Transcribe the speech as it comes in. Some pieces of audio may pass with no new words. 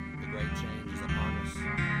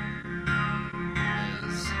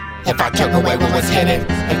If I took away what was hidden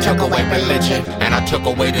and took away religion, and I took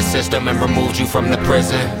away the system and removed you from the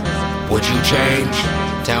prison, would you change?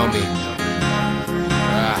 Tell me.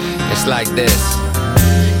 It's like this.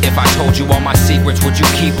 If I told you all my secrets, would you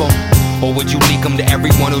keep them? Or would you leak them to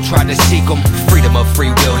everyone who tried to seek them? Freedom of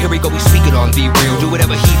free will, here we go, we speak it on Be Real. Do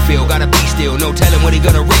whatever he feel, gotta be still, no telling what he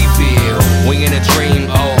gonna reveal. We in a dream,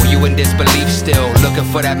 oh, you in disbelief still. Looking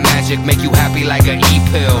for that magic, make you happy like an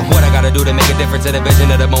E-pill. What I gotta do to make a difference in the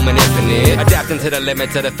vision of the moment infinite? Adapting to the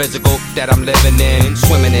limits of the physical that I'm living in.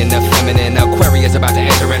 Swimming in the feminine, Aquarius about to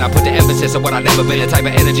enter in. I put the emphasis on what I've never been, the type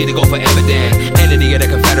of energy to go for evident. Entity of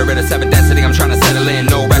the Confederate, a seventh density, I'm trying to settle in.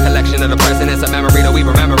 No recollection of the present, it's a memory that we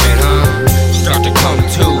remembering, huh? Start to come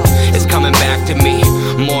to, it's coming back to me.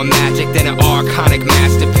 More magic than an archonic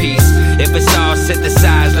masterpiece. If it's all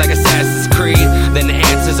synthesized like Assassin's Creed, then the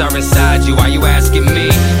answers are inside you. Why you asking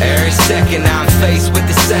me? Every second I'm faced with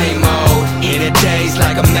the same old. In a daze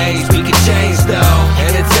like a maze, we can change though.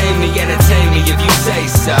 Entertain me if you say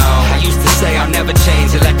so. I used to say I'll never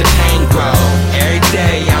change and let the pain grow. Every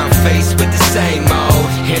day I'm faced with the same old.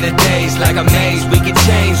 In a daze like a maze, we can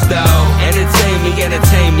change though. Entertain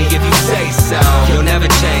me if you say so. You'll never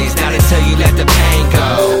change, not until you let the pain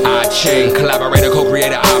go. I chain, collaborator,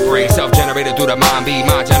 co-creator, operate. Self-generated through the mind beat.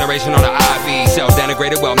 My generation on the IV.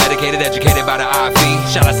 Self-denigrated, well-medicated, educated by the IV.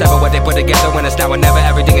 Shall I sever what they put together when it's now or never?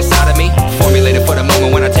 Everything inside of me formulated for the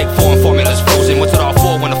moment when I take form. Formulas frozen. What's it all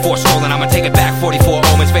for when the force stolen? I'ma take it back. 44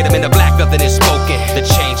 omens, fade them into black. Nothing is spoken. The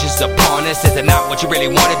change is upon us. Is it not what you really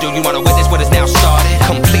wanna do? You wanna witness what is now started?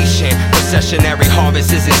 Completion. Processionary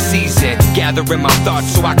harvest is in season. Gathering my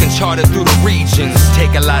thoughts so I can chart it through the regions.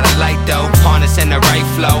 Take a lot of light though, harnessing the right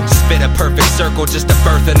flow. Spit a perfect circle just to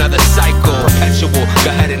birth another cycle. Perpetual, go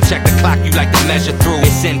ahead and check the clock you like to measure through.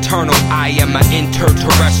 It's internal, I am an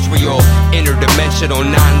interterrestrial, interdimensional,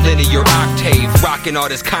 non-linear octave. Rocking all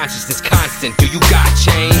this consciousness constant, do you got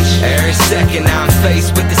change? Every second I'm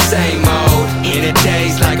faced with the same old. In a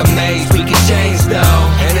daze like a maze, we can change though.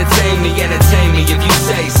 Entertain me if you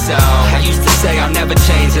say so. I used to say I'll never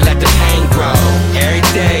change and let the pain grow. Every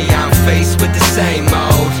day I'm faced with the same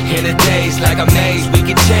old. In a daze like a maze, we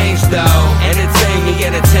can change though.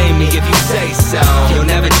 Entertain me if you say so. You'll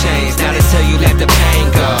never change, not until you let the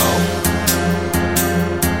pain go.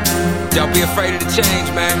 Don't be afraid of the change,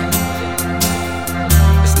 man.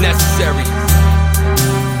 It's necessary.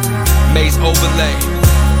 Maze overlay.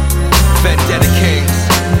 Vendetta Kings.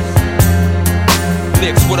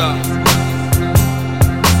 Knicks, what up?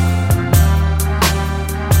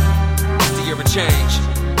 It's the year of change.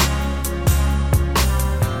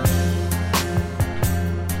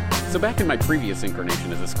 So back in my previous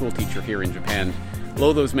incarnation as a school teacher here in Japan,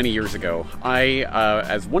 those many years ago, I,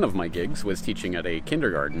 as one of my gigs, was teaching at a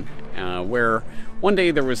kindergarten, where one day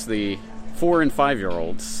there was the 4 and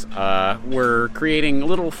 5-year-olds were creating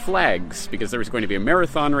little flags because there was going to be a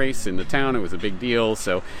marathon race in the town. It was a big deal,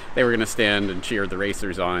 so they were going to stand and cheer the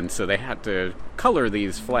racers on, so they had to color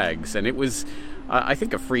these flags, and it was I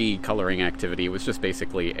think a free coloring activity. It was just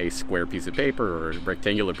basically a square piece of paper or a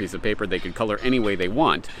rectangular piece of paper they could color any way they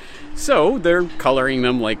want. So they're coloring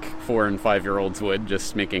them like 4 and 5-year-olds would,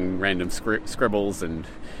 just making random scribbles and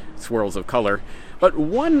swirls of color. But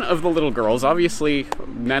one of the little girls, obviously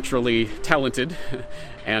naturally talented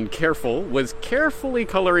and careful, was carefully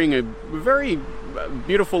coloring a very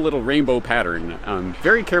beautiful little rainbow pattern,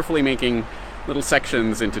 very carefully making little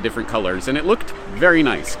sections into different colors, and it looked very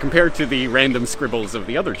nice compared to the random scribbles of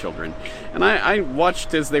the other children. And I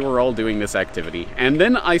watched as they were all doing this activity, and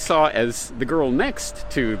then I saw as the girl next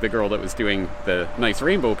to the girl that was doing the nice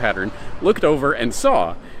rainbow pattern looked over and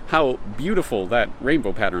saw how beautiful that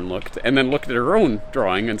rainbow pattern looked, and then looked at her own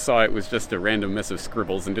drawing and saw it was just a random mess of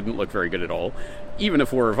scribbles and didn't look very good at all. Even a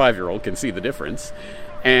 4 or 5-year-old can see the difference.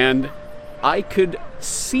 And I could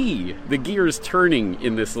see the gears turning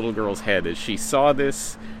in this little girl's head as she saw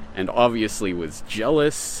this, and obviously was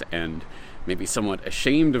jealous and maybe somewhat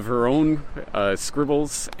ashamed of her own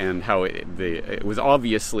scribbles and how it was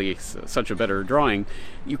obviously such a better drawing.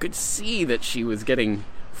 You could see that she was getting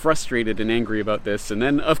frustrated and angry about this, and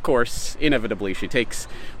then, of course, inevitably, she takes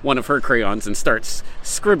one of her crayons and starts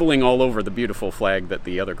scribbling all over the beautiful flag that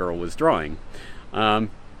the other girl was drawing.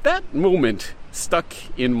 That moment stuck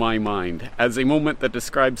in my mind as a moment that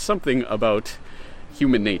describes something about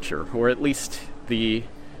human nature, or at least the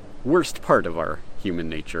worst part of our human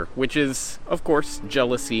nature, which is, of course,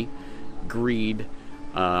 jealousy, greed,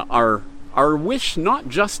 our wish not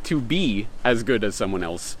just to be as good as someone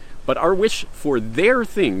else, but our wish for their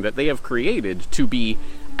thing that they have created to be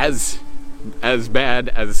as as bad,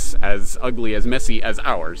 as ugly, as messy as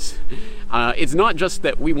ours. It's not just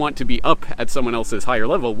that we want to be up at someone else's higher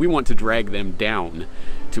level, we want to drag them down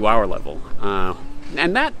to our level.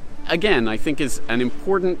 And that, again, I think is an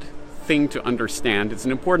important thing to understand. It's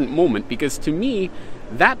an important moment because to me,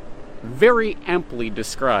 that very amply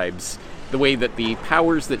describes the way that the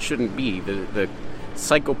powers that shouldn't be, the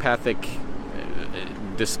psychopathic,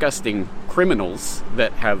 disgusting criminals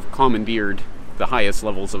that have commandeered the highest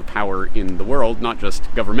levels of power in the world, not just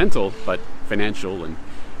governmental, but financial and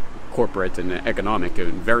corporate and economic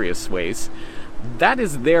in various ways, that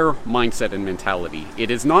is their mindset and mentality. It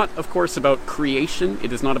is not, of course, about creation.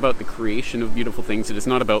 It is not about the creation of beautiful things. It is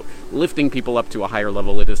not about lifting people up to a higher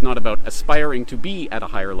level. It is not about aspiring to be at a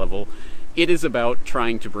higher level. It is about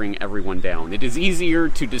trying to bring everyone down. It is easier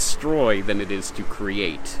to destroy than it is to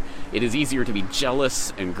create. It is easier to be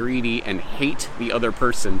jealous and greedy and hate the other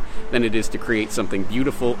person than it is to create something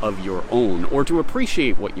beautiful of your own, or to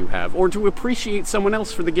appreciate what you have, or to appreciate someone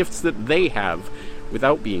else for the gifts that they have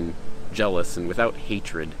without being jealous and without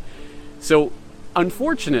hatred. So,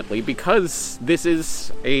 unfortunately, because this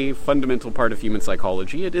is a fundamental part of human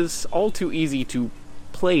psychology, it is all too easy to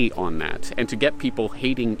play on that and to get people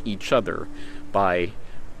hating each other by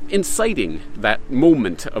inciting that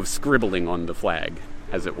moment of scribbling on the flag,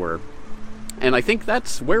 as it were. And I think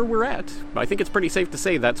that's where we're at. I think it's pretty safe to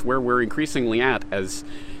say that's where we're increasingly at.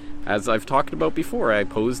 As I've talked about before, I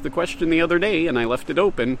posed the question the other day and I left it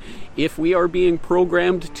open. If we are being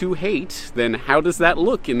programmed to hate, then how does that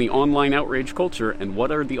look in the online outrage culture, and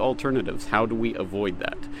what are the alternatives? How do we avoid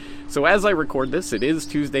that? So as I record this, it is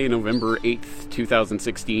Tuesday, November 8th,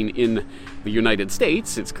 2016 in the United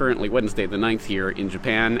States. It's currently Wednesday the 9th here in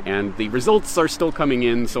Japan, and the results are still coming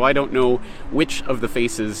in, so I don't know which of the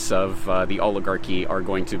faces of the oligarchy are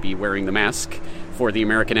going to be wearing the mask for the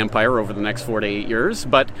American empire over the next 4 to 8 years,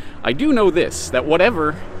 but I do know this, that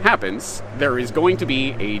whatever happens, there is going to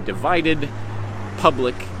be a divided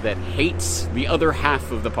public that hates the other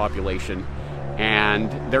half of the population,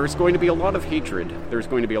 and there's going to be a lot of hatred. There's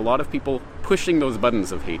going to be a lot of people pushing those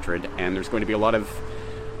buttons of hatred, and there's going to be a lot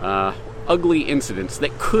of ugly incidents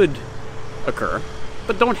that could occur,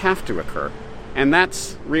 but don't have to occur. And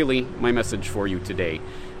that's really my message for you today.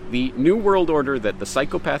 The new world order that the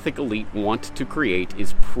psychopathic elite want to create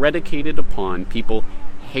is predicated upon people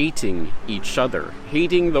hating each other,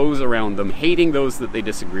 hating those around them, hating those that they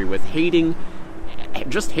disagree with,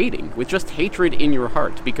 with just hatred in your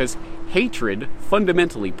heart, because hatred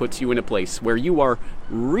fundamentally puts you in a place where you are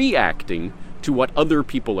reacting to what other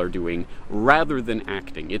people are doing rather than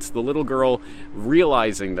acting. It's the little girl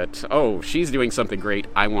realizing that, oh, she's doing something great,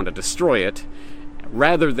 I want to destroy it,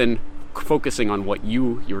 rather than focusing on what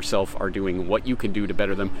you yourself are doing, what you can do to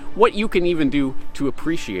better them, what you can even do to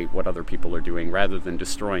appreciate what other people are doing rather than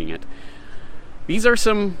destroying it. These are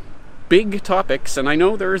some big topics, and I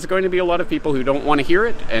know there's going to be a lot of people who don't want to hear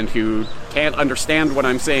it and who can't understand what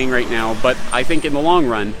I'm saying right now, but I think in the long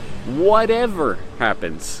run, whatever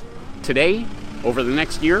happens today, over the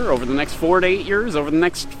next year, over the next 4 to 8 years, over the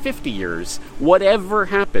next 50 years, whatever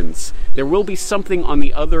happens, there will be something on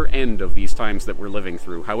the other end of these times that we're living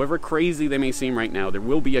through. However crazy they may seem right now, there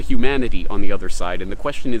will be a humanity on the other side, and the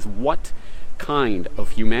question is, what kind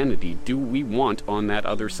of humanity do we want on that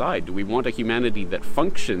other side? Do we want a humanity that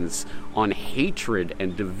functions on hatred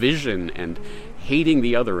and division and hating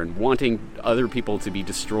the other and wanting other people to be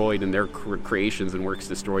destroyed and their creations and works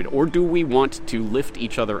destroyed? Or do we want to lift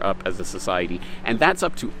each other up as a society? And that's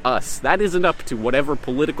up to us. That isn't up to whatever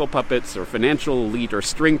political puppets or financial elite or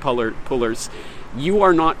string pullers. You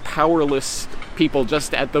are not powerless people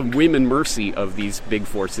just at the whim and mercy of these big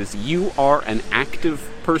forces. You are an active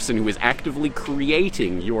person who is actively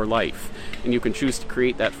creating your life. And you can choose to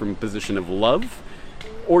create that from a position of love,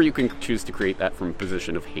 or you can choose to create that from a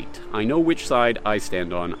position of hate. I know which side I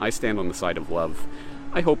stand on. I stand on the side of love.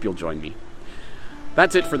 I hope you'll join me.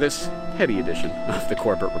 That's it for this heady edition of the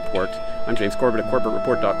Corbett Report. I'm James Corbett at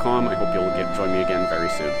CorbettReport.com. I hope you'll join me again very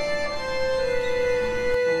soon.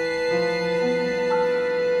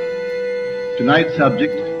 Tonight's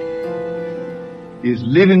subject is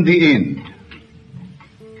living the end.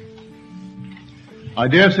 I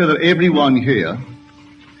dare say that everyone here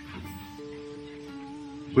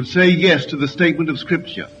would say yes to the statement of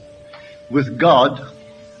Scripture. With God,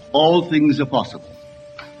 all things are possible.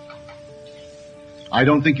 I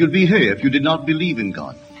don't think you'd be here if you did not believe in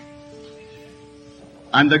God.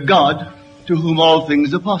 And the God to whom all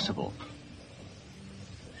things are possible.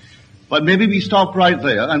 But maybe we stop right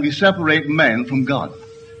there and we separate man from God.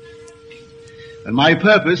 And my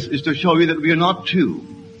purpose is to show you that we are not two,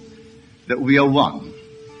 that we are one.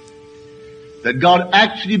 That God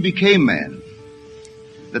actually became man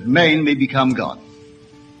that man may become God.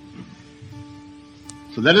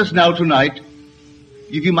 So let us now tonight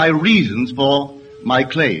give you my reasons for my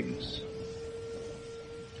claims.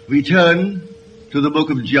 We turn to the book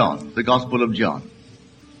of John, the Gospel of John.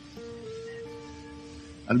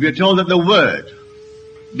 And we are told that the Word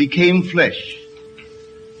became flesh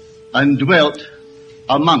and dwelt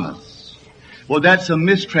among us. Well, that's a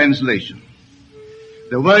mistranslation.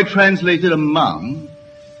 The word translated among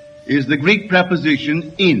is the Greek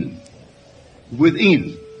preposition in,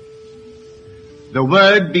 within. The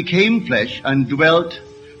Word became flesh and dwelt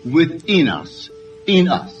within us, in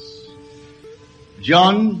us.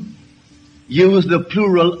 John used the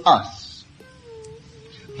plural us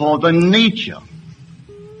for the nature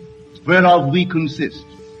whereof we consist.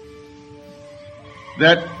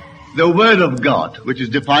 That the Word of God, which is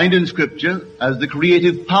defined in Scripture as the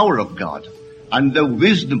creative power of God and the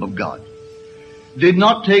wisdom of God, did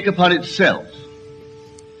not take upon itself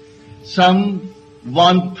some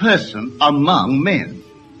one person among men.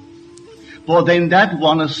 For then that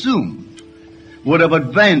one assumed would have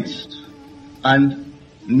advanced and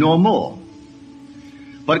no more.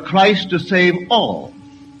 But Christ, to save all,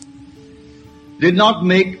 did not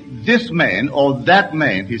make this man or that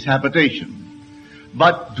man his habitation,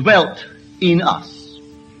 but dwelt in us.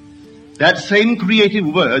 That same creative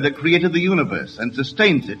Word that created the universe and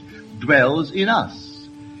sustains it dwells in us.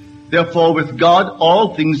 Therefore with God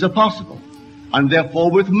all things are possible, and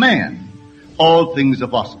therefore with man all things are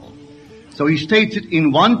possible. So he states it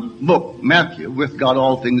in one book, Matthew, with God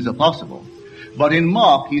all things are possible. But in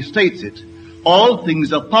Mark he states it, all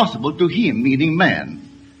things are possible to him, meaning man,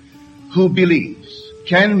 who believes.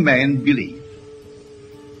 Can man believe?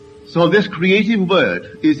 So this creative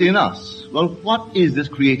Word is in us. Well, what is this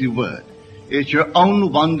creative Word? It's your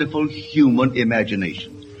own wonderful human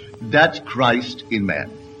imagination. That's Christ in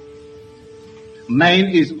man. Man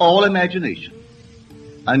is all imagination,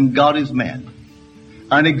 and God is man,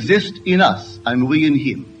 and exists in us, and we in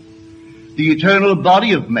him. The eternal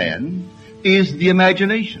body of man is the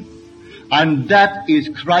imagination, and that is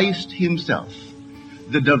Christ himself,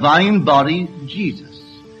 the divine body, Jesus.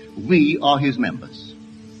 We are his members.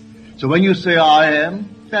 So when you say, I am,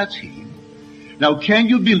 that's he. Now, can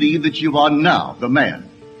you believe that you are now the man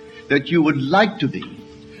that you would like to be,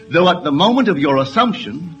 though at the moment of your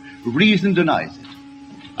assumption, reason denies it,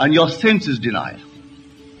 and your senses deny it?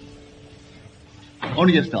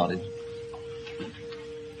 Only just started.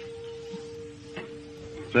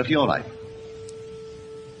 Rest of your life.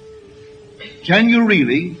 Can you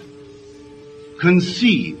really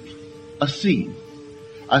conceive a scene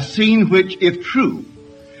which, if true,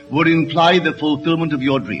 would imply the fulfillment of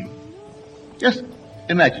your dream? Just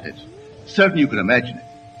imagine it. Certainly you can imagine it.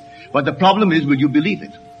 But the problem is, will you believe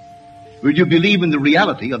it? Will you believe in the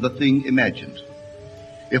reality of the thing imagined?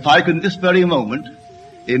 If I can this very moment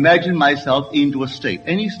imagine myself into a state,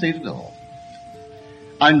 any state at all,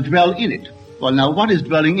 and dwell in it. Well, now what is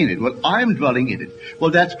dwelling in it? Well, I'm dwelling in it.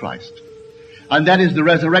 Well, that's Christ. And that is the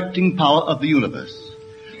resurrecting power of the universe.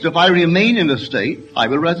 So if I remain in a state, I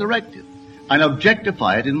will resurrect it and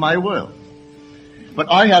objectify it in my world. But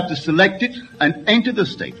I have to select it and enter the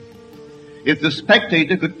state. If the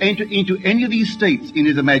spectator could enter into any of these states in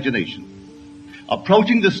his imagination,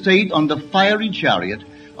 approaching the state on the fiery chariot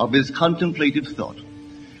of his contemplative thought,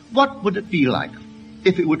 what would it be like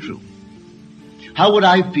if it were true? How would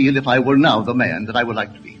I feel if I were now the man that I would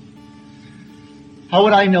like to be? How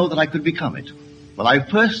would I know that I could become it? Well, I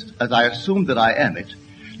first, as I assume that I am it,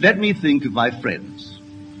 let me think of my friends.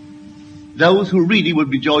 Those who really would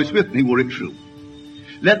rejoice with me were it true.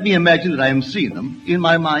 Let me imagine that I am seeing them in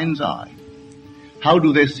my mind's eye. How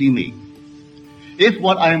do they see me? If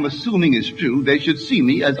what I am assuming is true, they should see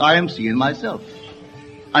me as I am seeing myself.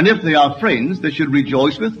 And if they are friends, they should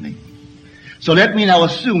rejoice with me. So let me now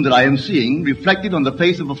assume that I am seeing, reflected on the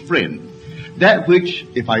face of a friend, that which,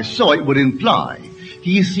 if I saw it, would imply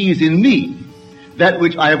he sees in me that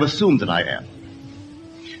which I have assumed that I am.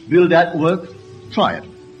 Will that work? Try it.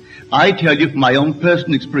 I tell you from my own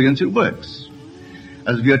personal experience, it works.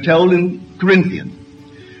 As we are told in Corinthians,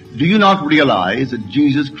 do you not realize that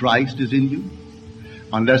Jesus Christ is in you?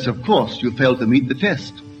 Unless, of course, you fail to meet the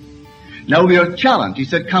test. Now we are challenged. He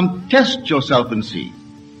said, come test yourself and see.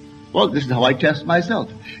 Well, this is how I test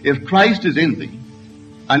myself. If Christ is in me,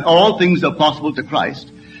 and all things are possible to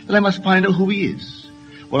Christ, then I must find out who he is.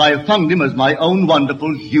 Well, I have found him as my own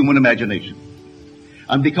wonderful human imagination.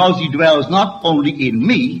 And because he dwells not only in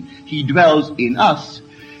me, he dwells in us,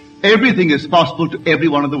 everything is possible to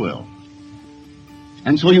everyone in the world.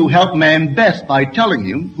 And so you help man best by telling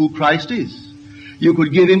him who Christ is. You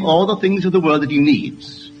could give him all the things of the world that he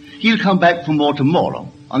needs. He'll come back for more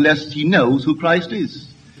tomorrow, unless he knows who Christ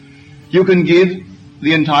is. You can give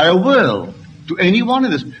the entire world to any one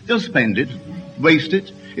of us. They'll spend it, waste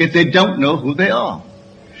it, if they don't know who they are.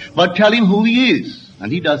 But tell him who he is,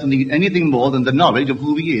 and he doesn't need anything more than the knowledge of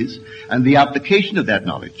who he is and the application of that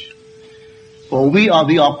knowledge. For we are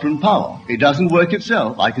the operant power. It doesn't work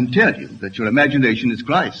itself. I can tell you that your imagination is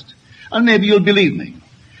Christ. And maybe you'll believe me.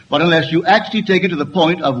 But unless you actually take it to the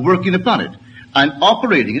point of working upon it and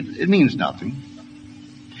operating it, it means nothing.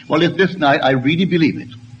 Well, if this night I really believe it,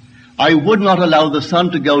 I would not allow the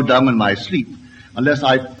sun to go down in my sleep unless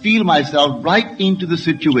I feel myself right into the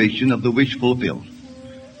situation of the wish fulfilled.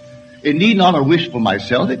 It need not a wish for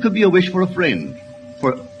myself. It could be a wish for a friend,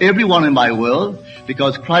 for everyone in my world,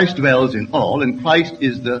 because Christ dwells in all, and Christ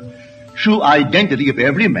is the true identity of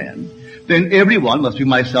every man. Then everyone must be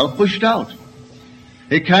myself pushed out.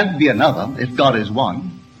 It can't be another if God is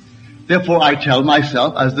one. Therefore I tell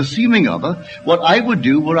myself, as the seeming other, what I would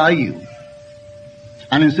do were I you.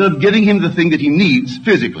 And instead of giving him the thing that he needs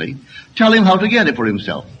physically, tell him how to get it for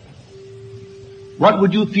himself. What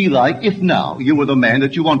would you feel like if now you were the man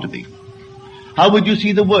that you want to be? How would you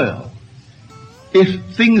see the world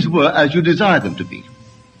if things were as you desire them to be?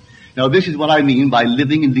 Now this is what I mean by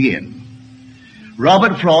living in the end.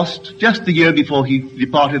 Robert Frost, just the year before he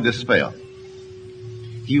departed this sphere,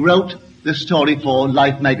 he wrote this story for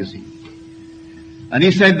Life magazine. And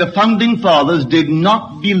he said the founding fathers did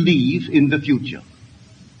not believe in the future.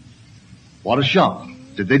 What a shock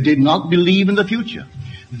that they did not believe in the future.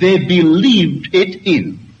 They believed it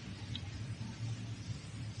in.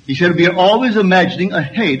 He said we are always imagining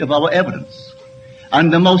ahead of our evidence.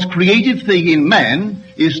 And the most creative thing in man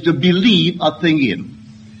is to believe a thing in.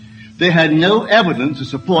 They had no evidence to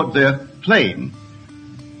support their claim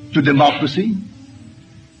to democracy.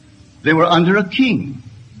 They were under a king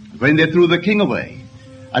when they threw the king away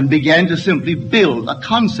and began to simply build a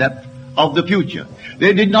concept of the future.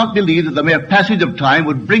 They did not believe that the mere passage of time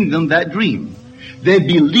would bring them that dream. They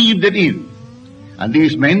believed it in. And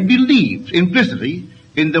these men believed implicitly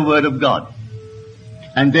in the Word of God.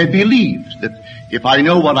 And they believed that if I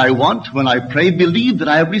know what I want, when I pray, believe that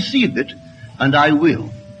I have received it, and I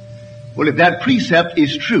will. Well, if that precept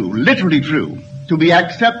is true, literally true, to be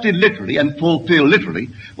accepted literally and fulfilled literally,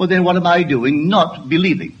 well then what am I doing not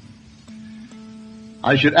believing?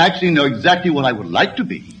 I should actually know exactly what I would like to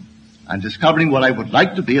be, and discovering what I would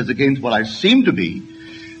like to be as against what I seem to be,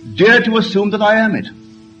 dare to assume that I am it.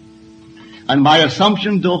 And my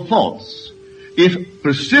assumption, though false, if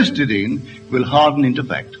persisted in, will harden into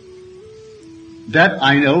fact. That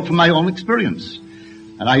I know from my own experience.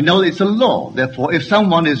 And I know it's a law. Therefore, if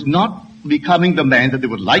someone is not becoming the man that they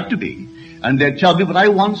would like to be, and they tell me, but I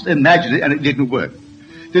once imagined it and it didn't work,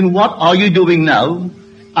 then what are you doing now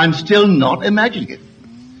and still not imagining it?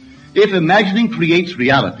 If imagining creates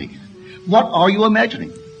reality, what are you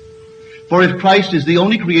imagining? For if Christ is the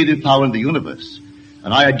only creative power in the universe,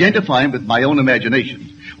 and I identify him with my own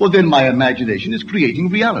imagination, well then my imagination is creating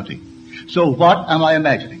reality. So what am I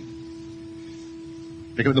imagining?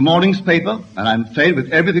 Pick up the morning's paper, and I'm fed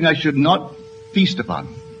with everything I should not feast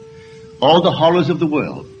upon. All the horrors of the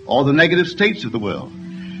world, all the negative states of the world.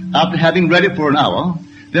 After having read it for an hour,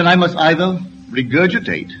 then I must either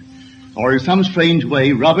regurgitate or in some strange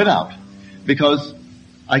way rub it out, because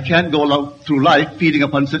I can't go through life feeding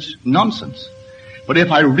upon such nonsense. But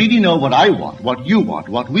if I really know what I want, what you want,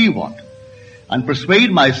 what we want, and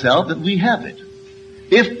persuade myself that we have it,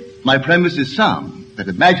 if my premise is sound, that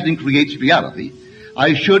imagining creates reality,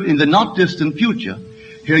 I should, in the not distant future,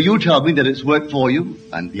 hear you tell me that it's worked for you,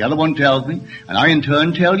 and the other one tells me, and I in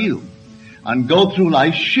turn tell you, and go through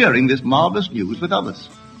life sharing this marvelous news with others.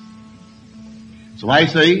 So I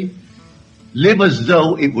say, live as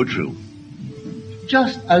though it were true.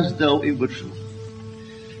 Just as though it were true.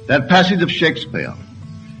 That passage of Shakespeare,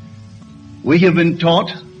 we have been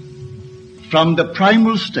taught from the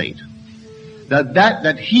primal state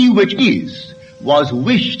that he which is was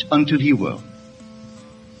wished until he were.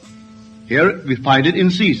 Here we find it in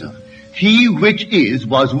Caesar. He which is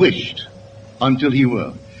was wished until he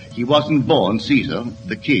were. He wasn't born Caesar,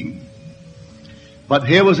 the king. But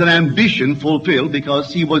here was an ambition fulfilled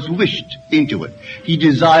because he was wished into it. He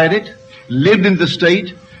desired it, lived in the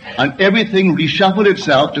state, and everything reshuffled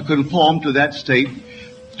itself to conform to that state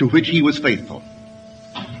to which he was faithful.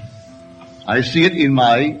 I see it in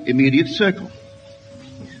my immediate circle.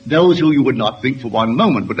 Those who you would not think for one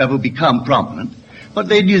moment would ever become prominent, but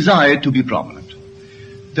they desired to be prominent.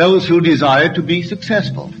 Those who desired to be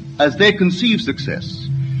successful, as they conceive success.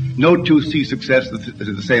 No two see success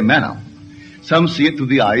in the same manner. Some see it through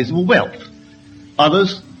the eyes of wealth,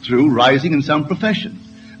 others through rising in some profession,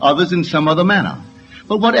 others in some other manner.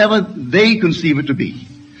 But whatever they conceive it to be,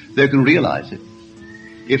 they can realize it.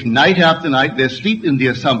 If night after night they sleep in the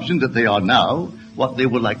assumption that they are now what they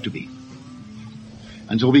would like to be.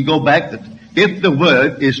 And so we go back that if the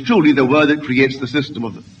Word is truly the Word that creates the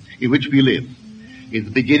system in which we live. In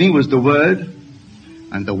the beginning was the Word,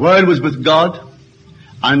 and the Word was with God,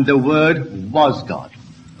 and the Word was God.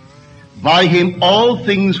 By Him all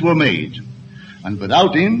things were made, and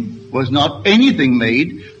without Him was not anything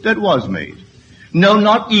made that was made. No,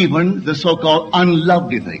 not even the so-called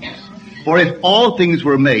unlovely things. For if all things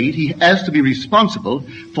were made, He has to be responsible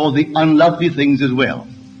for the unlovely things as well.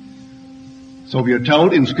 So we are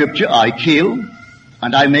told in Scripture, I kill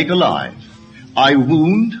and I make alive. I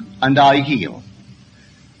wound and I heal.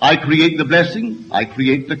 I create the blessing, I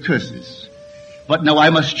create the curses. But now I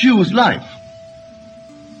must choose life.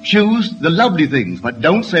 Choose the lovely things, but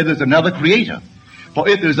don't say there's another creator. For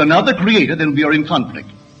if there's another creator, then we are in conflict.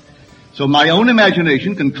 So my own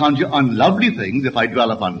imagination can conjure unlovely things if I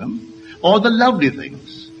dwell upon them, or the lovely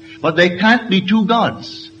things. But they can't be two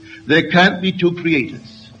gods. There can't be two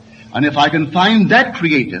creators. And if I can find that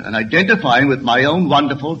creator and identify him with my own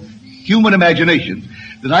wonderful human imagination,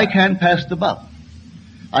 then I can pass the buck.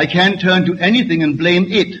 I can turn to anything and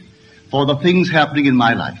blame it for the things happening in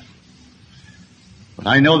my life. But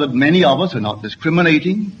I know that many of us are not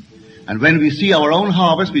discriminating, and when we see our own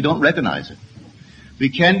harvest, we don't recognize it. We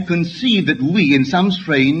can conceive that we, in some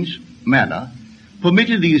strange manner,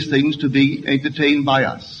 permitted these things to be entertained by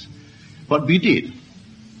us. But we did.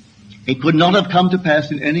 It could not have come to pass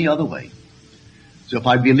in any other way. So if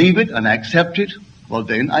I believe it and accept it, well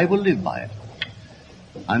then I will live by it.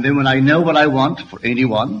 And then when I know what I want for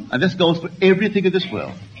anyone, and this goes for everything in this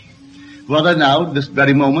world, whether now, this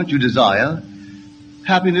very moment, you desire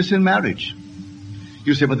happiness in marriage.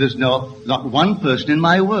 You say, but there's not one person in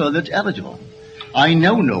my world that's eligible. I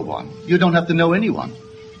know no one. You don't have to know anyone.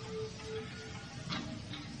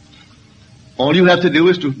 All you have to do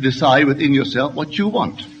is to decide within yourself what you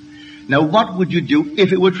want. Now, what would you do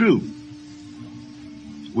if it were true?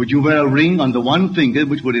 Would you wear a ring on the one finger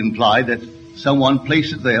which would imply that someone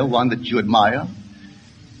placed it there, one that you admire?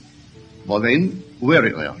 Well then, wear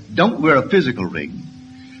it there. Don't wear a physical ring.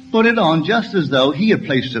 Put it on just as though he had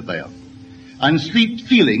placed it there. And sleep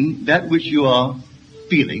feeling that which you are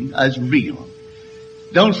feeling as real.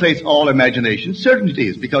 Don't say it's all imagination. Certainly it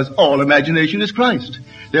is, because all imagination is Christ.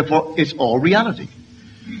 Therefore, it's all reality.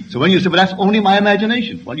 So when you say, well, that's only my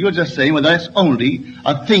imagination, well, you're just saying, well, that's only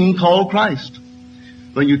a thing called Christ.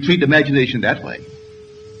 When you treat imagination that way.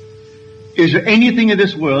 Is there anything in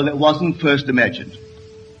this world that wasn't first imagined?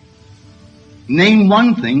 Name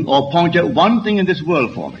one thing or point out one thing in this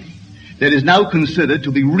world for me that is now considered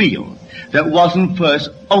to be real, that wasn't first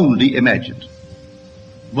only imagined.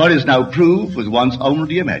 What is now proved was once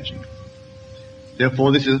only imagined.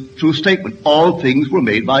 Therefore, this is a true statement. All things were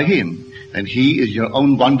made by Him, and He is your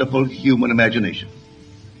own wonderful human imagination.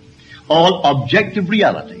 All objective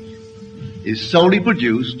reality is solely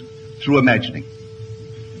produced through imagining.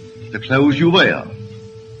 The clothes you wear,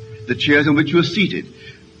 the chairs in which you are seated,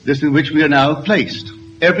 this in which we are now placed,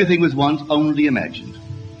 everything was once only imagined.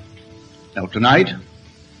 Now tonight,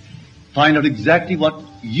 find out exactly what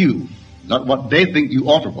you, not what they think you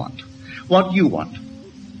ought to want, what you want.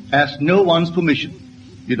 Ask no one's permission.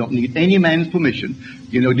 You don't need any man's permission.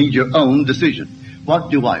 You don't need your own decision.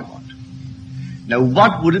 What do I want? Now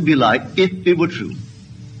what would it be like if it were true?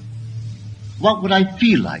 What would I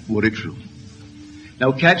feel like were it true?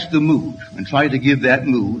 Now catch the mood and try to give that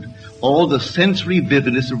mood all the sensory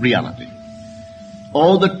vividness of reality,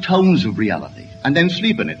 all the tones of reality, and then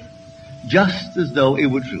sleep in it, just as though it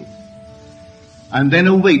were true. And then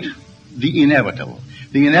await the inevitable.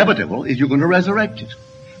 The inevitable is you're going to resurrect it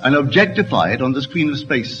and objectify it on the screen of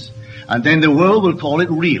space. And then the world will call it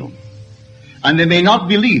real. And they may not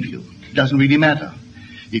believe you. It doesn't really matter.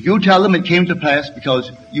 If you tell them it came to pass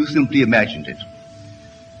because you simply imagined it.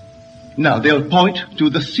 Now, they'll point to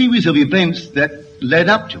the series of events that led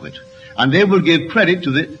up to it. And they will give credit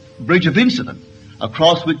to the bridge of incident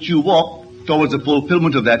across which you walk towards the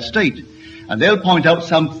fulfillment of that state. And they'll point out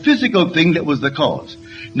some physical thing that was the cause.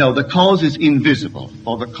 No, the cause is invisible,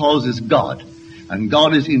 for the cause is God. And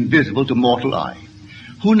God is invisible to mortal eye.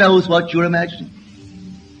 Who knows what you're imagining?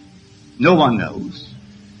 No one knows.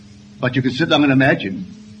 But you can sit down and imagine,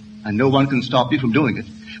 and no one can stop you from doing it.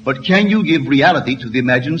 But can you give reality to the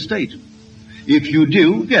imagined state? If you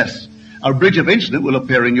do, yes, a bridge of incident will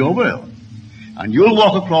appear in your world. And you'll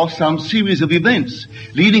walk across some series of events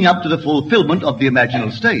leading up to the fulfillment of the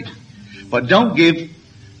imaginal state. But don't give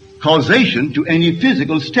causation to any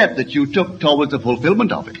physical step that you took towards the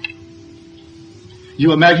fulfillment of it.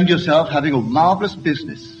 You imagined yourself having a marvelous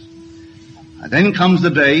business. And then comes the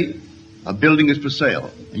day a building is for sale,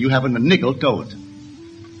 and you haven't a nickel towards it.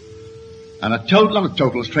 And not a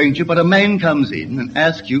total stranger, but a man comes in and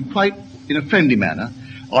asks you quite in a friendly manner,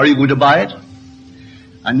 are you going to buy it?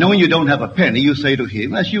 And knowing you don't have a penny, you say to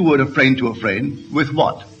him, as you would a friend to a friend, with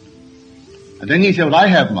what? And then he said, well, I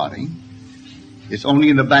have money. It's only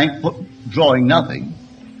in the bank drawing nothing.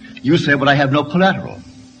 You say, well, I have no collateral.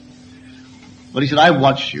 Well, he said, I've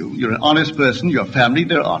watched you. You're an honest person. Your family,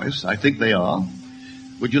 they're honest. I think they are.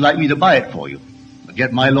 Would you like me to buy it for you? I'll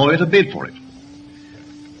get my lawyer to bid for it.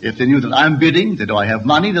 If they knew that I'm bidding, that I have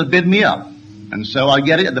money, they'll bid me up. And so I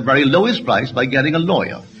get it at the very lowest price by getting a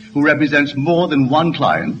lawyer who represents more than one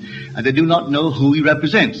client, and they do not know who he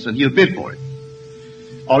represents, and he'll bid for it.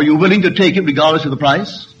 Are you willing to take it regardless of the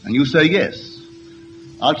price? And you say, yes,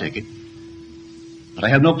 I'll take it. But I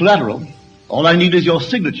have no collateral. All I need is your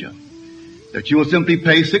signature, that you will simply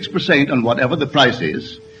pay 6% on whatever the price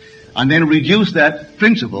is, and then reduce that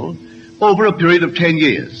principal over a period of 10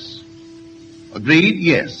 years. Agreed?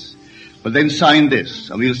 Yes. But then sign this,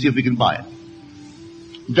 and we'll see if we can buy it.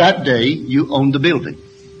 That day, you owned the building.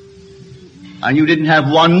 And you didn't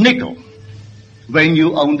have one nickel when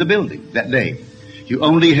you owned the building that day. You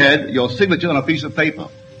only had your signature on a piece of paper.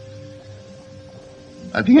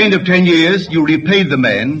 At the end of 10 years, you repaid the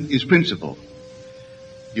man his principal.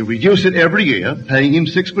 You reduce it every year, paying him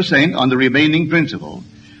 6% on the remaining principal,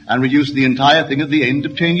 and reduce the entire thing at the end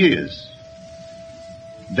of 10 years.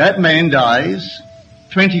 That man dies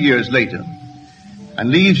 20 years later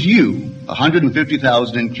and leaves you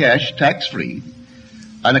 $150,000 in cash, tax-free,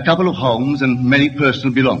 and a couple of homes and many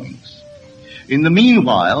personal belongings. In the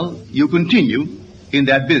meanwhile, you continue in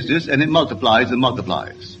that business, and it multiplies and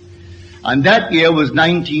multiplies. And that year was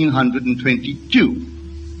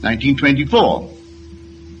 1924.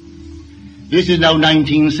 This is now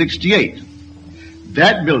 1968.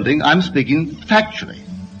 That building, I'm speaking factually,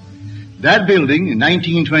 that building in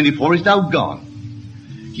 1924 is now gone.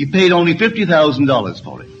 He paid only $50,000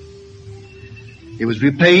 for it. It was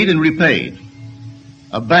repaid and repaid.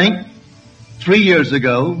 A bank 3 years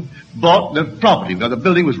ago bought the property, because the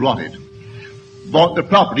building was rotted, bought the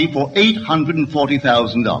property for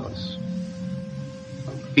 $840,000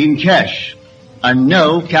 in cash and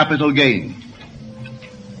no capital gain,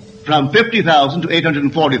 from $50,000 to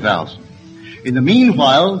 $840,000. In the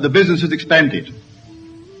meanwhile, the business has expanded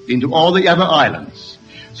into all the other islands,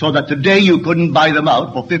 so that today you couldn't buy them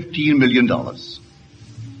out for $15 million.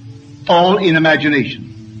 All in imagination.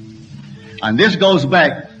 And this goes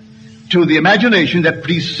back to the imagination that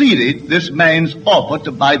preceded this man's offer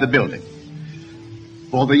to buy the building.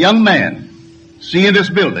 For the young man seeing this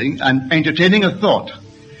building and entertaining a thought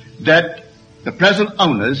that the present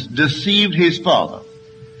owners deceived his father,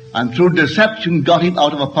 and through deception got him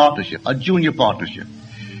out of a partnership, a junior partnership.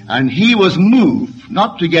 And he was moved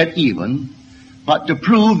not to get even, but to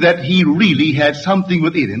prove that he really had something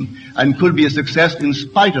within him and could be a success in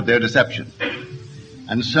spite of their deception.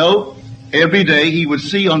 And so, every day he would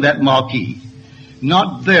see on that marquee,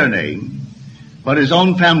 not their name, but his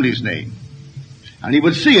own family's name. And he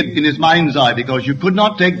would see it in his mind's eye, because you could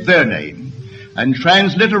not take their name and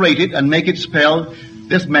transliterate it and make it spell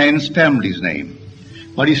this man's family's name.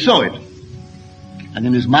 But he saw it. And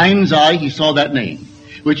in his mind's eye, he saw that name,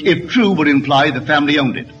 which, if true, would imply the family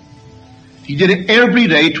owned it. He did it every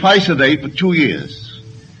day, twice a day, for 2 years.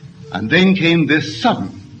 And then came this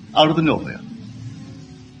sudden, out of the nowhere.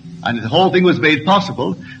 And the whole thing was made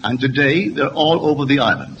possible, and today they're all over the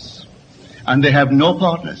islands. And they have no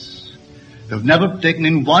partners. They've never taken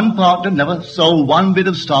in one partner, never sold one bit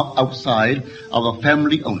of stock outside of a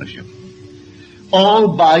family ownership. All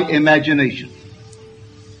by imagination.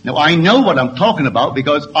 Now, I know what I'm talking about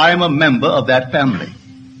because I'm a member of that family.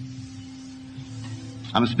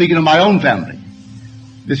 I'm speaking of my own family.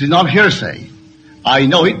 This is not hearsay. I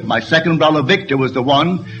know it. My second brother, Victor, was the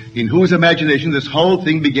one in whose imagination this whole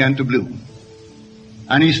thing began to bloom.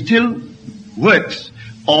 And he still works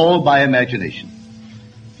all by imagination.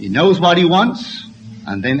 He knows what he wants,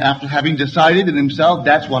 and then after having decided in himself,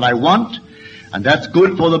 that's what I want, and that's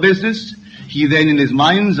good for the business, he then in his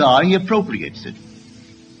mind's eye, he appropriates it.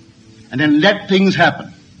 And then let things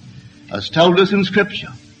happen. As told us in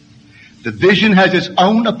Scripture, the vision has its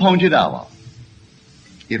own appointed hour.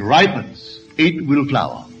 It ripens, it will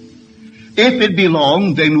flower. If it be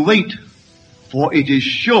long, then wait, for it is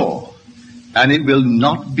sure, and it will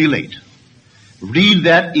not be late. Read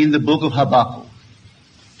that in the book of Habakkuk.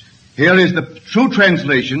 Here is the true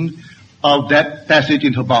translation of that passage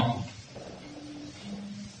in Habakkuk.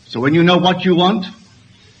 So when you know what you want,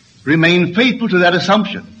 remain faithful to that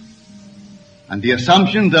assumption. And the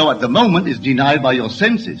assumption, though at the moment, is denied by your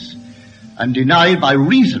senses and denied by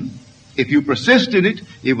reason, if you persist in it,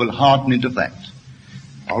 it will harden into fact.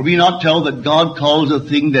 Are we not told that God calls a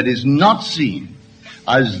thing that is not seen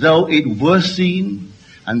as though it were seen,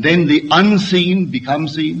 and then the unseen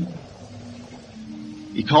becomes seen?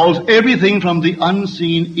 He calls everything from the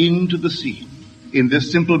unseen into the seen in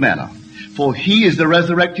this simple manner. For he is the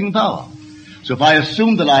resurrecting power. So if I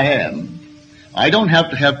assume that I am, I don't have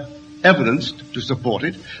to have evidence to support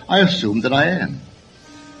it. I assume that I am.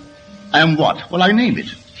 I am what? Well, I name it.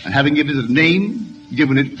 And having given it a name,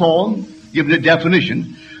 given it form, given it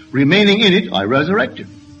definition, remaining in it, I resurrect it.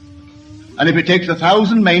 And if it takes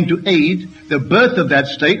 1,000 men to aid the birth of that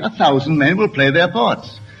state, 1,000 men will play their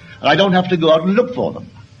parts. And I don't have to go out and look for them.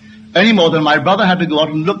 Any more than my brother had to go out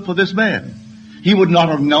and look for this man. He would not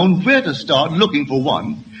have known where to start looking for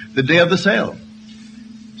one the day of the sale.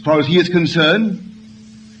 As far as he is concerned,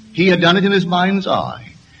 he had done it in his mind's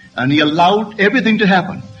eye. And he allowed everything to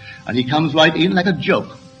happen. And he comes right in like a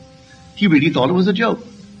joke. He really thought it was a joke.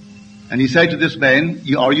 And he said to this man,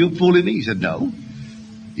 are you fooling me? He said, no.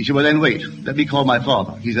 He said, well then wait, let me call my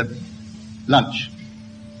father. He's at lunch.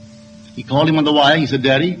 He called him on the wire. He said,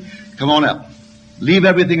 Daddy, come on up. Leave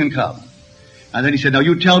everything and come. And then he said, now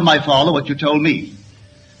you tell my father what you told me.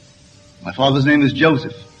 My father's name is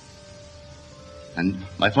Joseph. And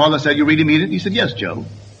my father said, you really mean it? He said, yes, Joe,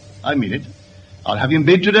 I mean it. I'll have him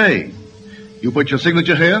bid today. You put your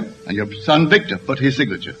signature here, and your son Victor put his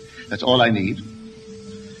signature. That's all I need.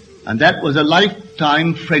 And that was a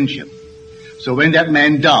lifetime friendship. So when that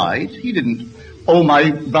man died, he didn't owe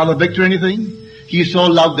my brother Victor anything. He so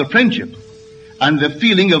loved the friendship and the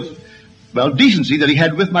feeling of, decency that he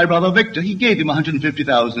had with my brother Victor, he gave him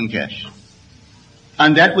 $150,000 in cash.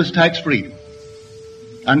 And that was tax-free.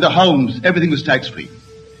 And the homes, everything was tax-free.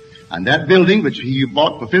 And that building, which he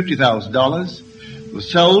bought for $50,000, was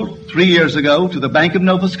sold 3 years ago to the Bank of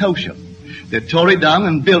Nova Scotia. They tore it down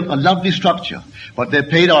and built a lovely structure. But they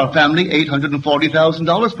paid our family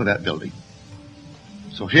 $840,000 for that building.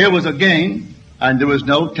 So here was a gain, and there was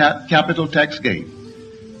no capital tax gain.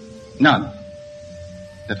 None.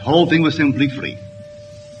 That whole thing was simply free.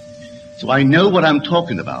 So I know what I'm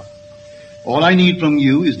talking about. All I need from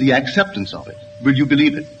you is the acceptance of it. Will you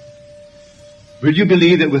believe it? Will you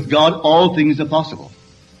believe that with God all things are possible?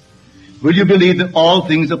 Will you believe that all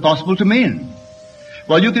things are possible to men?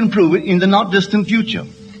 Well, you can prove it in the not distant future.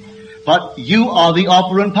 But you are the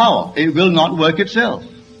operant power. It will not work itself.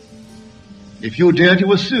 If you dare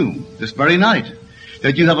to assume this very night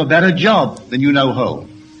that you have a better job than you now hold,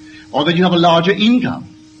 or that you have a larger income,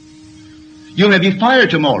 you may be fired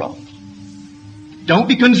tomorrow. Don't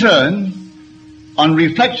be concerned. On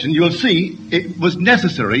reflection, you'll see it was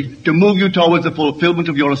necessary to move you towards the fulfillment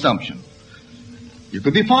of your assumption. You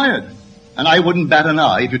could be fired. And I wouldn't bat an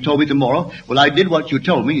eye if you told me tomorrow, well, I did what you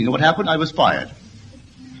told me. You know what happened? I was fired.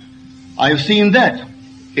 I have seen that.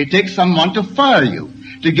 It takes someone to fire you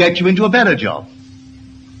to get you into a better job.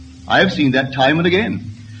 I have seen that time and again.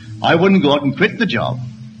 I wouldn't go out and quit the job.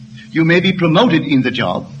 You may be promoted in the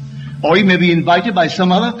job, or you may be invited by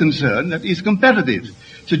some other concern that is competitive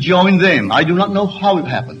to join them. I do not know how it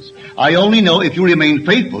happens. I only know if you remain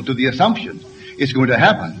faithful to the assumption, it's going to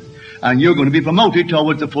happen, and you're going to be promoted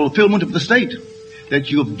towards the fulfillment of the state that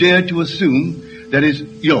you have dared to assume that is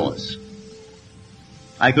yours.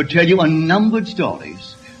 I could tell you unnumbered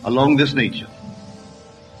stories along this nature.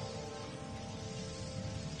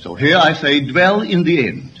 So here I say, dwell in the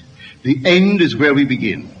end. The end is where we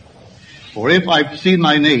begin. For if I've seen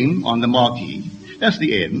my name on the marquee, that's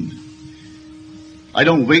the end. I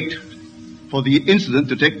don't wait for the incident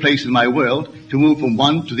to take place in my world to move from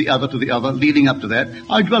one to the other, leading up to that.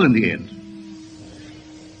 I dwell in the end.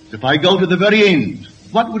 If I go to the very end,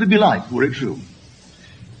 what would it be like were it true?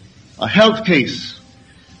 A health case,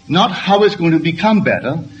 not how it's going to become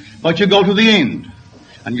better, but you go to the end.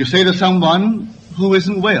 And you say to someone who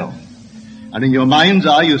isn't well, and in your mind's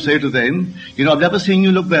eye you say to them, I've never seen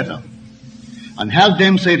you look better. And have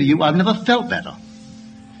them say to you, I've never felt better.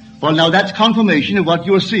 Well, now that's confirmation of what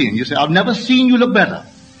you're seeing. You say, I've never seen you look better.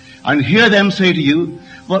 And hear them say to you,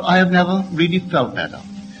 well, I have never really felt better.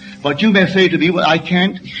 But you may say to me, well, I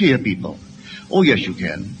can't hear people. Oh, yes, you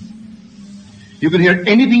can. You can hear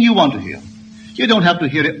anything you want to hear. You don't have to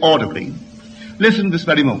hear it audibly. Listen this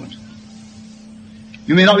very moment.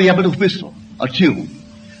 You may not be able to whistle a tune.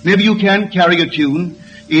 Maybe you can't carry a tune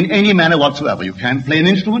in any manner whatsoever. You can't play an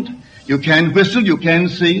instrument. You can whistle. You can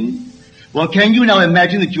sing. Well, can you now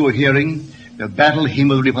imagine that you are hearing the battle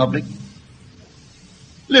hymn of the Republic?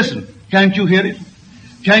 Listen, can't you hear it?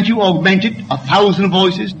 Can't you augment it? 1,000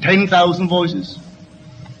 voices, 10,000 voices?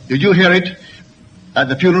 Did you hear it at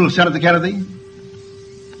the funeral of Senator Kennedy?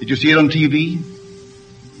 Did you see it on TV?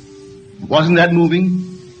 Wasn't that moving?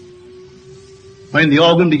 When the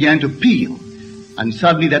organ began to peal, and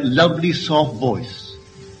suddenly that lovely soft voice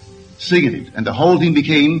singing it, and the whole thing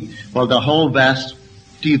became, well, the whole vast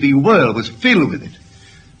TV world was filled with it.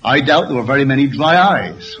 I doubt there were very many dry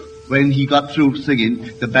eyes when he got through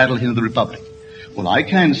singing the Battle Hymn of the Republic. Well, I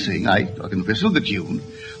can sing, I can whistle the tune,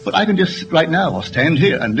 but I can just sit right now or stand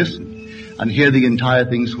here and listen and hear the entire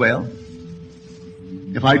thing swell.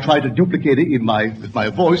 If I tried to duplicate it with my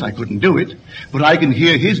voice, I couldn't do it, but I can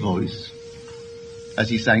hear his voice as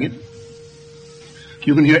he sang it.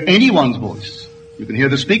 You can hear anyone's voice. You can hear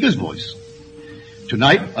the speaker's voice.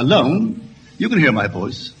 Tonight alone, you can hear my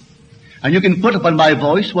voice, and you can put upon my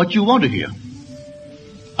voice what you want to hear.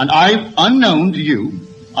 And unknown to you,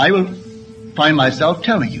 I will find myself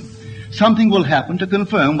telling you. Something will happen to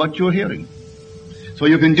confirm what you're hearing. So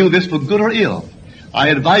you can do this for good or ill. I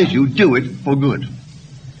advise you, do it for good.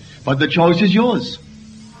 But the choice is yours.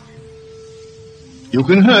 You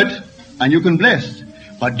can hurt and you can bless,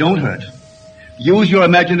 but don't hurt. Use your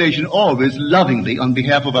imagination always lovingly on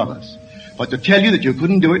behalf of others. But to tell you that you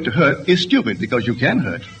couldn't do it to hurt is stupid, because you can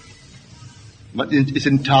hurt. But it's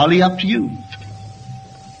entirely up to you.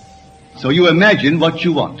 So you imagine what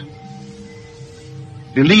you want.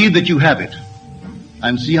 Believe that you have it,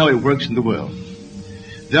 and see how it works in the world.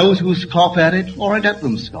 Those who scoff at it, or let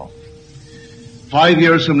them scoff. 5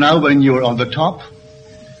 years from now, when you're on the top,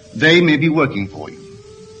 they may be working for you.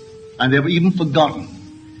 And they've even forgotten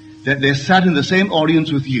that they sat in the same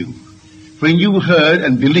audience with you when you heard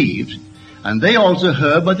and believed, and they also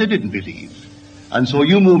heard, but they didn't believe. And so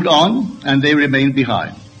you moved on, and they remained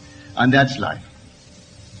behind. And that's life.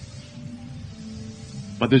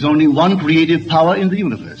 But there's only one creative power in the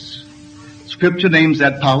universe. Scripture names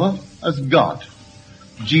that power as God,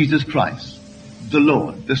 Jesus Christ, the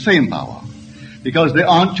Lord, the same power. Because there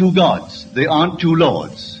aren't two gods, there aren't two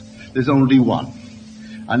lords, there's only one.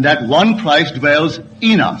 And that one Christ dwells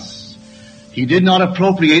in us. He did not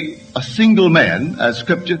appropriate a single man, as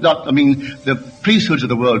Scripture, the priesthoods of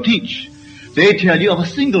the world teach. They tell you of a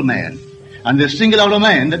single man, and they single out a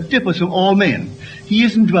man that differs from all men. He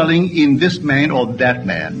isn't dwelling in this man or that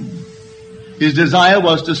man. His desire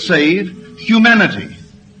was to save humanity.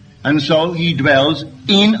 And so he dwells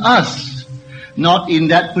in us, not in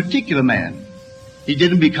that particular man. He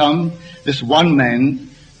didn't become this one man,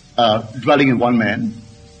 dwelling in one man.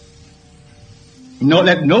 No,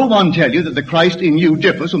 let no one tell you that the Christ in you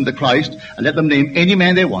differs from the Christ, and let them name any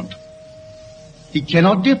man they want. He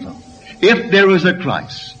cannot differ. If there is a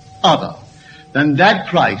Christ other than that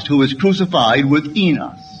Christ who is crucified within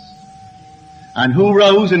us, and who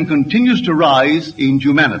rose and continues to rise in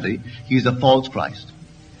humanity, he is a false Christ.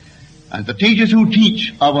 And the teachers who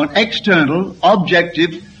teach of an external,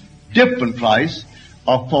 objective, different Christ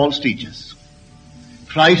are false teachers.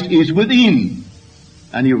 Christ is within,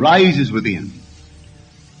 and he rises within.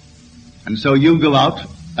 And so you go out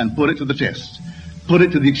and put it to the test. Put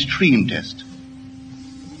it to the extreme test.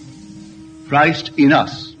 Christ in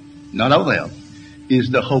us, not out there, is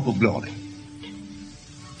the hope of glory.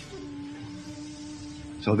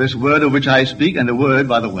 So this word of which I speak, and the word,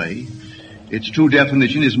 by the way, its true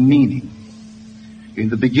definition is meaning. In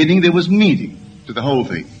the beginning there was meaning to the whole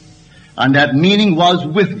thing. And that meaning was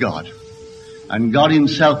with God. And God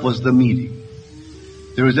himself was the meaning.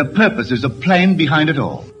 There is a purpose, there's a plan behind it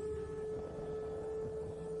all.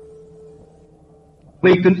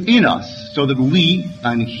 Awakened in us so that we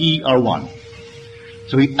and he are one.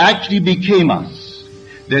 So he actually became us,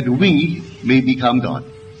 that we may become God.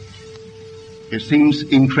 It seems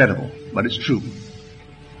incredible, but it's true.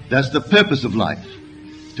 That's the purpose of life,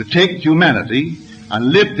 to take humanity and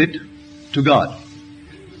lift it to God.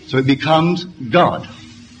 So it becomes God.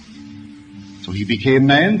 So he became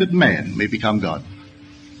man that man may become God.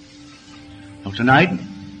 Now tonight,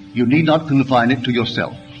 you need not confine it to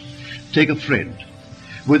yourself. Take a friend,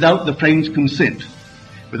 without the friend's consent,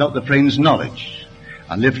 without the friend's knowledge,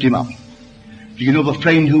 and lift him up. Do you know of a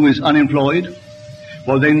friend who is unemployed?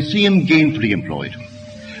 Well, then see him gainfully employed.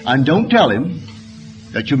 And don't tell him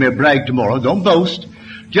that you may brag tomorrow. Don't boast.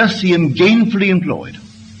 Just see him gainfully employed.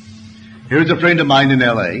 Here's a friend of mine in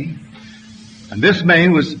L.A., and this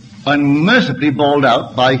man was unmercifully bawled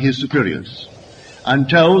out by his superiors and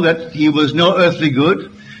told that he was no earthly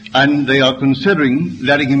good, and they are considering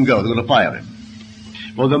letting him go. They're going to fire him.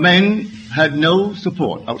 Well, the man had no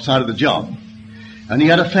support outside of the job, and he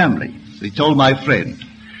had a family. So he told my friend,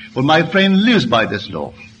 well, my friend lives by this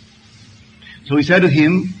law. So he said to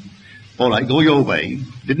him, all right, go your way.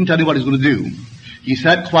 Didn't tell him what he was going to do. He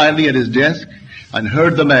sat quietly at his desk and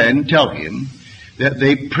heard the man tell him that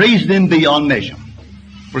they praised him beyond measure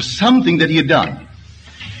for something that he had done.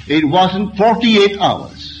 It wasn't 48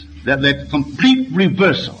 hours that led complete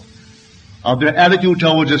reversal of their attitude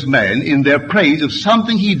towards this man in their praise of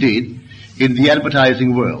something he did in the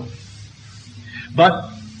advertising world.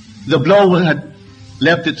 But the blow had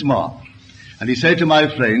left its mark. And he said to my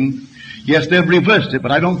friend, yes, they've reversed it,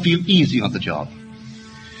 but I don't feel easy on the job.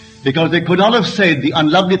 Because they could not have said the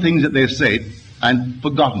unlovely things that they said and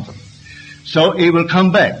forgotten them. So it will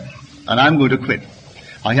come back, and I'm going to quit.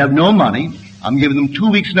 I have no money. I'm giving them 2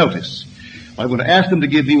 weeks' notice. I'm going to ask them to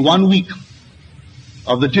give me 1 week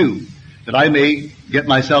of the 2, that I may get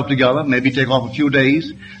myself together, maybe take off a few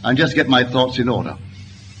days, and just get my thoughts in order.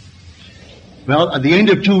 Well, at the end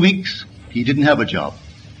of 2 weeks, he didn't have a job.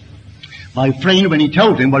 My friend, when he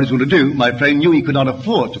told him what he was going to do, my friend knew he could not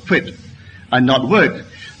afford to quit and not work.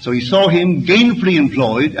 So he saw him gainfully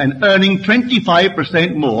employed and earning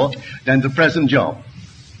 25% more than the present job.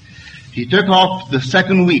 He took off the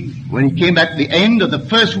second week. When he came back at the end of the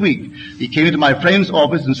first week, he came into my friend's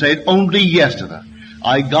office and said, only yesterday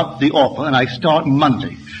I got the offer and I start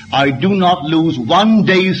Monday. I do not lose 1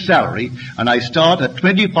 day's salary and I start at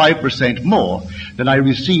 25% more than I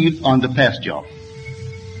received on the past job.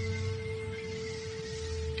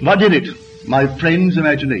 What did it? My friend's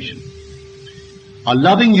imagination. A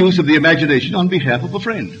loving use of the imagination on behalf of a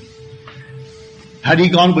friend. Had he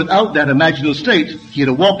gone without that imaginal state, he'd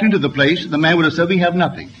have walked into the place, the man would have said, we have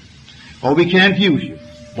nothing. Or we can't use you.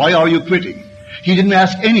 Why are you quitting? He didn't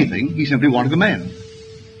ask anything, he simply wanted the man.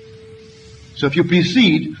 So if you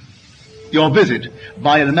precede your visit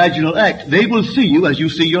by an imaginal act, they will see you as you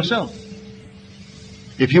see yourself.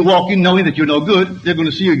 If you walk in knowing that you're no good, they're going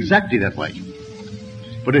to see you exactly that way.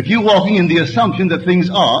 But if you're walking in the assumption that things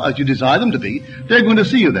are as you desire them to be, they're going to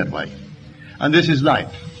see you that way. And this is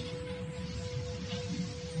life.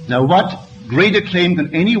 Now, what greater claim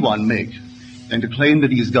can anyone make than to claim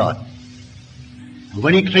that he is God?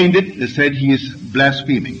 When he claimed it, they said he is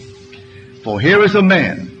blaspheming. For here is a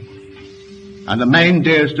man, and the man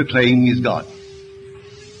dares to claim he is God.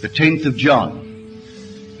 The 10th of John.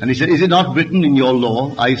 And he said, is it not written in your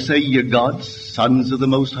law, I say ye are gods, sons of the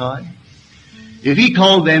Most High? If he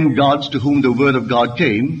called them gods to whom the word of God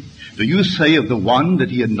came, do you say of the one that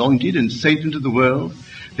he anointed and sent into the world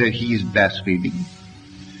that he is blaspheming?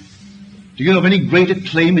 Do you know of any greater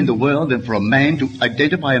claim in the world than for a man to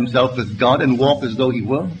identify himself as God and walk as though he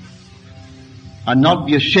were? And not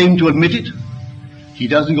be ashamed to admit it? He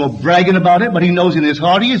doesn't go bragging about it, but he knows in his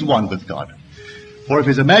heart he is one with God. For if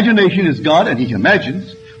his imagination is God and he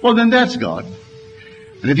imagines, well then that's God.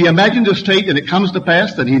 And if he imagines a state and it comes to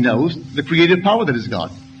pass, then he knows the creative power that is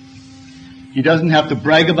God. He doesn't have to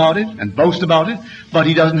brag about it and boast about it, but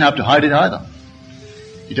he doesn't have to hide it either.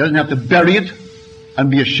 He doesn't have to bury it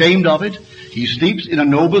and be ashamed of it. He sleeps in a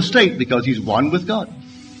noble state because he's one with God.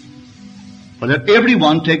 But let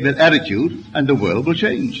everyone take that attitude and the world will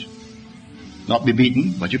change. Not be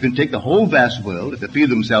beaten, but you can take the whole vast world, if they feel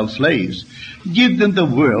themselves slaves, give them the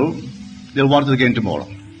world, they'll want it again tomorrow.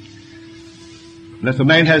 And if a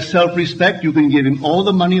man has self-respect, you can give him all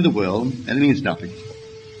the money in the world, and it means nothing.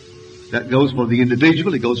 That goes for the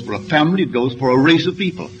individual, it goes for a family, it goes for a race of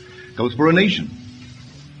people, it goes for a nation.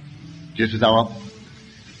 Just as our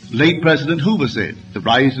late President Hoover said, the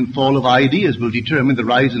rise and fall of ideas will determine the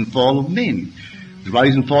rise and fall of men, the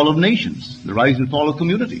rise and fall of nations, the rise and fall of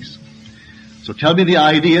communities. So tell me the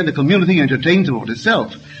idea the community entertains about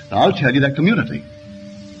itself, and I'll tell you that community.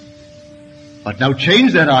 But now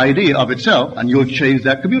change that idea of itself, and you'll change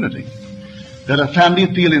that community. Let a family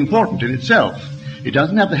feel important in itself. It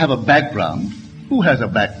doesn't have to have a background. Who has a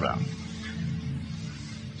background?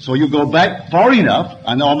 So you go back far enough,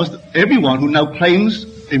 and almost everyone who now claims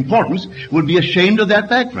importance would be ashamed of that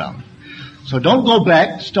background. So don't go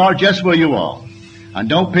back, start just where you are. And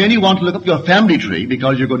don't pay anyone to look up your family tree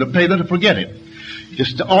because you're going to pay them to forget it.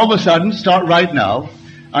 Just all of a sudden start right now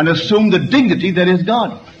and assume the dignity that is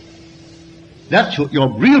God. That's what your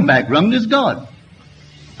real background is, God.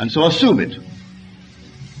 And so assume it.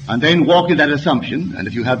 And then walk in that assumption, and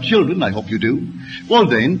if you have children, I hope you do, well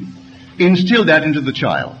then, instill that into the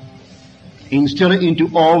child. Instill it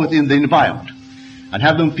into all within the environment, and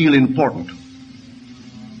have them feel important.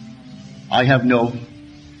 I have no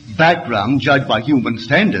background judged by human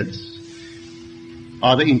standards.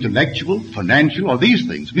 Are they intellectual, financial, or these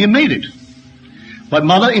things? We made it. But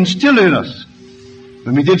Mother instilled in us,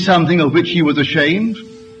 when we did something of which she was ashamed,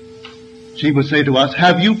 she would say to us,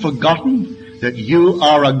 have you forgotten that you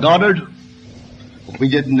are a Goddard? If we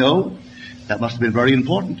didn't know, that must have been very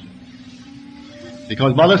important.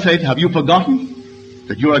 Because Mother said, have you forgotten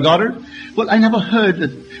that you're a Goddard? Well, I never heard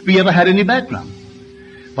that we ever had any background.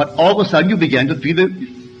 But all of a sudden you began to feel that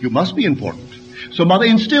you must be important. So Mother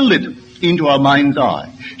instilled it into our mind's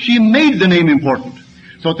eye. She made the name important.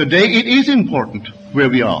 So today it is important where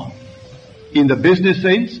we are. In the business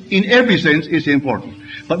sense, in every sense, it's important.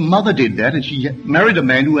 But Mother did that, and she married a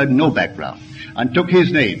man who had no background and took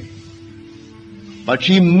his name. But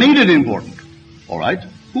she made it important. All right?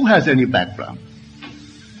 Who has any background?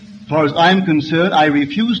 As far as I'm concerned, I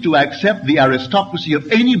refuse to accept the aristocracy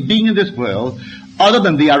of any being in this world other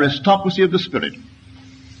than the aristocracy of the Spirit.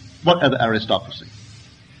 What other aristocracy?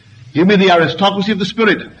 Give me the aristocracy of the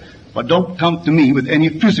Spirit, but don't come to me with any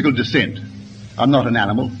physical descent. I'm not an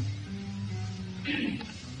animal.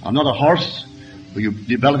 I'm not a horse, where you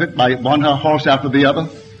develop it by one horse after the other.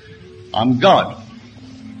 I'm God.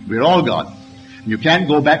 We're all God. And you can't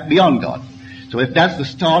go back beyond God. So if that's the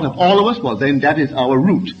start of all of us, well then that is our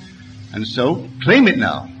root. And so, claim it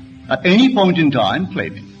now. At any point in time,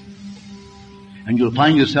 claim it. And you'll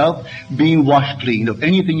find yourself being washed clean of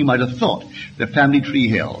anything you might have thought the family tree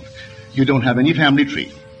held. You don't have any family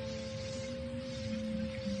tree.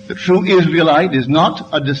 The true Israelite is not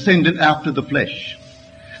a descendant after the flesh,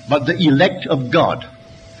 but the elect of God,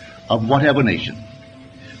 of whatever nation.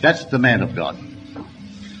 That's the man of God.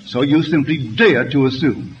 So you simply dare to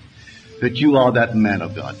assume that you are that man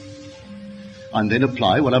of God. And then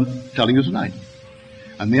apply what I'm telling you tonight.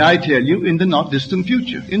 And may I tell you, in the not distant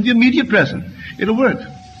future, in the immediate present, it'll work.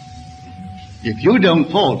 If you don't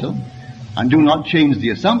falter and do not change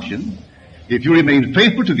the assumption, if you remain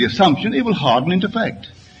faithful to the assumption, it will harden into fact.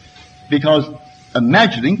 Because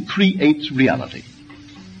imagining creates reality.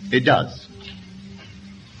 It does.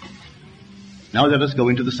 Now let us go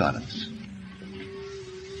into the silence.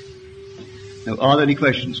 Now, are there any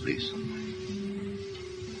questions, please?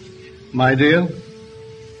 My dear,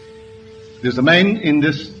 there's a man in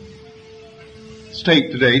this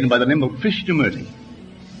state today by the name of Krishnamurti.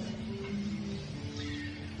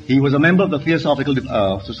 He was a member of the Theosophical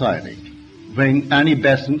Society when Annie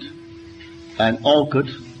Besant and Alcott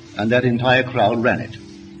and that entire crowd ran it.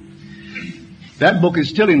 That book is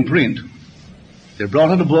still in print. They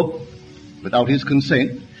brought out a book without his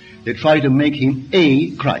consent. They tried to make him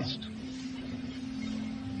a Christ,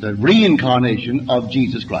 the reincarnation of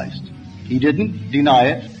Jesus Christ. He didn't deny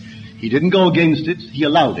it. He didn't go against it. He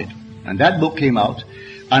allowed it. And that book came out,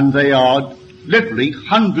 and they are literally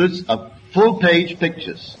hundreds of full-page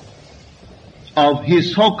pictures of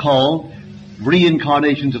his so-called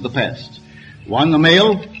reincarnations of the past. One, the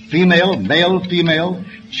male, female,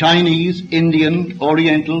 Chinese, Indian,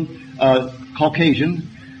 Oriental, Caucasian,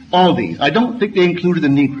 all these. I don't think they included the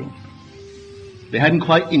Negro. They hadn't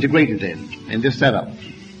quite integrated then in this setup.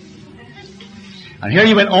 And here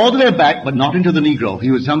he went all the way back, but not into the Negro.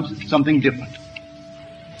 He was something different.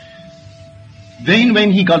 Then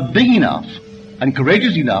when he got big enough and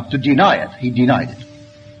courageous enough to deny it, he denied it.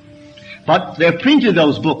 But they printed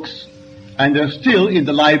those books, and they're still in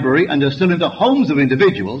the library, and they're still in the homes of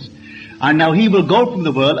individuals. And now he will go from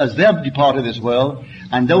the world as they have departed this world,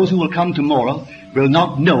 and those who will come tomorrow will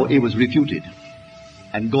not know it was refuted,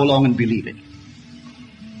 and go along and believe it.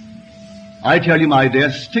 I tell you, my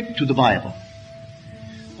dear, stick to the Bible.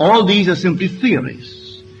 All these are simply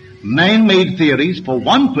theories, man-made theories for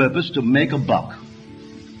one purpose, to make a buck.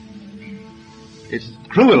 It's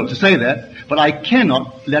cruel to say that, but I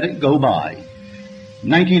cannot let it go by.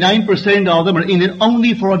 99% of them are in it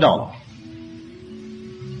only for $1.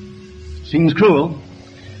 Seems cruel,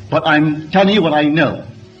 but I'm telling you what I know.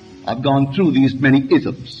 I've gone through these many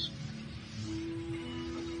isms.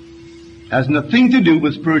 Has nothing to do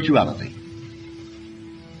with spirituality.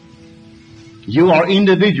 You are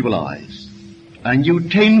individualized, and you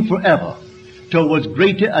tend forever towards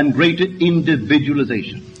greater and greater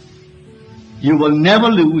individualization. You will never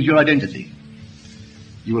lose your identity.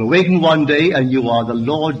 You will awaken one day and you are the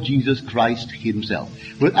Lord Jesus Christ himself,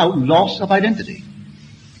 without loss of identity.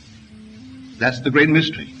 That's the great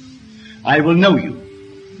mystery. I will know you.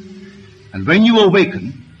 And when you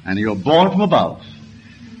awaken, and you're born from above,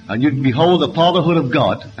 and you behold the fatherhood of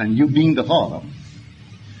God, and you being the Father,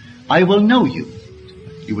 I will know you.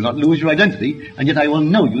 You will not lose your identity, and yet I will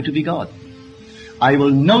know you to be God. I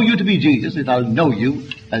will know you to be Jesus, and I'll know you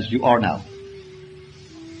as you are now.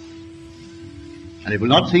 And it will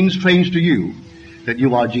not seem strange to you that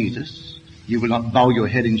you are Jesus. You will not bow your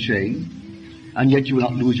head in shame, and yet you will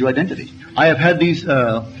not lose your identity. I have had these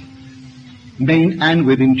men and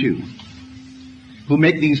women too, who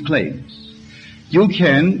make these claims. You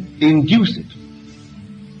can induce it.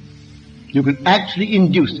 You can actually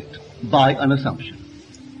induce it by an assumption.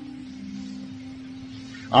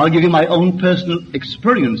 I'll give you my own personal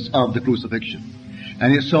experience of the crucifixion.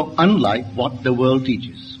 And it's so unlike what the world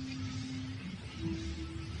teaches.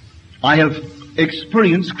 I have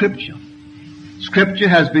experienced Scripture. Scripture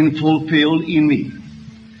has been fulfilled in me.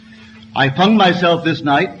 I found myself this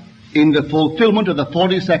night in the fulfillment of the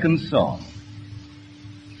 42nd Psalm,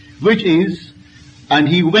 which is, and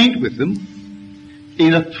he went with them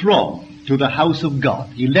in a throng to the house of God.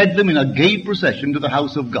 He led them in a gay procession to the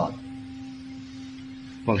house of God.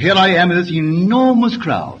 Well, here I am in this enormous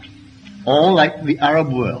crowd, all like the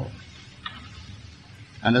Arab world.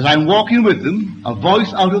 And as I'm walking with them, a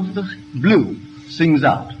voice out of the blue sings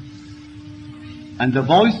out. And the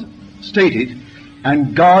voice stated,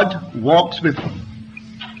 and God walks with them.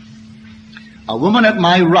 A woman at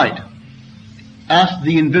my right asked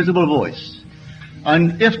the invisible voice,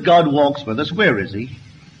 and if God walks with us, where is he?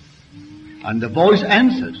 And the voice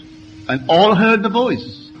answered, and all heard the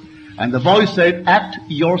voice. And the voice said, at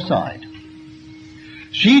your side.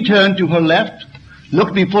 She turned to her left,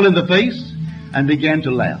 looked me full in the face, and began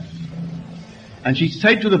to laugh. And she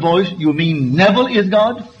said to the voice, you mean Neville is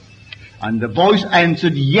God? And the voice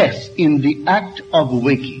answered, yes, in the act of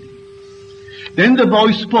waking. Then the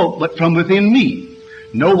voice spoke, but from within me.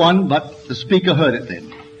 No one but the speaker heard it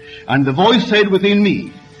then. And the voice said within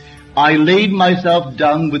me, I laid myself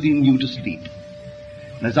down within you to sleep.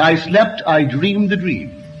 And as I slept, I dreamed the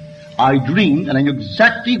dream. I dreamed, and I knew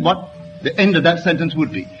exactly what the end of that sentence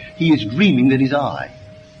would be. He is dreaming that he's I.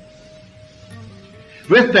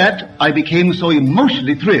 With that, I became so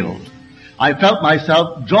emotionally thrilled. I felt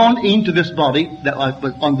myself drawn into this body that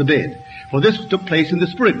was on the bed. For this took place in the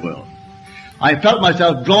spirit world. I felt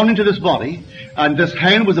myself drawn into this body, and this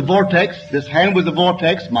hand was a vortex, this hand was a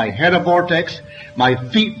vortex, my head a vortex, my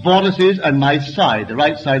feet vortices, and my side, the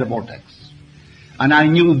right side, a vortex. And I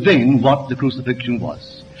knew then what the crucifixion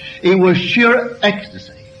was. It was sheer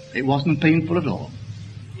ecstasy. It wasn't painful at all.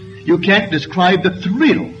 You can't describe the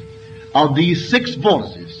thrill of these 6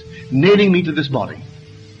 vortices nailing me to this body.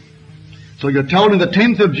 So you're told in the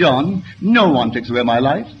 10th of John, no one takes away my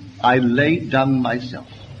life. I lay it down myself.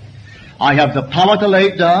 I have the power to lay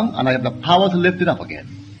it down, and I have the power to lift it up again.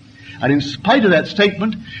 And in spite of that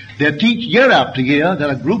statement, they teach year after year that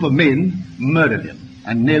a group of men murdered him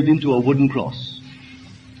and nailed him to a wooden cross.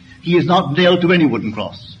 He is not nailed to any wooden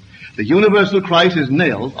cross. The universal Christ is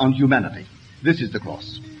nailed on humanity. This is the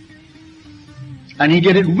cross. And he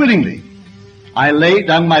did it willingly. I laid it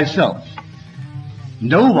down myself.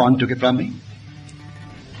 No one took it from me.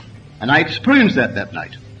 And I experienced that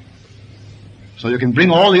night. So you can bring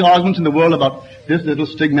all the arguments in the world about this little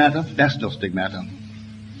stigmata. That's no stigmata.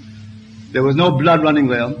 There was no blood running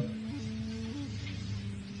there.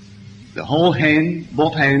 The whole hand,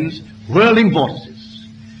 both hands, whirling vortices.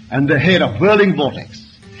 And the head a whirling vortex.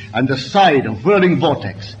 And the side a whirling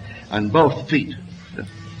vortex. And both feet, the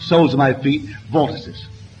soles of my feet, vortices.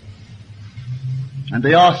 And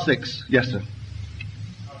they are 6. Yes, sir.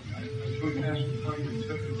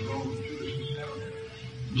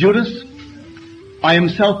 Judas, I am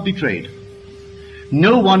self-betrayed.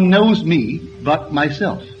 No one knows me but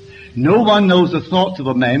myself. No one knows the thoughts of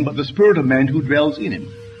a man but the Spirit of man who dwells in him.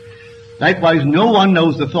 Likewise, no one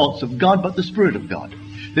knows the thoughts of God but the Spirit of God.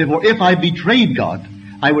 Therefore, if I betrayed God,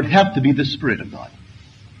 I would have to be the Spirit of God.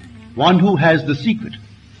 One who has the secret.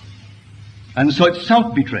 And so it's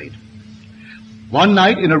self-betrayed. One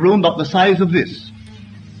night in a room about the size of this,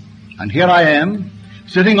 and here I am,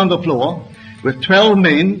 sitting on the floor, with 12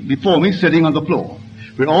 men before me sitting on the floor.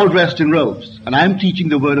 We're all dressed in robes, and I'm teaching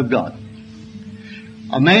the Word of God.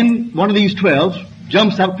 A man, one of these 12,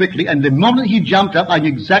 jumps up quickly, and the moment he jumped up, I knew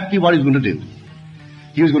exactly what he was going to do.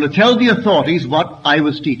 He was going to tell the authorities what I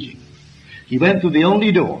was teaching. He went through the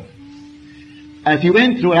only door. As he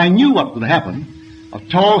went through, and I knew what would happen, a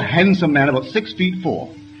tall, handsome man, about 6 feet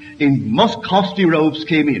 4, in most costly robes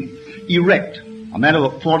came in, erect, a man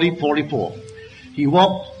about 40, 44. He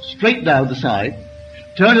walked straight down the side,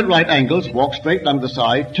 turned at right angles, walked straight down the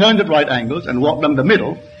side, turned at right angles, and walked down the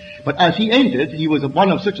middle. But as he entered, he was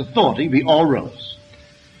one of such authority, we all rose.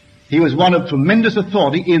 He was one of tremendous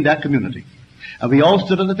authority in that community. And we all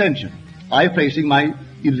stood at attention. I facing my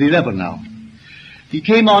 11 now. He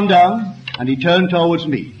came on down, and he turned towards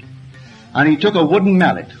me. And he took a wooden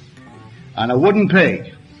mallet and a wooden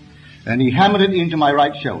peg, and he hammered it into my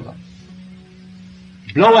right shoulder.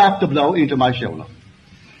 Blow after blow into my shoulder.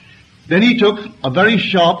 Then he took a very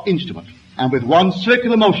sharp instrument, and with one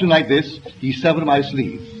circular motion like this, he severed my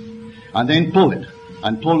sleeve, and then pulled it,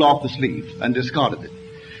 and pulled off the sleeve, and discarded it.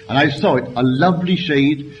 And I saw it, a lovely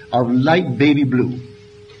shade of light baby blue.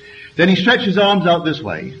 Then he stretched his arms out this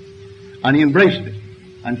way, and he embraced me,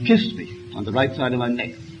 and kissed me on the right side of my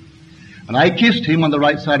neck. And I kissed him on the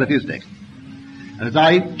right side of his neck. And as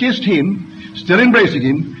I kissed him, still embracing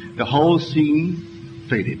him, the whole scene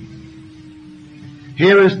faded.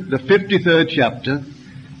 Here is the 53rd chapter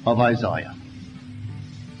of Isaiah.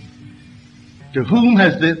 To whom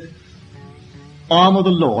has the arm of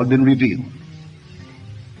the Lord been revealed?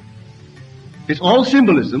 It's all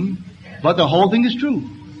symbolism, but the whole thing is true.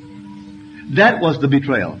 That was the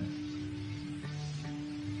betrayal.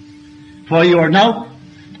 For you are now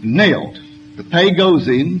nailed. The pay goes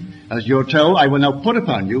in, as you're told, I will now put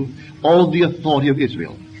upon you all the authority of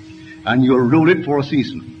Israel, and you'll rule it for a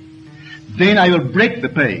season. Then I will break the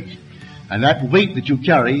pay, and that weight that you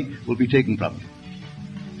carry will be taken from you.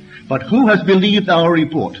 But who has believed our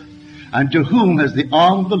report, and to whom has the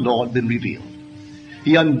arm of the Lord been revealed?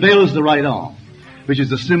 He unveils the right arm, which is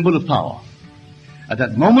the symbol of power. At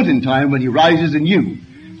that moment in time when he rises in you,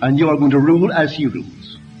 and you are going to rule as he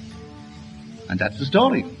rules. And that's the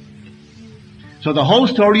story. So the whole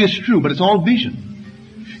story is true, but it's all vision.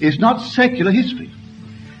 It's not secular history.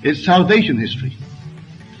 It's salvation history.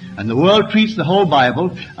 And the world treats the whole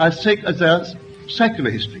Bible as a secular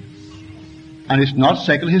history. And it's not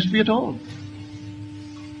secular history at all.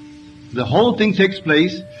 The whole thing takes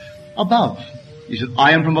place above. He said,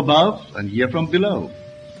 I am from above, and ye are from below.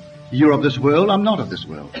 You're of this world, I'm not of this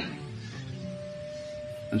world.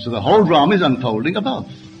 And so the whole drama is unfolding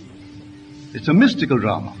above. It's a mystical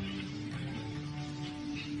drama.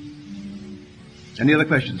 Any other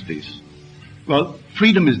questions, please? Well,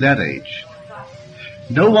 freedom is that age.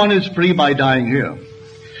 No one is free by dying here,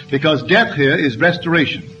 because death here is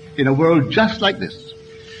restoration in a world just like this.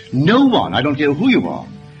 No one, I don't care who you are,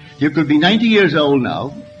 you could be 90 years old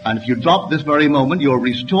now, and if you drop this very moment, you're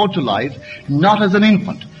restored to life, not as an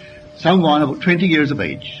infant, someone of 20 years of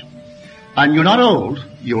age. And you're not old,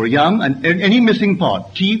 you're young, and any missing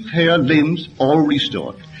part, teeth, hair, limbs, all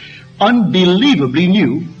restored. Unbelievably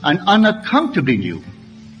new and unaccountably new.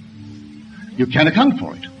 You can't account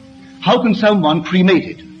for it. How can someone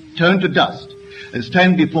cremated, turn to dust, and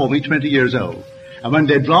stand before me 20 years old? And when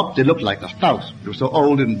they dropped, they looked like a spouse. They were so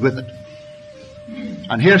old and withered.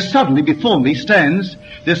 And here suddenly before me stands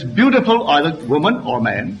this beautiful either woman or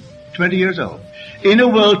man, 20 years old, in a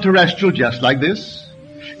world terrestrial just like this,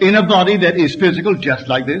 in a body that is physical just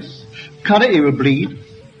like this, cut it will bleed,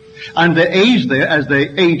 and they age there as they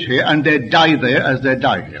age here, and they die there as they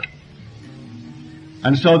die here.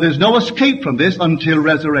 And so there's no escape from this until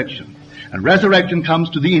resurrection. And resurrection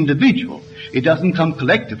comes to the individual. It doesn't come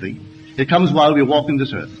collectively. It comes while we're walking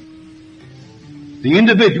this earth. The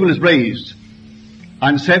individual is raised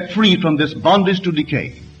and set free from this bondage to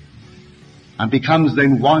decay, and becomes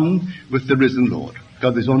then one with the risen Lord.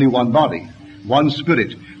 Because there's only one body, one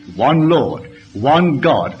Spirit, one Lord, one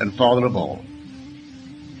God and Father of all.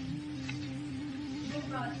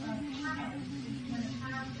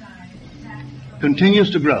 Continues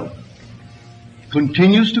to grow.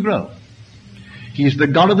 Continues to grow. He is the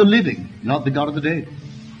God of the living, not the God of the dead.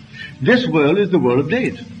 This world is the world of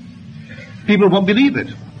dead. People won't believe it.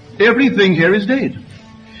 Everything here is dead.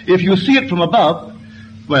 If you see it from above,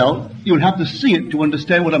 well, you'll have to see it to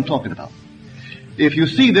understand what I'm talking about. If you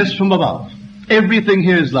see this from above, everything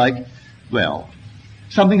here is like, well,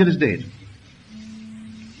 something that is dead.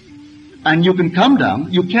 And you can come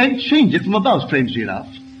down, you can't change it from above, strangely enough.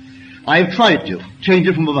 I've tried to change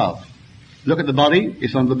it from above. Look at the body,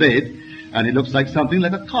 it's on the bed, and it looks like something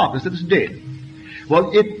like a carcass that is dead.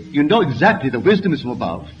 Well, you know exactly the wisdom is from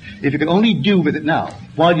above, if you can only do with it now,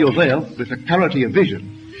 while you're there with the clarity of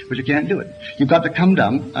vision, but you can't do it. You've got to come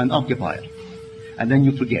down and occupy it, and then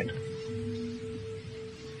you forget.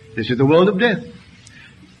 This is the world of death.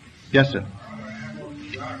 Yes, sir.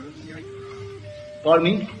 Pardon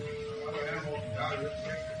me?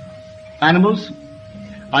 Animals?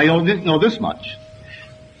 I only know this much.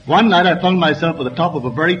 One night I found myself at the top of a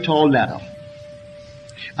very tall ladder.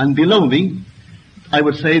 And below me, I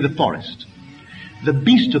would say the forest. The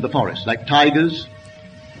beasts of the forest, like tigers,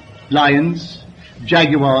 lions,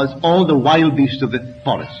 jaguars, all the wild beasts of the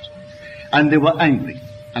forest. And they were angry,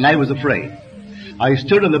 and I was afraid. I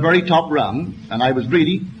stood on the very top rung, and I was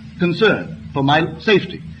really concerned for my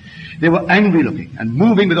safety. They were angry looking and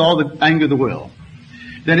moving with all the anger of the world.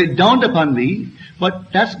 Then it dawned upon me,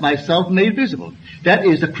 but that's myself made visible. That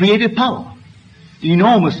is the creative power, the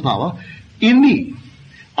enormous power in me.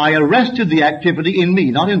 I arrested the activity in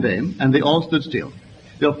me, not in them, and they all stood still.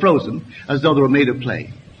 They were frozen as though they were made of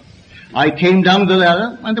clay. I came down the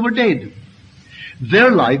ladder and they were dead.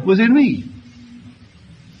 Their life was in me.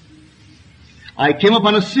 I came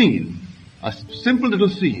upon a scene, a simple little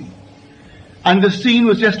scene, and the scene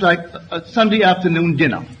was just like a Sunday afternoon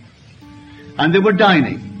dinner. And they were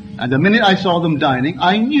dining. And the minute I saw them dining,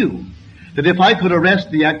 I knew that if I could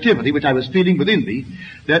arrest the activity which I was feeling within me,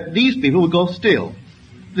 that these people would go still.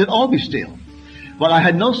 They'd all be still. Well, I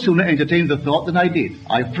had no sooner entertained the thought than I did.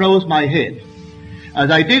 I froze my head.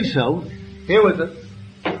 As I did so, here was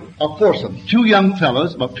a foursome, two young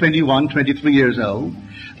fellows, about 21, 23 years old,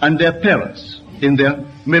 and their parents in their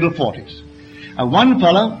middle 40s. And one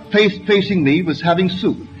fellow facing me was having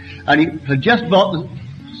soup, and he had just brought the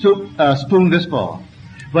soup spoon this far.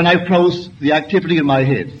 When I froze the activity in my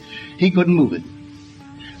head, he couldn't move it.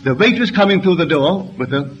 The waitress coming through the door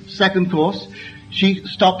with the second course, she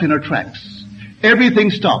stopped in her tracks. Everything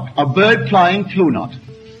stopped. A bird flying flew not.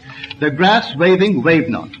 The grass waving waved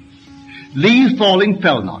not. Leaves falling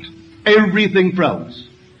fell not. Everything froze.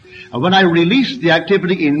 And when I released the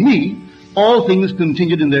activity in me, all things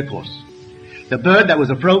continued in their course. The bird that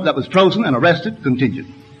was frozen and arrested continued.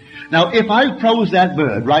 Now, if I froze that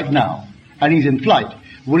bird right now, and he's in flight,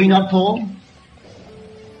 will he not fall?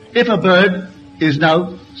 If a bird is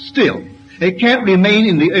now still, it can't remain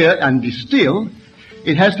in the air and be still.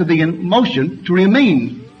 It has to be in motion to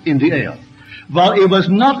remain in the air. Well, it was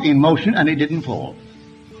not in motion and it didn't fall.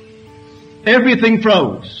 Everything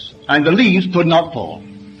froze, and the leaves could not fall.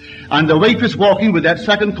 And the waitress walking with that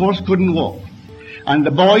second course couldn't walk. And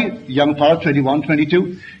the boy, young fellow, 21,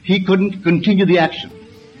 22, he couldn't continue the action.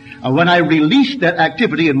 And when I released that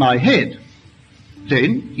activity in my head,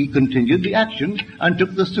 then he continued the action and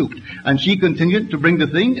took the soup. And she continued to bring the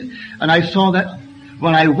thing, and I saw that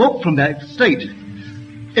when I woke from that state,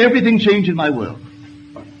 everything changed in my world.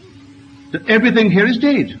 That everything here is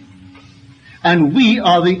dead. And we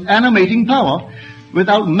are the animating power.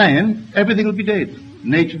 Without man, everything will be dead.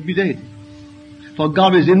 Nature will be dead. For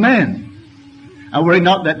God is in man. And were it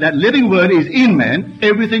not that living word is in man,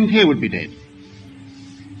 everything here would be dead.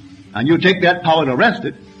 And you take that power to arrest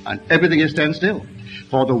it, and everything is stand still.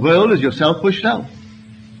 For the world is yourself pushed out.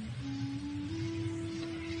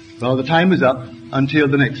 Well, the time is up. Until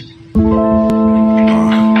the next.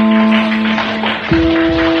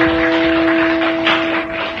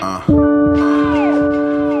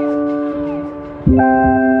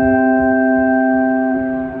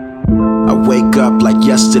 I wake up like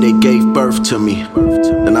yesterday gave birth to me,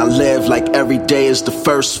 and I live like every day is the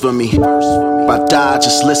first for me. If I die,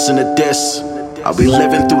 just listen to this. I'll be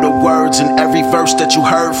living through the words in every verse that you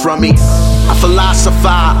heard from me. I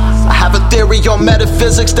philosophize, I have a theory on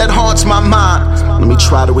metaphysics that haunts my mind. Let me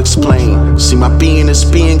try to explain. See, my being is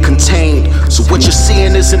being contained. So what you're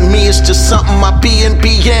seeing isn't me, it's just something my being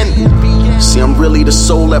be in. See, I'm really the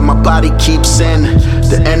soul that my body keeps in.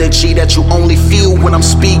 The energy that you only feel when I'm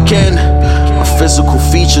speaking. My physical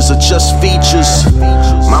features are just features.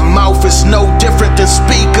 My mouth is no different than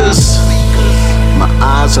speakers. My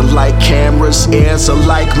eyes are like cameras, ears are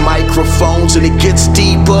like microphones, and it gets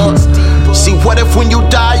deeper. See, what if when you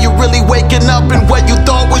die you're really waking up, and what you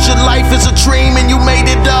thought was your life is a dream and you made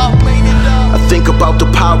it up? I think about the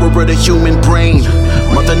power of the human brain.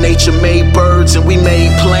 Mother Nature made birds and we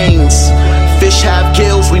made planes. Fish have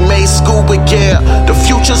gills, we made scuba gear. The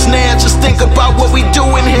future's near, just think about what we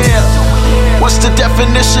doing here. What's the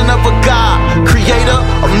definition of a God? Creator,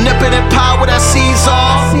 omnipotent power that sees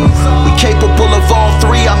all. We capable of all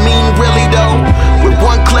three, I mean really though. With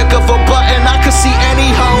one click of a button I can see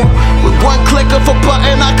any hoe. With one click of a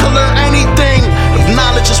button I can learn anything. If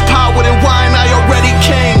knowledge is power, then why ain't I already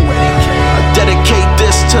king? I dedicate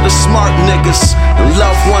this to the smart niggas and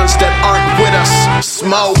loved ones that aren't with us.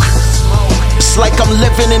 Smoke. It's like I'm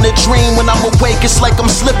living in a dream. When I'm awake, it's like I'm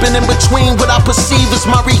slipping in between what I perceive as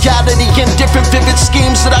my reality and different vivid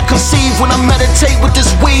schemes that I conceive when I meditate with this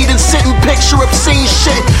weed and sit and picture obscene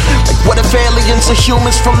shit. Like what if aliens are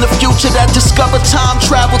humans from the future that discover time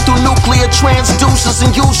travel through nuclear transducers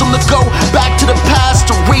and use them to go back to the past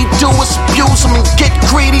to redo us, abuse them and get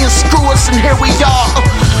greedy and screw us, and here we are.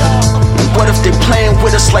 And what if they playing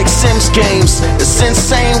with us like Sims games? It's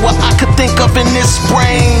insane what I could think of in this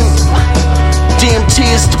brain. DMT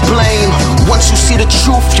is to blame. Once you see the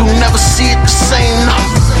truth, you never see it the same.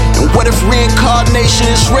 And what if reincarnation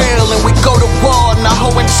is real and we go to war and our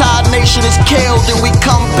whole entire nation is killed, and we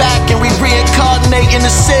come back and we reincarnate in the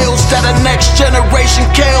cells that a next generation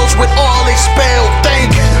kills with all they spell. Think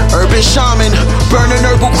urban shaman, burning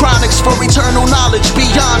herbal chronics for eternal knowledge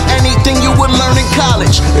beyond anything you would learn in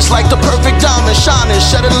college. It's like the perfect diamond shining,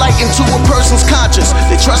 shedding light into a person's conscience.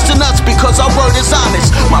 They trust in us because our word is honest.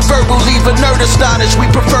 My verbal leave a nerd astonished. We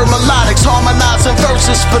prefer melodics, harmonizing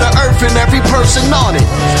verses for the earth and every person on it.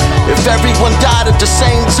 If everyone died at the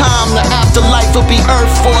same time, the afterlife would be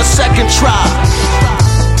earth for a second try.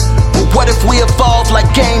 But what if we evolve like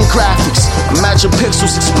game graphics? Imagine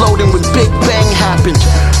pixels exploding when Big Bang happened.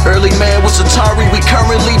 Early man was Atari, we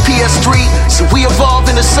currently PS3, so we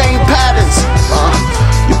evolve in the same patterns.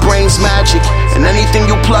 Your brain's magic, and anything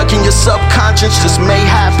you plug in your subconscious just may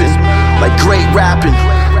happen. Like great rapping,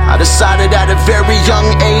 I decided at a very young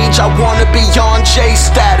age I wanna be on J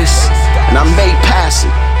status, and I may pass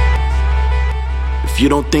it. If you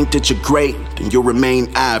don't think that you're great, then you'll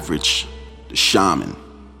remain average. The Shaman.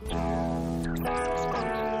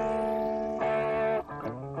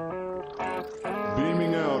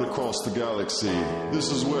 Beaming out across the galaxy,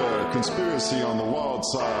 this is where conspiracy on the wild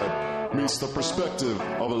side meets the perspective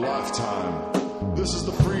of a lifetime. This is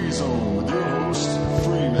the Free Zone with your host,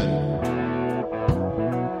 Freeman.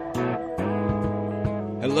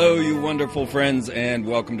 Hello, you wonderful friends, and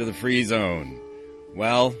welcome to the Free Zone.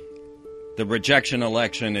 Well, the rejection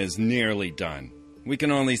election is nearly done. We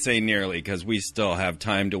can only say nearly because we still have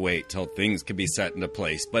time to wait till things can be set into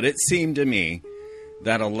place. But it seemed to me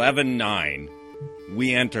that 11-9,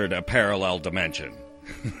 we entered a parallel dimension.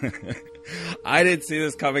 I didn't see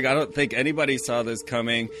this coming. I don't think anybody saw this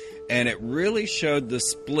coming. And it really showed the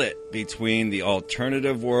split between the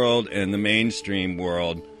alternative world and the mainstream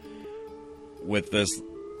world with this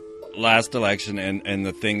last election and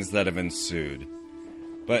the things that have ensued.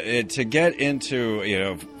 But to get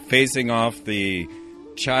into, facing off the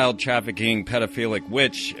child trafficking pedophilic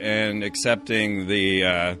witch and accepting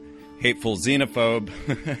the hateful xenophobe,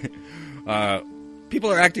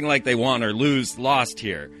 people are acting like they won or lost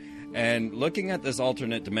here. And looking at this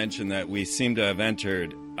alternate dimension that we seem to have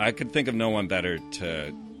entered, I could think of no one better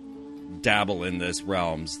to dabble in this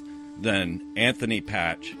realms than Anthony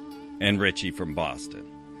Patch and Richie from Boston.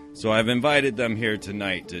 So I've invited them here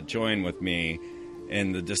tonight to join with me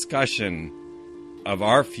in the discussion of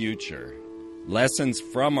our future, lessons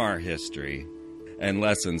from our history, and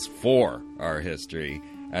lessons for our history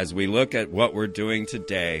as we look at what we're doing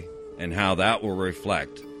today and how that will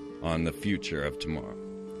reflect on the future of tomorrow.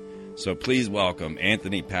 So please welcome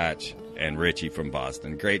Anthony Patch and Richie from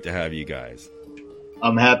Boston. Great to have you guys.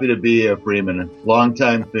 I'm happy to be here, Freeman.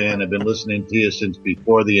 Long-time fan. I've been listening to you since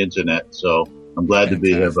before the internet, so I'm glad to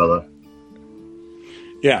be here, brother.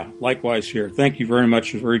 Yeah, likewise here. Thank you very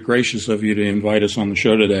much. It's very gracious of you to invite us on the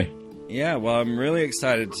show today. Yeah, well, I'm really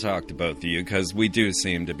excited to talk to both of you because we do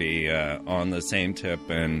seem to be on the same tip,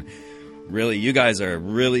 and really, you guys are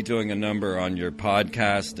really doing a number on your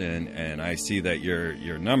podcast, and I see that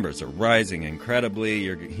your numbers are rising incredibly.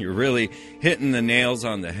 You're really hitting the nails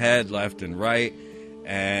on the head left and right,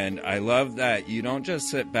 and I love that you don't just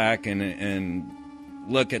sit back and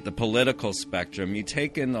look at the political spectrum. You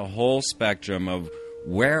take in the whole spectrum of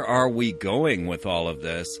where are we going with all of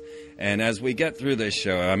this? And as we get through this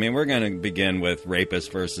show, I mean, we're going to begin with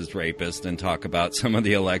rapist versus rapist and talk about some of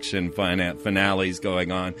the election finales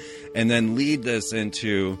going on, and then lead this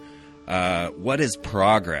into what is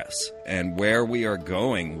progress and where we are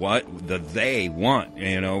going, what they want.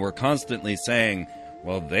 We're constantly saying,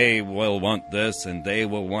 well, they will want this and they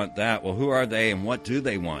will want that. Well, who are they and what do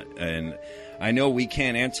they want? And I know we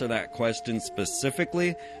can't answer that question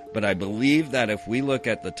specifically, but I believe that if we look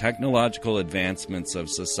at the technological advancements of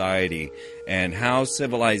society and how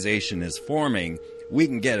civilization is forming, we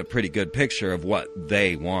can get a pretty good picture of what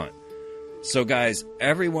they want. So guys,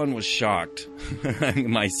 everyone was shocked,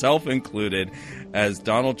 myself included, as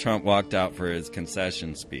Donald Trump walked out for his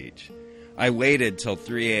concession speech. I waited till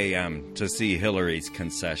 3 a.m. to see Hillary's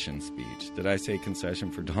concession speech. Did I say concession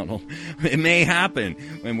for Donald? It may happen,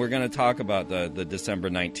 and we're going to talk about the December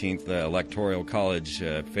 19th Electoral College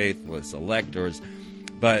faithless electors.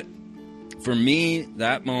 But for me,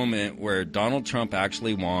 that moment where Donald Trump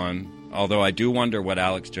actually won, although I do wonder what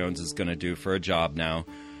Alex Jones is going to do for a job now,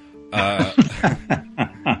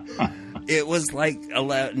 it was like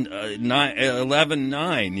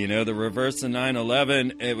 11-9, the reverse of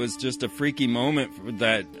 9/11. It was just a freaky moment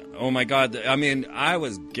that, oh my God. I mean, I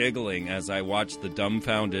was giggling as I watched the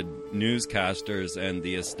dumbfounded newscasters and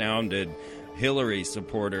the astounded Hillary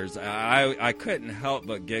supporters. I couldn't help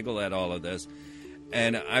but giggle at all of this.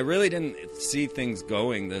 And I really didn't see things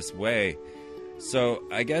going this way. So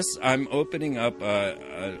I guess I'm opening up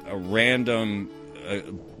a random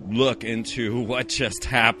look into what just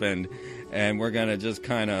happened, and we're going to just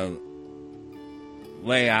kind of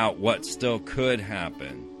lay out what still could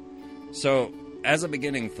happen. So, as a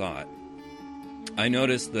beginning thought, I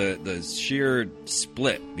noticed the sheer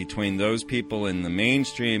split between those people in the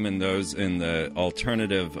mainstream and those in the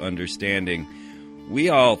alternative understanding. We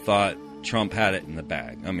all thought Trump had it in the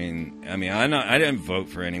bag. I didn't vote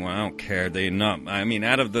for anyone. I don't care.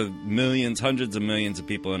 Out of the millions, hundreds of millions of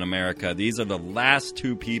people in America, these are the last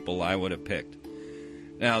two people I would have picked.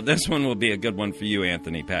 Now, this one will be a good one for you,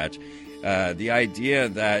 Anthony Patch. The idea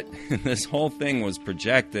that this whole thing was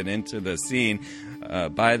projected into the scene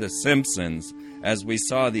by The Simpsons, as we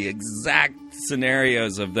saw the exact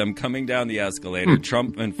scenarios of them coming down the escalator,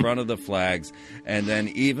 Trump in front of the flags, and then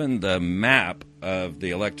even the map of the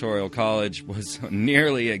Electoral College was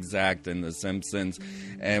nearly exact in The Simpsons.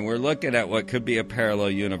 And we're looking at what could be a parallel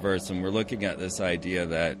universe, and we're looking at this idea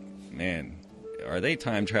that, man, are they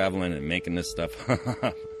time traveling and making this stuff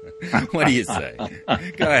up? What do you say?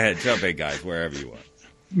 Go ahead, jump in, guys, wherever you want.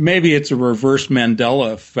 Maybe it's a reverse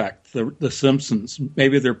Mandela effect, the Simpsons.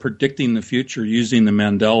 Maybe they're predicting the future using the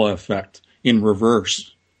Mandela effect in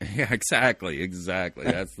reverse. Yeah, exactly.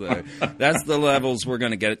 That's the levels we're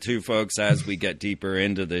going to get to, folks, as we get deeper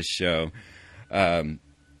into this show. But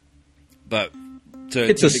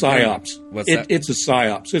it's a psyops. What's that? It's a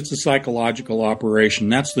psyops. It's a psychological operation.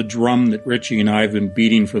 That's the drum that Richie and I have been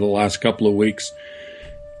beating for the last couple of weeks.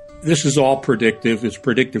 This is all predictive. It's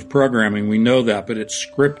predictive programming. We know that, but it's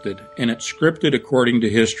scripted, and it's scripted according to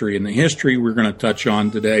history. And the history we're going to touch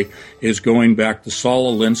on today is going back to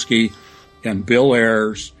Saul Alinsky and Bill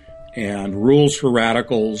Ayers and Rules for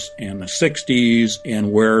Radicals and the 60s,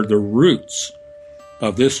 and where the roots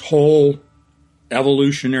of this whole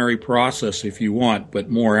evolutionary process, if you want,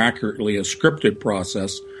 but more accurately a scripted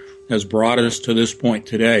process, has brought us to this point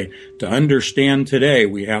today. To understand today,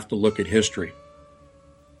 we have to look at history.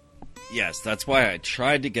 Yes, that's why I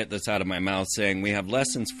tried to get this out of my mouth, saying we have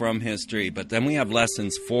lessons from history, but then we have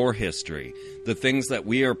lessons for history. The things that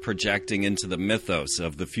we are projecting into the mythos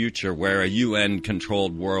of the future, where a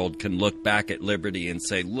UN-controlled world can look back at liberty and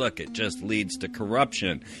say, look, it just leads to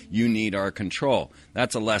corruption. You need our control.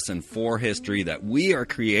 That's a lesson for history that we are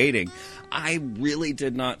creating. I really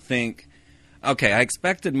did not think... Okay, I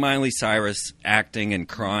expected Miley Cyrus acting and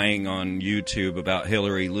crying on YouTube about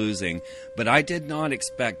Hillary losing, but I did not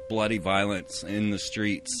expect bloody violence in the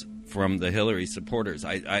streets from the Hillary supporters.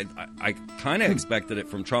 I kind of expected it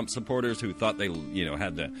from Trump supporters who thought they,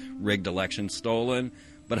 had the rigged election stolen,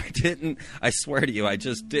 but I didn't. I swear to you, I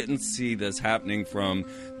just didn't see this happening from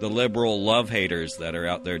the liberal love haters that are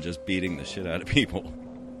out there just beating the shit out of people.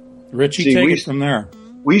 Richie, take it from there.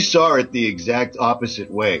 We saw it the exact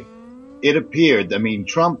opposite way. It appeared,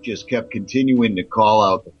 Trump just kept continuing to call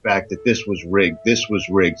out the fact that this was rigged.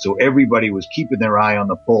 So everybody was keeping their eye on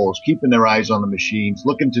the polls, keeping their eyes on the machines,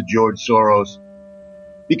 looking to George Soros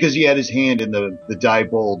because he had his hand in the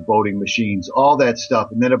Diebold voting machines, all that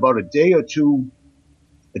stuff. And then about a day or two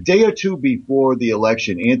before the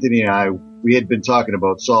election, Anthony and I, we had been talking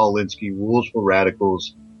about Saul Alinsky, Rules for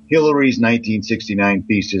Radicals, Hillary's 1969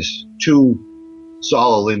 thesis, to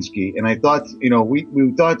Saul Alinsky. And I thought,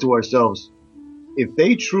 we thought to ourselves, if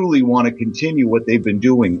they truly want to continue what they've been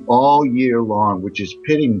doing all year long, which is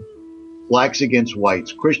pitting blacks against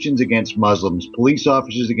whites, Christians against Muslims, police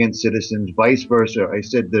officers against citizens, vice versa, I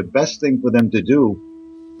said the best thing for them to do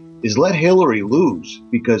is let Hillary lose,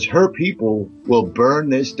 because her people will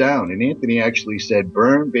burn this down. And Anthony actually said,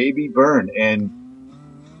 burn, baby, burn. And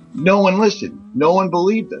no one listened. No one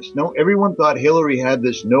believed us. Everyone thought Hillary had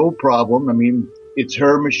this no problem. It's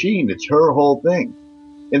her machine. It's her whole thing.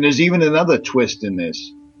 And there's even another twist in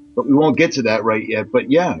this, but we won't get to that right yet.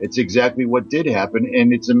 But yeah, it's exactly what did happen.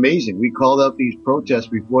 And it's amazing. We called out these protests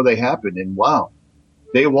before they happened, and wow,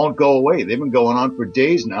 they won't go away. They've been going on for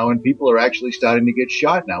days now, and people are actually starting to get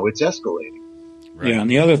shot now. It's escalating. Right. Yeah.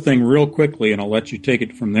 And the other thing real quickly, and I'll let you take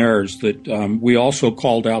it from there, is that we also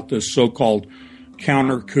called out this so-called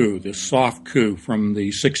counter coup, this soft coup from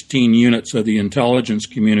the 16 units of the intelligence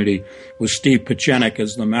community with Steve Pieczenik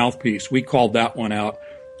as the mouthpiece. We called that one out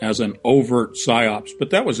as an overt psyops,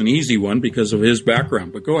 but that was an easy one because of his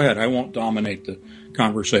background. But go ahead, I won't dominate the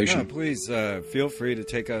conversation. No, please feel free to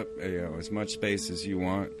take up as much space as you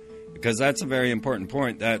want, because that's a very important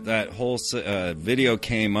point. That whole video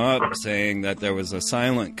came up saying that there was a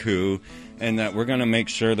silent coup and that we're going to make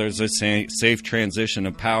sure there's a safe transition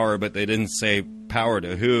of power, but they didn't say power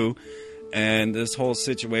to who. And this whole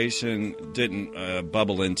situation didn't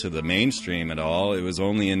bubble into the mainstream at all. It was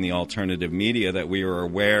only in the alternative media that we were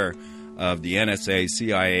aware of the NSA,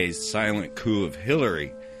 CIA's silent coup of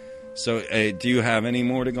Hillary. So do you have any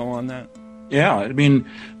more to go on that? Yeah,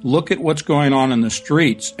 look at what's going on in the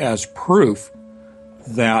streets as proof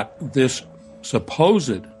that this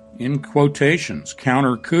supposed, in quotations,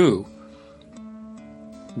 counter coup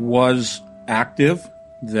was active,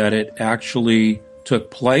 that it actually took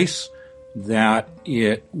place, that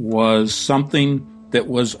it was something that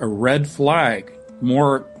was a red flag,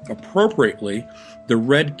 more appropriately, the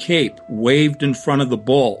red cape waved in front of the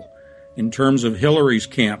bull in terms of Hillary's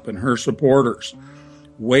camp and her supporters.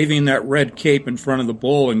 Waving that red cape in front of the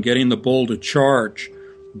bull and getting the bull to charge.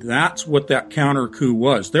 That's what that counter coup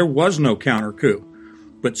was. There was no counter coup,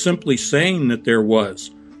 but simply saying that there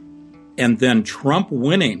was. And then Trump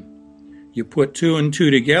winning, you put two and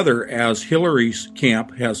two together as Hillary's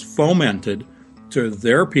camp has fomented to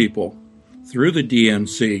their people through the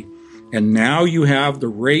DNC. And now you have the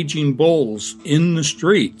raging bulls in the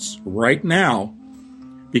streets right now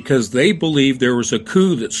because they believe there was a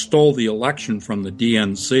coup that stole the election from the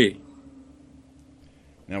DNC.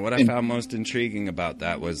 Now, what I found most intriguing about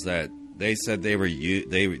that was that they said they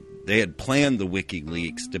had planned the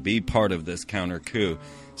WikiLeaks to be part of this counter coup.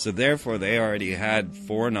 So therefore, they already had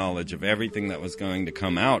foreknowledge of everything that was going to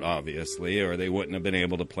come out, obviously, or they wouldn't have been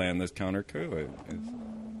able to plan this counter coup.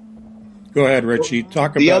 Go ahead, Richie.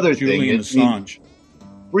 Talk about other Julian Assange.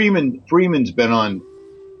 Freeman's been on.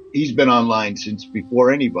 He's been online since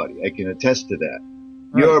before anybody. I can attest to that.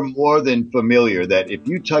 Right. You're more than familiar that if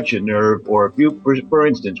you touch a nerve, or if you, for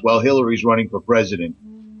instance, while Hillary's running for president,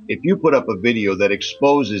 if you put up a video that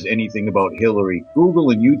exposes anything about Hillary,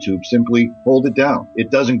 Google and YouTube simply hold it down.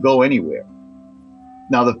 It doesn't go anywhere.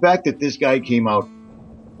 Now, the fact that this guy came out,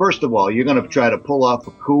 first of all, you're going to try to pull off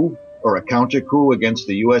a coup or a counter coup against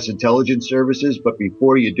the U.S. intelligence services, but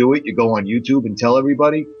before you do it, you go on YouTube and tell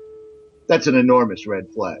everybody. That's an enormous red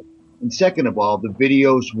flag. And second of all, the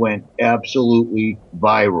videos went absolutely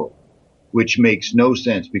viral, which makes no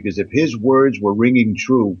sense because if his words were ringing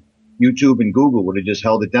true, YouTube and Google would have just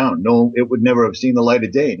held it down. No, it would never have seen the light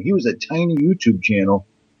of day. And he was a tiny YouTube channel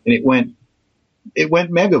and it went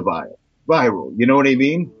mega viral. You know what I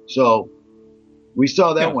mean? So we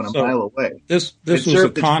saw that one a mile away. This was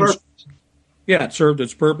a Yeah, it served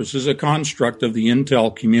its purpose as a construct of the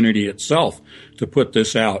intel community itself to put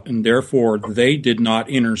this out, and therefore they did not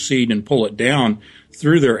intercede and pull it down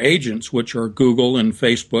through their agents, which are Google and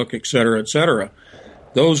Facebook, et cetera, et cetera.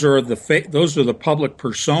 Those are the public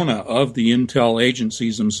persona of the intel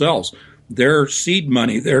agencies themselves. Their seed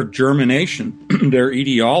money, their germination, their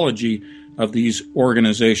ideology of these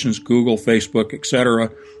organizations, Google, Facebook, et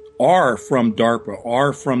cetera, are from DARPA,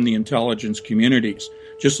 are from the intelligence communities.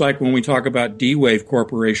 Just like when we talk about D-Wave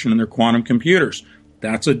Corporation and their quantum computers.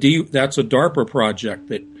 That's a DARPA project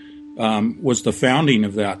that was the founding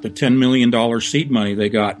of that, the $10 million seed money they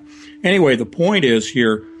got. Anyway, the point is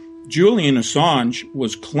here, Julian Assange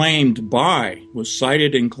was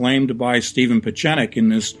cited and claimed by Stephen Pieczenik in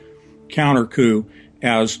this counter coup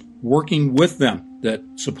as working with them, that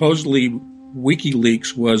supposedly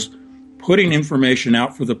WikiLeaks was putting information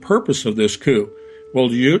out for the purpose of this coup. Well,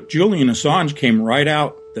 Julian Assange came right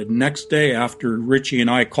out the next day after Richie and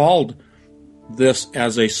I called this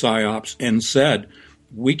as a psyops and said,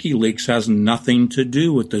 WikiLeaks has nothing to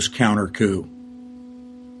do with this counter coup.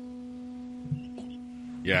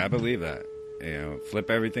 Yeah, I believe that. Flip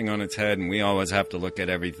everything on its head, and we always have to look at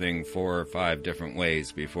everything 4 or 5 different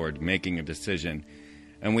ways before making a decision.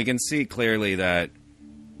 And we can see clearly that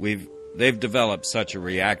they've developed such a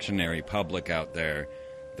reactionary public out there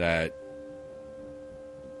that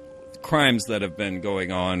crimes that have been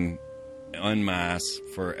going on en masse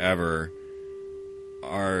forever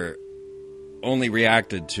are only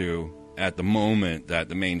reacted to at the moment that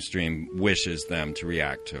the mainstream wishes them to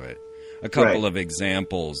react to it. A couple of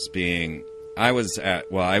examples being, I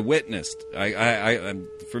witnessed,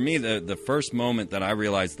 for me, the first moment that I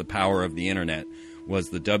realized the power of the internet was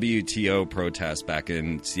the WTO protest back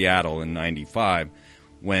in Seattle in '95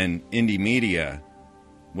 when Indie Media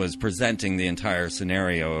was presenting the entire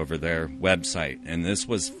scenario over their website. And this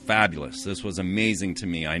was fabulous. This was amazing to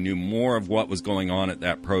me. I knew more of what was going on at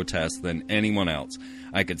that protest than anyone else.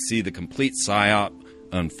 I could see the complete psyop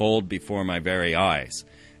unfold before my very eyes.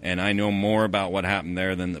 And I know more about what happened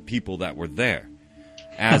there than the people that were there.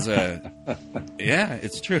 Yeah,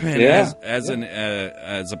 it's true. And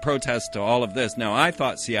as a protest to all of this. Now, I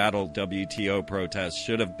thought Seattle WTO protest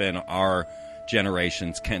should have been our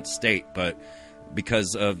generation's Kent State, but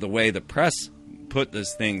because of the way the press put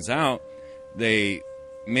these things out, they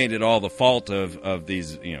made it all the fault of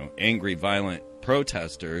these, angry, violent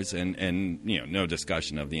protesters and no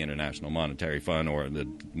discussion of the International Monetary Fund or the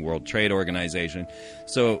World Trade Organization.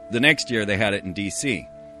 So the next year they had it in D.C.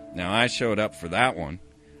 Now, I showed up for that one.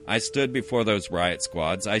 I stood before those riot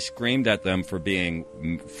squads. I screamed at them for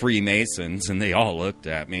being Freemasons, and they all looked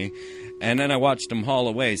at me. And then I watched them haul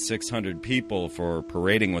away 600 people for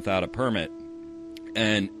parading without a permit.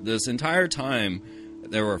 And this entire time,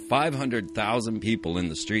 There were 500,000 people in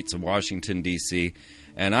the streets of Washington, D.C.,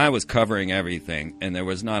 and I was covering everything, and there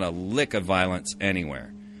was not a lick of violence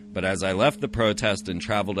anywhere. But as I left the protest and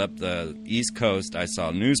traveled up the East Coast, I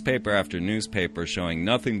saw newspaper after newspaper showing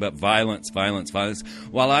nothing but violence, violence, violence.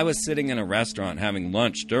 While I was sitting in a restaurant having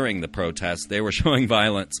lunch during the protest, they were showing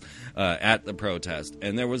violence at the protest,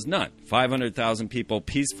 and there was none. 500,000 people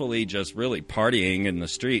peacefully just really partying in the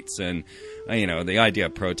streets, and the idea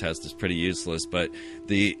of protest is pretty useless, but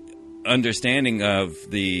the understanding of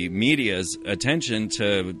the media's attention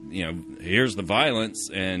to, here's the violence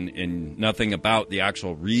and nothing about the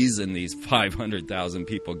actual reason these 500,000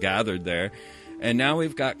 people gathered there. And now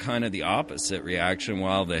we've got kind of the opposite reaction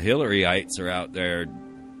while the Hillaryites are out there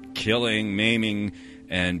killing, maiming,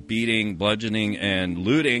 and beating, bludgeoning, and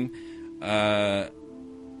looting. The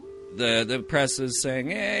press is saying,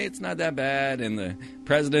 hey, it's not that bad, and the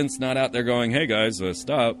president's not out there going, hey, guys,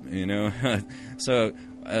 stop, So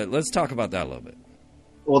let's talk about that a little bit.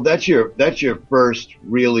 Well, that's your first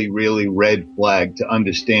really, really red flag to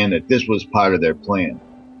understand that this was part of their plan.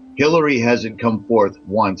 Hillary hasn't come forth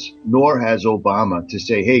once, nor has Obama, to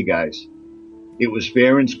say, hey, guys, it was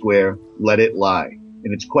fair and square, let it lie.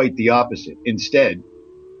 And it's quite the opposite. Instead,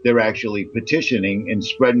 they're actually petitioning and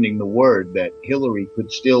spreading the word that Hillary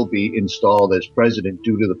could still be installed as president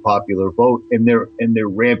due to the popular vote, and they're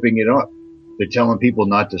ramping it up. They're telling people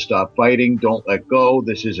not to stop fighting, don't let go,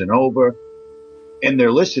 this isn't over. And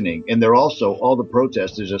they're listening, and they're also, all the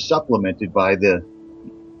protesters are supplemented by the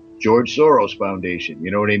George Soros Foundation.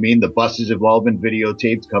 You know what I mean? The buses have all been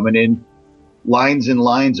videotaped coming in, lines and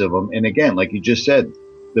lines of them. And again, like you just said,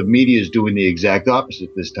 the media is doing the exact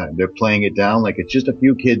opposite this time. They're playing it down like it's just a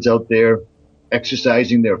few kids out there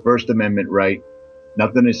exercising their First Amendment right.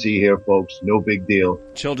 Nothing to see here, folks. No big deal.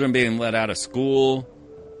 Children being let out of school.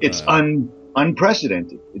 It's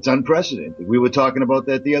unprecedented. It's unprecedented. We were talking about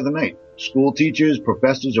that the other night. School teachers,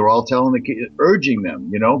 professors are all telling the kids, urging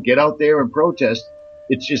them, get out there and protest.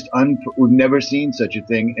 It's just, we've never seen such a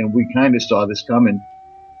thing, and we kind of saw this coming.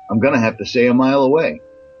 I'm going to have to say a mile away.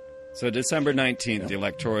 So December 19th, the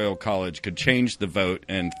Electoral College could change the vote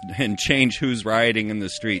and change who's rioting in the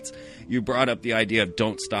streets. You brought up the idea of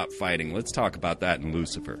don't stop fighting. Let's talk about that in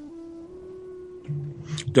Lucifer.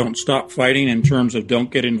 Don't stop fighting in terms of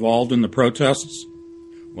don't get involved in the protests?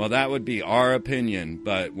 Well, that would be our opinion,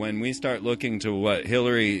 but when we start looking to what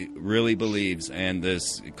Hillary really believes and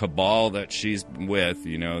this cabal that she's with,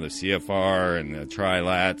 the CFR and the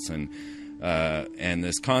Trilats and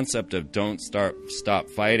this concept of don't stop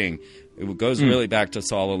fighting, it goes really back to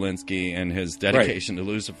Saul Alinsky and his dedication to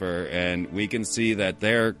Lucifer, and we can see that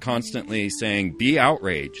they're constantly saying, be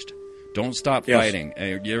outraged, don't stop fighting.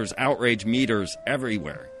 There's outrage meters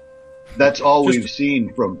everywhere. That's all we've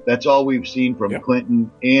seen from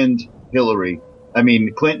Clinton and Hillary. I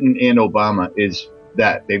mean, Clinton and Obama is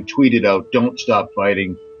that. They've tweeted out, don't stop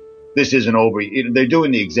fighting. This isn't over. They're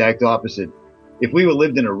doing the exact opposite. If we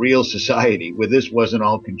lived in a real society where this wasn't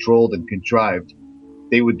all controlled and contrived,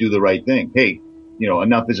 they would do the right thing. Hey,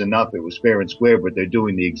 enough is enough. It was fair and square, but they're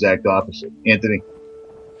doing the exact opposite. Anthony?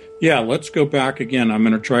 Yeah, let's go back again. I'm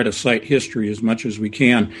going to try to cite history as much as we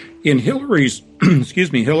can. In Hillary's,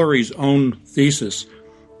 Hillary's own thesis,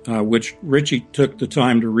 which Richie took the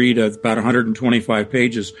time to read, about 125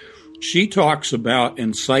 pages, she talks about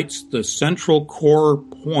and cites the central core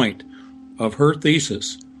point of her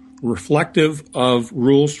thesis, reflective of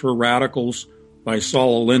Rules for Radicals by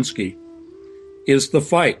Saul Alinsky, is the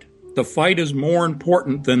fight. The fight is more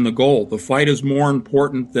important than the goal. The fight is more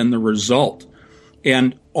important than the result.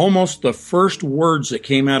 And almost the first words that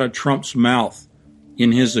came out of Trump's mouth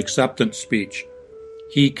in his acceptance speech,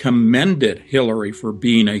 he commended Hillary for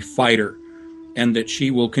being a fighter and that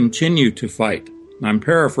she will continue to fight. I'm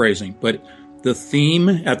paraphrasing, but the theme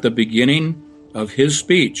at the beginning of his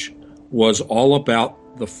speech was all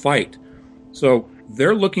about the fight. So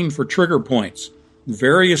they're looking for trigger points.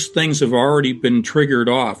 Various things have already been triggered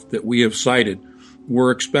off that we have cited.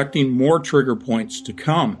 We're expecting more trigger points to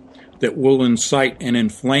come that will incite and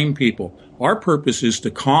inflame people. Our purpose is to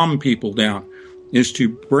calm people down, is to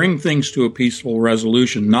bring things to a peaceful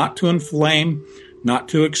resolution, not to inflame, not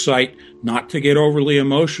to excite, not to get overly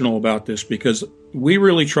emotional about this, because we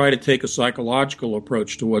really try to take a psychological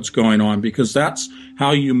approach to what's going on, because that's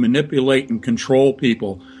how you manipulate and control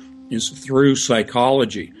people, is through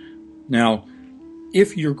psychology. Now,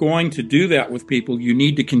 if you're going to do that with people, you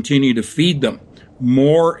need to continue to feed them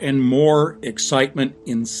more and more excitement,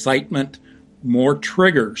 incitement, more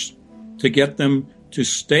triggers to get them to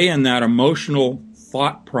stay in that emotional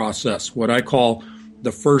thought process, what I call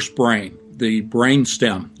the first brain, the brain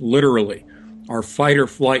stem, literally. our fight or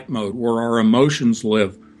flight mode, where our emotions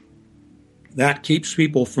live. That keeps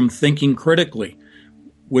people from thinking critically,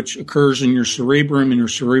 which occurs in your cerebrum and your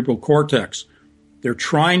cerebral cortex. They're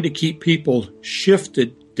trying to keep people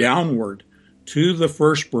shifted downward to the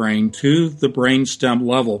first brain, to the brainstem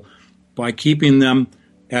level, by keeping them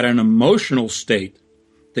at an emotional state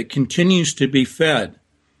that continues to be fed,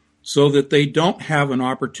 so that they don't have an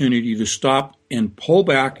opportunity to stop and pull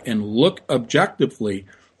back and look objectively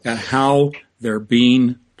at how they're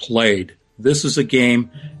being played. This is a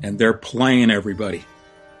game, and they're playing everybody.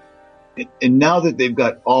 And now that they've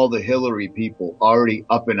got all the Hillary people already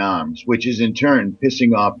up in arms, which is in turn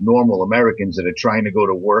pissing off normal Americans that are trying to go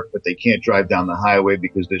to work, but they can't drive down the highway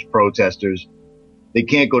because there's protesters. They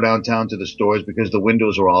can't go downtown to the stores because the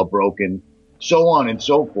windows are all broken, so on and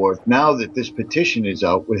so forth. Now that this petition is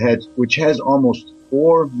out, which has almost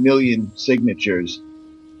 4 million signatures,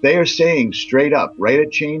 they are saying straight up, right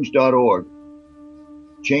at change.org,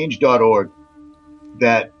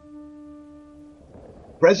 that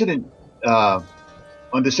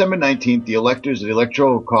on December 19th, the electors of the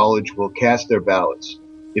Electoral College will cast their ballots.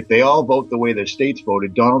 If they all vote the way their states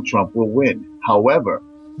voted, Donald Trump will win. However,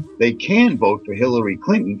 they can vote for Hillary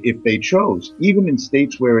Clinton if they chose. Even in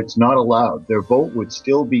states where it's not allowed, their vote would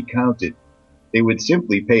still be counted. They would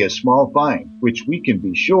simply pay a small fine, which we can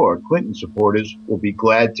be sure Clinton supporters will be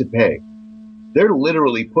glad to pay. They're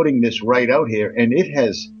literally putting this right out here, and it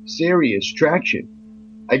has serious traction.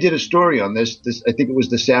 I did a story on this, I think it was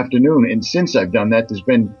this afternoon, and since I've done that, there's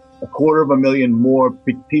been 250,000 more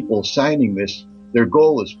people signing this. Their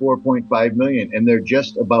goal is 4.5 million, and they're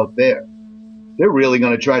just about there. They're really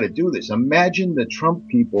going to try to do this. Imagine the Trump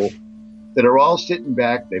people that are all sitting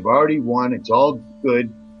back. They've already won. It's all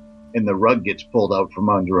good. And the rug gets pulled out from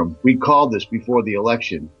under them. We called this before the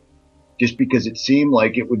election just because it seemed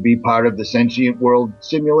like it would be part of the Sentient World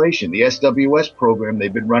Simulation, the SWS program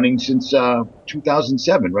they've been running since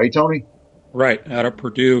 2007. Right, Tony? Right, out of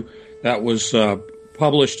Purdue. That was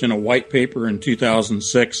published in a white paper in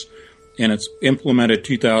 2006, and it's implemented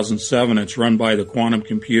 2007. It's run by the quantum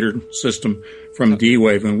computer system from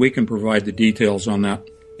D-Wave, and we can provide the details on that.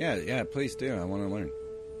 Yeah, please do. I want to learn.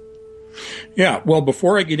 Yeah, well,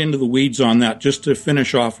 before I get into the weeds on that, just to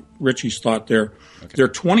finish off Richie's thought there, there are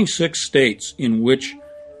 26 states in which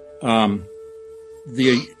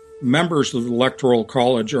the members of the Electoral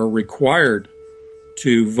College are required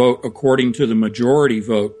to vote according to the majority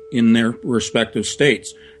vote in their respective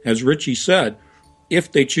states. As Richie said,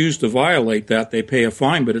 if they choose to violate that, they pay a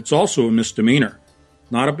fine, but it's also a misdemeanor.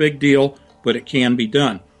 Not a big deal, but it can be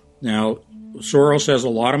done. Now, Soros has a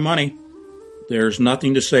lot of money. There's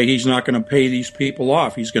nothing to say he's not going to pay these people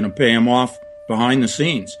off. He's going to pay them off behind the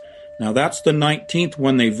scenes. Now, that's the 19th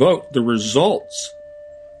when they vote. The results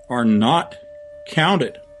are not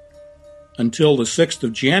counted until the 6th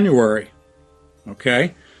of January.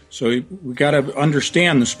 Okay? So we got to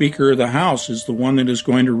understand the Speaker of the House is the one that is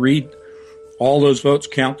going to read all those votes,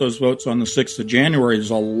 count those votes on the 6th of January. There's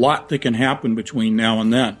a lot that can happen between now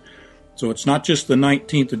and then. So it's not just the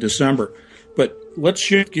 19th of December. But let's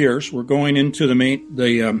shift gears. We're going into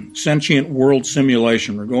the Sentient World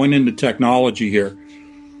Simulation. We're going into technology here.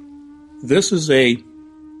 This is a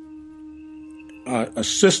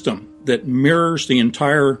system that mirrors the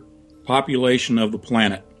entire population of the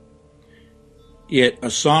planet. It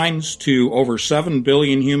assigns to over 7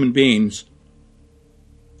 billion human beings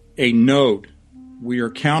a node. We are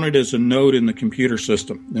counted as a node in the computer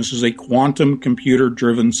system. This is a quantum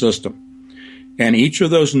computer-driven system. And each of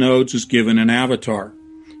those nodes is given an avatar.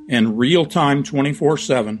 And real-time,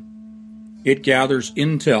 24/7, it gathers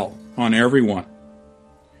intel on everyone.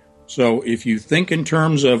 So if you think in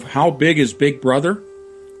terms of how big is Big Brother,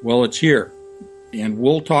 well, it's here. And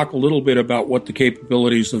we'll talk a little bit about what the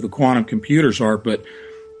capabilities of the quantum computers are. But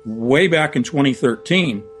way back in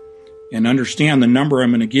 2013, and understand the number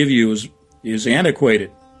I'm going to give you is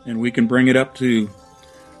antiquated. And we can bring it up to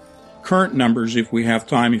current numbers if we have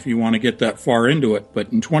time, if you want to get that far into it.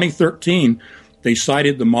 But in 2013, they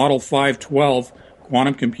cited the Model 512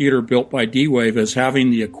 quantum computer built by D-Wave as having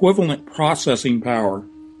the equivalent processing power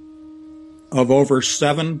of over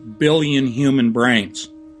 7 billion human brains.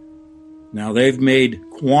 Now, they've made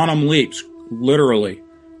quantum leaps, literally,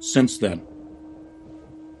 since then.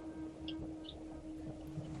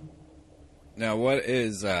 Now, what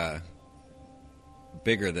is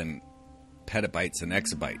bigger than petabytes and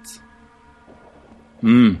exabytes?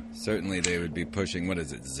 Certainly they would be pushing, what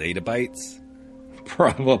is it, zettabytes?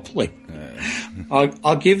 Probably.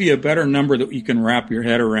 I'll give you a better number that you can wrap your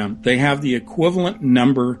head around. They have the equivalent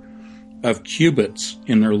number of qubits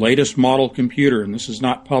in their latest model computer, and this is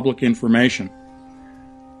not public information,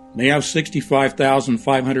 They have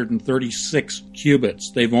 65,536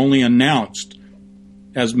 qubits. They've only announced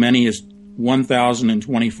as many as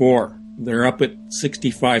 1,024. They're up at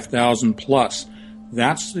 65,000 plus.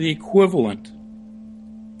 That's the equivalent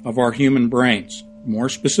of our human brains. More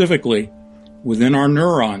specifically, within our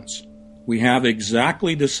neurons, we have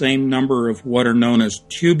exactly the same number of what are known as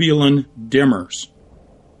tubulin dimmers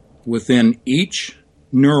within each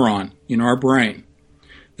neuron in our brain.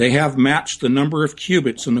 They have matched the number of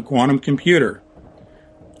qubits in the quantum computer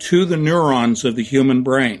to the neurons of the human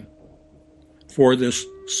brain for this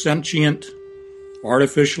sentient,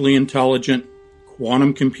 artificially intelligent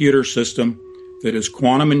quantum computer system that is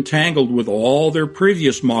quantum entangled with all their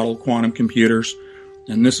previous model quantum computers.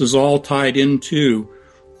 And this is all tied into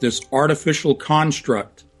this artificial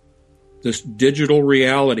construct, this digital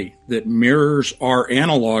reality that mirrors our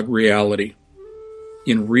analog reality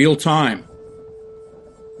in real time.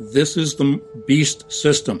 This is the beast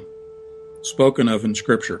system spoken of in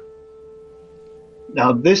Scripture.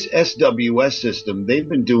 Now, this SWS system, they've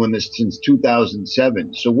been doing this since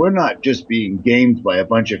 2007. So we're not just being gamed by a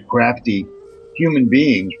bunch of crafty human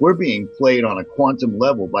beings. We're being played on a quantum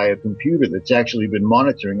level by a computer that's actually been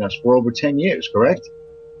monitoring us for over 10 years, correct?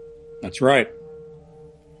 That's right.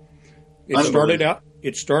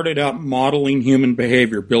 It started out modeling human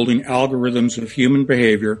behavior, building algorithms of human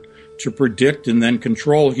behavior to predict and then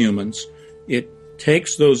control humans. It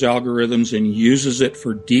takes those algorithms and uses it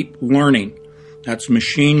for deep learning. That's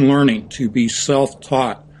machine learning, to be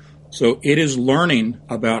self-taught. So it is learning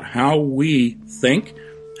about how we think,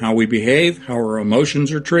 how we behave, how our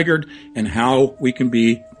emotions are triggered, and how we can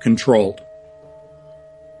be controlled.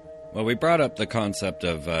 Well, we brought up the concept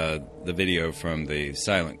of the video from the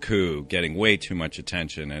silent coup getting way too much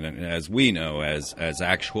attention, and as we know, as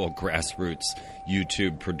actual grassroots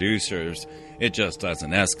YouTube producers, it just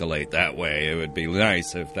doesn't escalate that way. It would be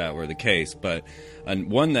nice if that were the case, but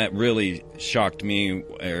one that really shocked me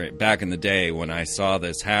back in the day when I saw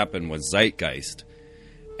this happen was Zeitgeist,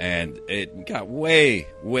 and it got way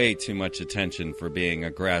too much attention for being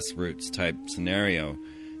a grassroots type scenario.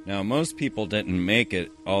 Now, most people didn't make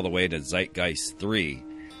it all the way to Zeitgeist 3,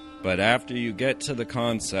 but after you get to the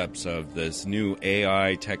concepts of this new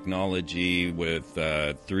AI technology with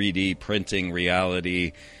 3D printing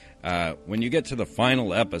reality, when you get to the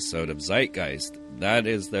final episode of Zeitgeist, that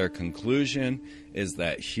is their conclusion, is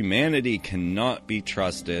that humanity cannot be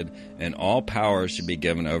trusted and all power should be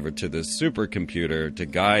given over to the supercomputer to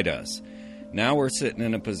guide us. Now we're sitting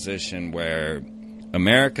in a position where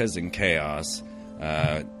America's in chaos.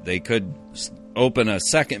 They could open a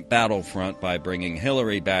second battlefront by bringing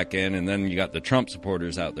Hillary back in, and then you got the Trump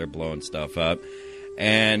supporters out there blowing stuff up.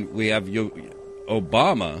 And we have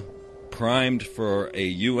Obama primed for a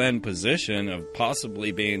UN position of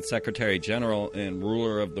possibly being Secretary General and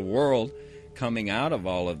ruler of the world coming out of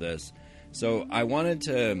all of this. So I wanted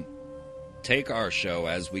to take our show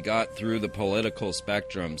as we got through the political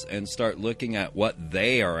spectrums and start looking at what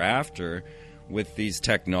they are after with these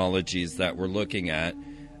technologies that we're looking at.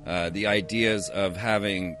 The ideas of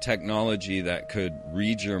having technology that could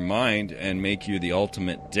read your mind and make you the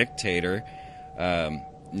ultimate dictator.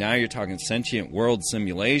 Now you're talking sentient world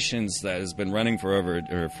simulations that has been running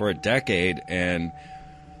for a decade, and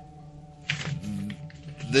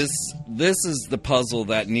this is the puzzle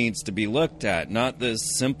that needs to be looked at, not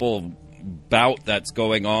this simple bout that's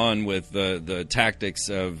going on with the tactics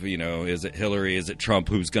of, is it Hillary, is it Trump,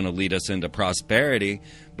 who's going to lead us into prosperity?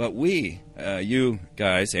 But you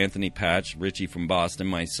guys, Anthony Patch, Richie from Boston,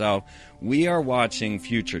 myself, we are watching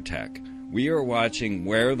future tech. We are watching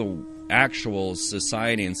where the actual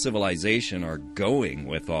society and civilization are going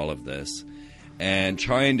with all of this, and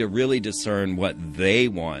trying to really discern what they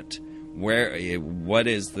want. What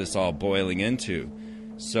is this all boiling into?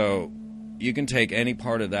 So you can take any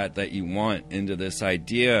part of that you want into this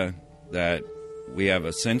idea that we have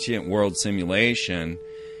a sentient world simulation.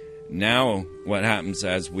 Now what happens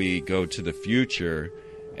as we go to the future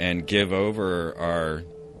and give over our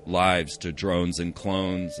lives to drones and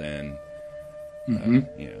clones and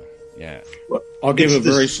Well, I'll give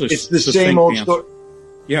it's the same old story.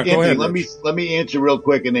 Yeah, Anthony, go ahead. Let me answer real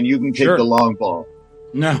quick, and then you can take the long ball.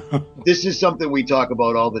 No. This is something we talk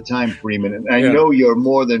about all the time, Freeman, and I know you're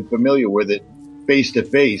more than familiar with it. Face to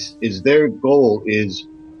face, is their goal is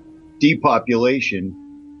depopulation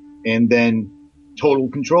and then total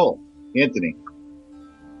control. Anthony.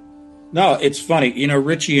 No, it's funny.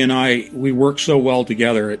 Richie and I, we work so well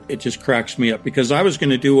together. It just cracks me up, because I was going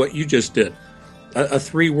to do what you just did. A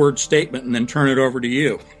 3-word statement and then turn it over to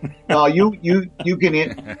you. No, you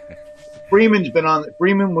can. Freeman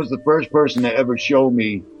was the first person to ever show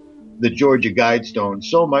me the Georgia Guidestones,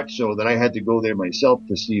 so much so that I had to go there myself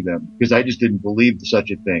to see them because I just didn't believe such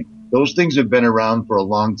a thing. Those things have been around for a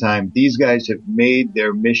long time. These guys have made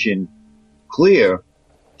their mission clear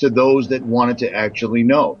to those that wanted to actually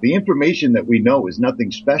know. The information that we know is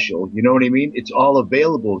nothing special. You know what I mean? It's all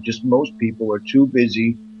available. Just most people are too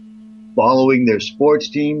busy following their sports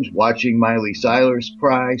teams, watching Miley Cyrus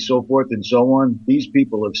cry, so forth and so on. These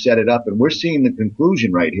people have set it up, and we're seeing the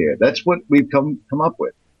conclusion right here. That's what we've come up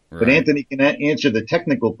with. Right. But Anthony can answer the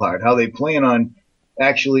technical part, how they plan on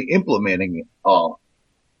actually implementing it all.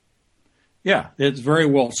 Yeah, it's very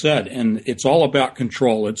well said, and it's all about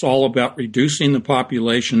control. It's all about reducing the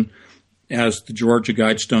population, as the Georgia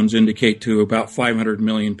Guidestones indicate, to about 500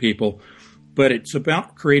 million people. But it's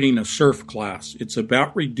about creating a serf class. It's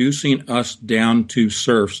about reducing us down to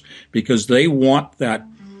serfs because they want that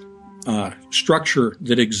structure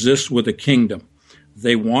that exists with a kingdom.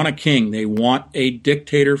 They want a king. They want a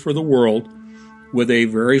dictator for the world with a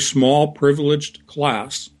very small privileged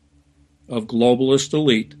class of globalist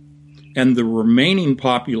elite and the remaining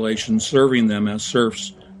population serving them as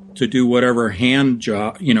serfs to do whatever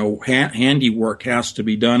handiwork has to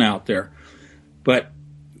be done out there. But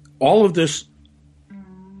all of this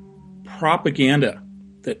propaganda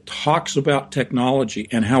that talks about technology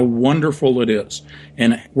and how wonderful it is,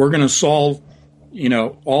 and we're going to solve,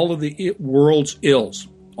 all of the world's ills,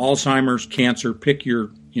 Alzheimer's, cancer, pick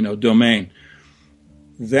your, domain.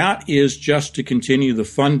 That is just to continue the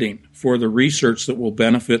funding for the research that will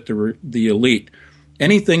benefit the elite.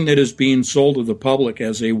 Anything that is being sold to the public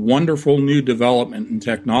as a wonderful new development in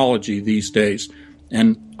technology these days,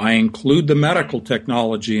 and I include the medical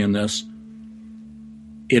technology in this,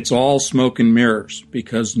 it's all smoke and mirrors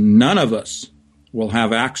because none of us will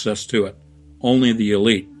have access to it, only the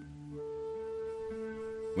elite.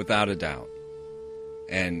 Without a doubt.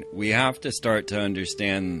 And we have to start to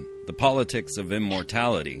understand the politics of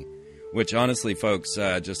immortality, which honestly, folks,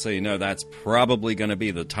 just so you know, that's probably going to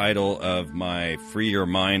be the title of my Free Your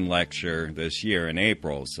Mind lecture this year in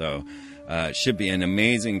April. So it should be an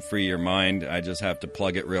amazing Free Your Mind. I just have to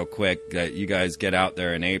plug it real quick. You guys get out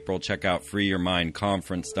there in April. Check out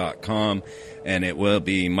freeyourmindconference.com. And it will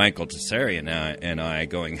be Michael Tessari and I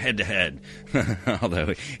going head-to-head.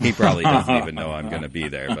 Although he probably doesn't even know I'm going to be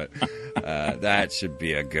there. But that should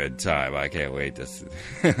be a good time. I can't wait to see.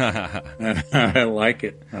 I like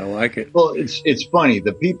it. Well, it's funny.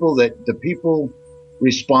 The people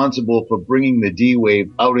responsible for bringing the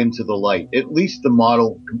D-Wave out into the light, at least the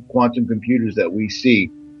model quantum computers that we see,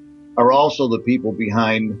 are also the people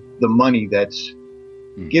behind the money that's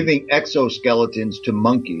giving exoskeletons to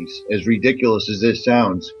monkeys, as ridiculous as this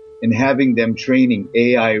sounds, and having them training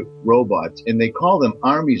AI robots. And they call them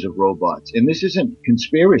armies of robots. And this isn't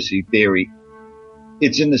conspiracy theory.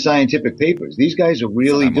 It's in the scientific papers. These guys are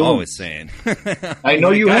really doing. I'm always saying. I know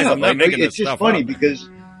you have. It's just funny because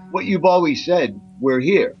what you've always said, we're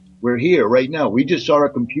here right now. We just saw a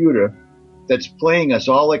computer that's playing us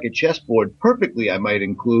all like a chessboard perfectly, I might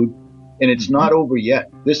include, and it's not over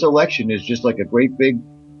yet. This election is just like a great big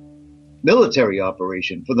military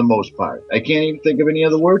operation for the most part. I can't even think of any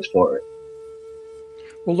other words for it.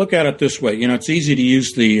 Well, look at it this way. It's easy to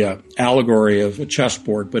use the allegory of a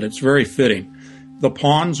chessboard, but it's very fitting. The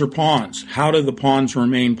pawns are pawns. How do the pawns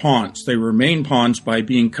remain pawns? They remain pawns by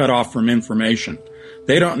being cut off from information.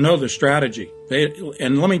 They don't know the strategy.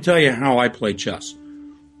 And let me tell you how I play chess.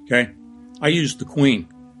 Okay? I use the queen.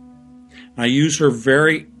 I use her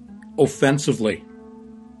very offensively.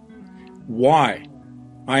 Why?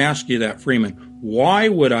 I ask you that, Freeman. Why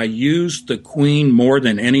would I use the queen more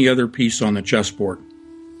than any other piece on the chessboard?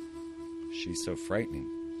 She's so frightening.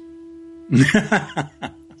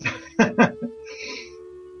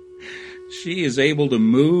 She is able to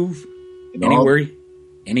move anywhere,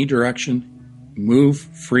 any direction, move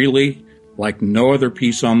freely like no other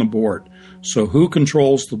piece on the board. So who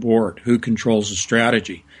controls the board? Who controls the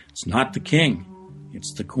strategy? It's not the king.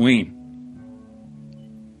 It's the queen.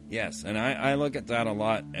 Yes, and I look at that a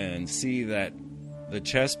lot and see that the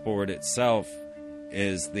chessboard itself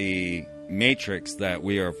is the matrix that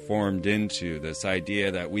we are formed into, this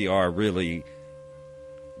idea that we are really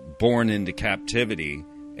born into captivity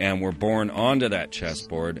and we're born onto that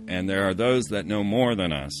chessboard, and there are those that know more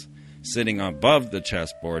than us sitting above the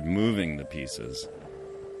chessboard moving the pieces.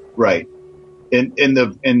 Right. And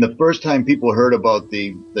the first time people heard about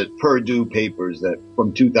the Purdue papers that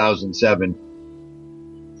from 2007,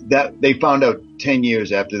 that they found out 10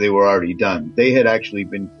 years after they were already done. They had actually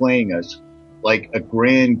been playing us like a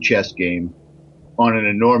grand chess game on an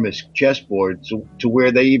enormous chessboard, so to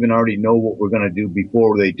where they even already know what we're going to do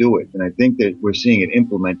before they do it. And I think that we're seeing it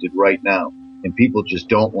implemented right now. and people just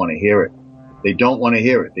don't want to hear it. They don't want to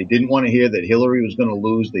hear it. They didn't want to hear that Hillary was going to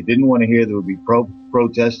lose. They didn't want to hear there would be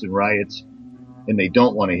protests and riots. And they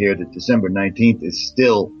don't want to hear that December 19th is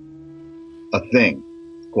still a thing,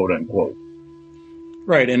 quote unquote.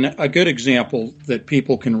 Right. And a good example that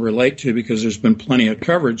people can relate to, because there's been plenty of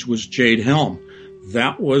coverage, was Jade Helm.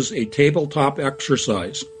 That was a tabletop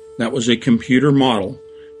exercise. That was a computer model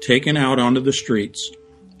taken out onto the streets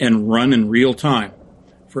and run in real time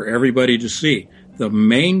for everybody to see. The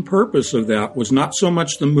main purpose of that was not so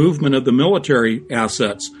much the movement of the military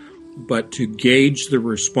assets, but to gauge the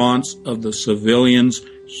response of the civilians'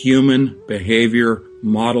 human behavior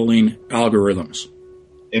modeling algorithms.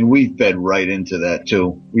 And we fed right into that,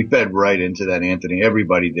 too. We fed right into that, Anthony.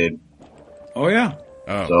 Everybody did. Oh, yeah.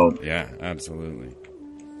 Oh, so, yeah, absolutely.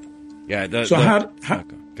 Yeah. How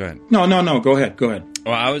go ahead. No. Go ahead.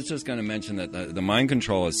 Well, I was just going to mention that the mind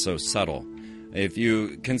control is so subtle. If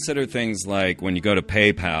you consider things like when you go to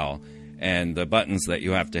PayPal and the buttons that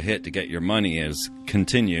you have to hit to get your money is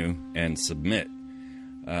continue and submit,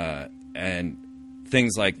 and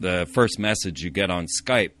things like the first message you get on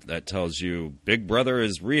Skype that tells you Big Brother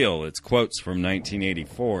is real, it's quotes from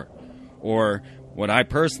 1984, or what I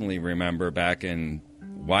personally remember back in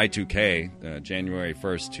Y2K, January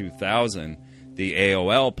 1st, 2000, the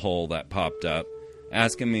AOL poll that popped up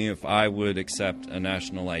asking me if I would accept a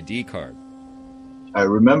national ID card. I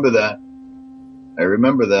remember that.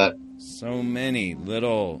 So many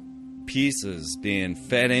little pieces being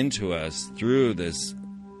fed into us through this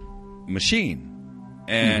machine.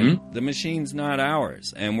 And the machine's not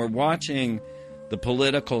ours. And we're watching the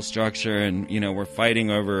political structure and, we're fighting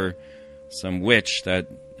over some witch that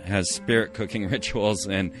has spirit cooking rituals.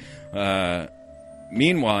 And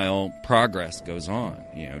meanwhile, progress goes on.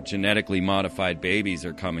 Genetically modified babies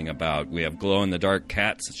are coming about. We have glow-in-the-dark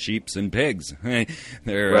cats, sheeps, and pigs.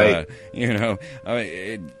 They're,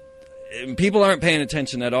 right. People aren't paying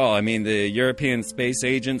attention at all. I mean, the European Space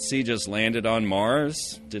Agency just landed on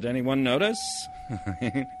Mars. Did anyone notice?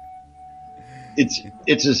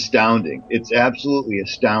 It's astounding. It's absolutely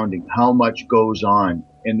astounding how much goes on.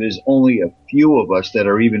 And there's only a few of us that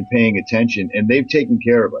are even paying attention, and they've taken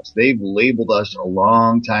care of us. They've labeled us a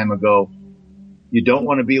long time ago. You don't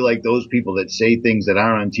want to be like those people that say things that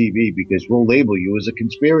aren't on TV because we'll label you as a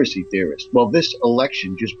conspiracy theorist. Well, this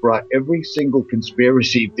election just brought every single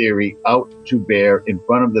conspiracy theory out to bear in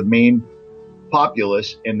front of the main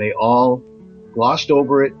populace, and they all glossed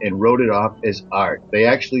over it and wrote it off as art. They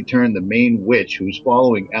actually turned the main witch, who's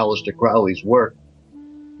following Aleister Crowley's work,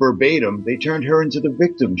 verbatim, they turned her into the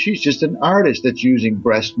victim. She's just an artist that's using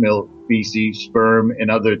breast milk, feces, sperm, and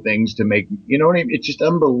other things to make, you know what I mean? It's just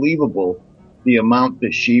unbelievable the amount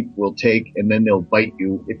that sheep will take, and then they'll bite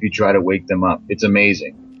you if you try to wake them up. It's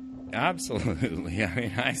amazing. Absolutely. I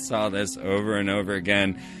mean, I saw this over and over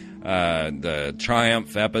again. The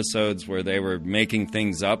Triumph episodes where they were making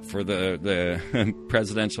things up for the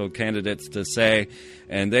presidential candidates to say,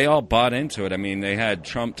 and they all bought into it. I mean, they had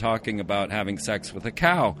Trump talking about having sex with a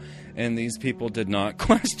cow, and these people did not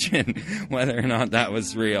question whether or not that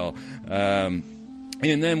was real.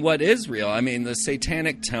 And then what is real? I mean, the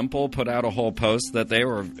Satanic Temple put out a whole post that they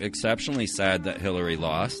were exceptionally sad that Hillary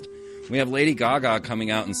lost. We have Lady Gaga coming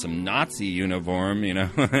out in some Nazi uniform,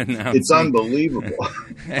 It's unbelievable.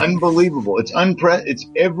 Unbelievable. It's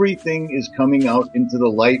everything is coming out into the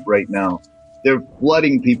light right now. They're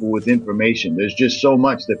flooding people with information. There's just so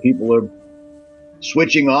much that people are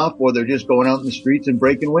switching off, or they're just going out in the streets and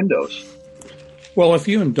breaking windows. Well, if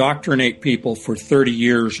you indoctrinate people for 30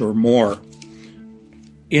 years or more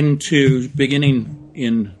into beginning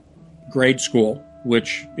in grade school,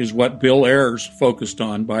 which is what Bill Ayers focused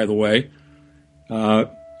on, by the way.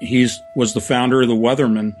 He was the founder of the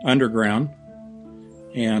Weatherman Underground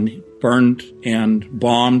and burned and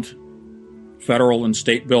bombed federal and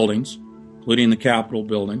state buildings, including the Capitol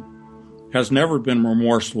building. Has never been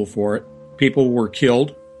remorseful for it. People were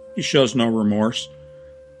killed. He shows no remorse.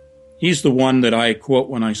 He's the one that I quote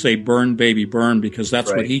when I say burn, baby, burn, because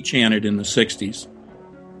that's what he chanted in the 60s.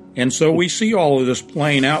 And so we see all of this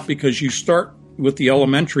playing out because you start with the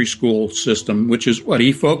elementary school system, which is what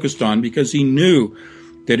he focused on, because he knew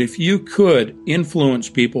that if you could influence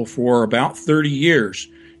people for about 30 years,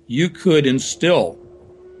 you could instill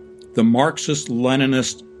the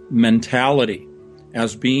Marxist-Leninist mentality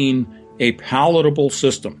as being a palatable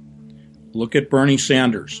system. Look at Bernie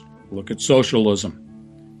Sanders. Look at socialism.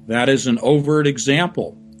 That is an overt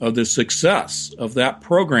example of the success of that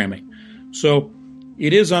programming. So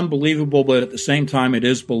it is unbelievable, but at the same time, it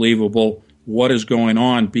is believable what is going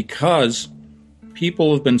on, because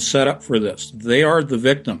people have been set up for this. They are the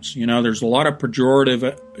victims. There's a lot of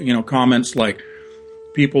pejorative, comments like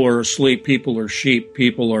people are asleep, people are sheep,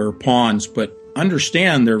 people are pawns, but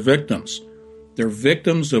understand they're victims. They're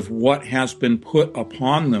victims of what has been put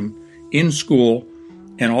upon them in school,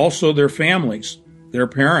 and also their families, their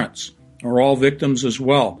parents are all victims as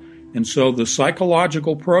well. And so the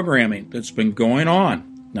psychological programming that's been going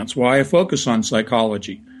on, that's why I focus on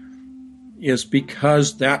psychology, is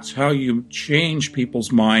because that's how you change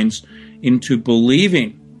people's minds into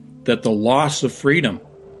believing that the loss of freedom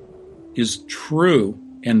is true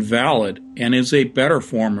and valid and is a better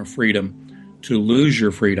form of freedom to lose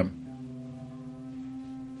your freedom.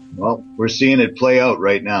 Well, we're seeing it play out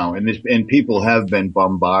right now, and people have been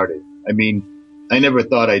bombarded. I mean, I never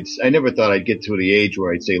thought I'd get to the age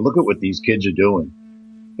where I'd say, look at what these kids are doing.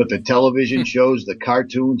 But the television shows, the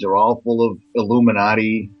cartoons are all full of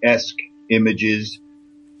Illuminati-esque images.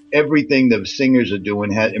 Everything the singers are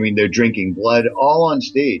doing they're drinking blood all on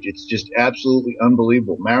stage. It's just absolutely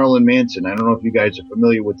unbelievable. Marilyn Manson, I don't know if you guys are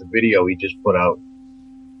familiar with the video he just put out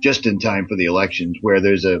just in time for the elections, where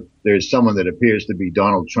there's someone that appears to be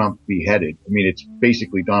Donald Trump beheaded. I mean, it's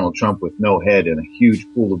basically Donald Trump with no head and a huge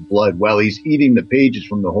pool of blood while he's eating the pages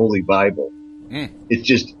from the Holy Bible. It's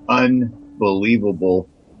just unbelievable.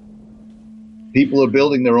 People are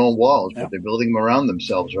building their own walls, but they're building them around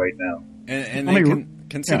themselves right now. And they can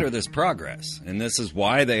consider this progress. And this is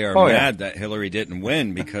why they are mad that Hillary didn't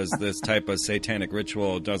win, because this type of satanic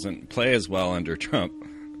ritual doesn't play as well under Trump.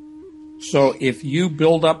 So if you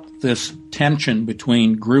build up this tension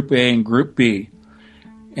between Group A and Group B,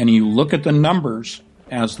 and you look at the numbers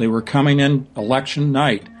as they were coming in election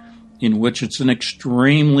night, in which it's an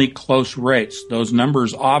extremely close race, those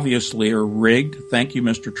numbers obviously are rigged. Thank you,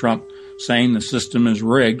 Mr. Trump, saying the system is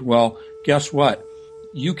rigged. Well, guess what?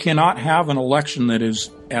 You cannot have an election that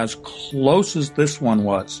is as close as this one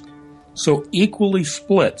was. So equally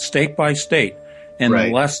split state by state,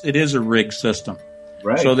 unless it is a rigged system.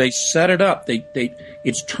 Right. So they set it up.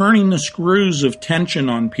 It's turning the screws of tension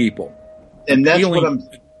on people. And that's what I'm...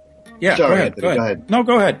 Yeah, Sorry, go ahead. No,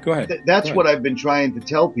 go ahead. That's what I've been trying to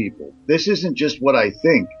tell people. This isn't just what I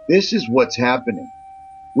think. This is what's happening.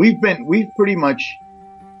 We've pretty much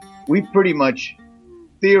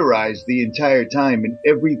theorized the entire time, and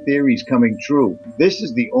every theory's coming true. This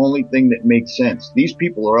is the only thing that makes sense. These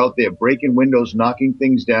people are out there breaking windows, knocking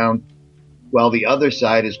things down, while the other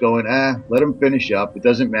side is going, let him finish up. It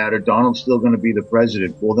doesn't matter. Donald's still going to be the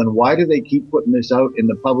president. Well, then why do they keep putting this out in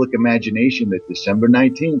the public imagination that December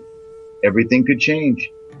 19th, everything could change?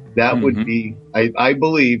 That would be, I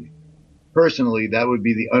believe, personally, that would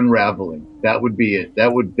be the unraveling. That would be it.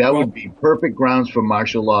 That would be perfect grounds for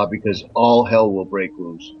martial law, because all hell will break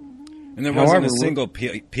loose. And there wasn't a single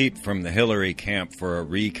peep from the Hillary camp for a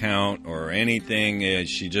recount or anything.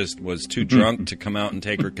 She just was too drunk to come out and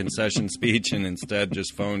take her concession speech, and instead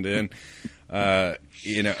just phoned in. Or at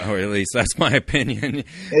least that's my opinion.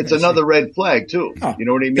 It's another red flag too. You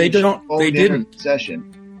know what I mean? They didn't.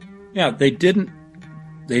 Concession. Yeah, they didn't.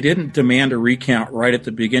 They didn't demand a recount right at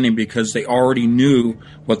the beginning because they already knew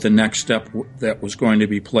what the next step that was going to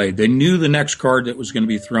be played. They knew the next card that was going to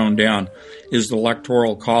be thrown down is the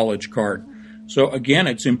Electoral College card. So again,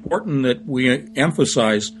 it's important that we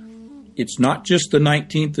emphasize it's not just the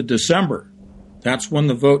 19th of December. That's when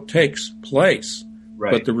the vote takes place.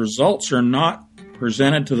 Right. But the results are not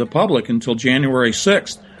presented to the public until January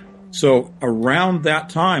 6th. So around that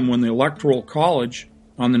time, when the Electoral College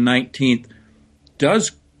on the 19th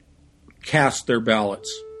does cast their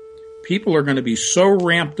ballots, people are going to be so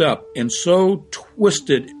ramped up and so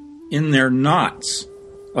twisted in their knots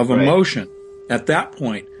of emotion at that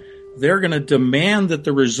point, they're going to demand that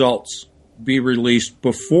the results be released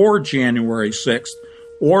before January 6th,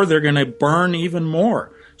 or they're going to burn even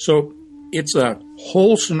more. So it's a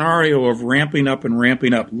whole scenario of ramping up and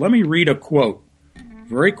ramping up. Let me read a quote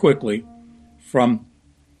very quickly from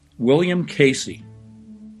William Casey,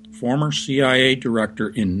 former CIA director,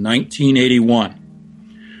 in 1981.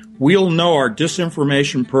 "We'll know our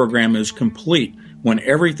disinformation program is complete when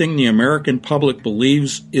everything the American public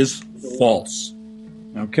believes is false."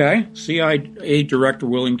 Okay? CIA Director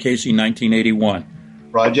William Casey, 1981.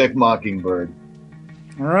 Project Mockingbird.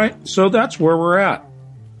 All right? So that's where we're at.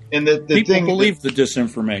 And the people thing, believe the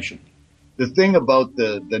disinformation. The thing about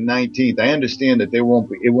the 19th, I understand that it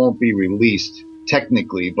won't be released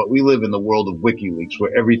technically, but we live in the world of WikiLeaks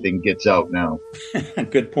where everything gets out now.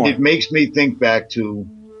 Good point. It makes me think back to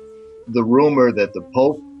the rumor that the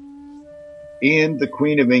Pope and the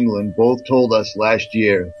Queen of England both told us last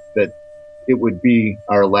year that it would be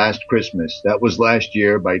our last Christmas. That was last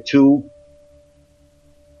year by two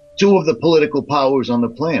two of the political powers on the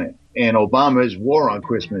planet, and Obama's war on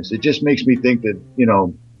Christmas. It just makes me think that,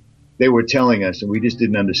 they were telling us and we just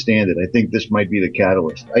didn't understand it. I think this might be the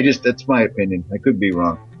catalyst. That's my opinion. I could be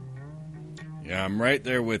wrong. Yeah, I'm right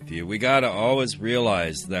there with you. We got to always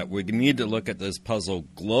realize that we need to look at this puzzle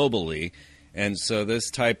globally. And so this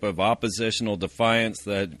type of oppositional defiance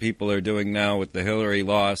that people are doing now with the Hillary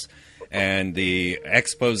loss and the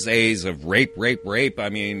exposés of rape. I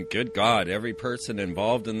mean, good God, every person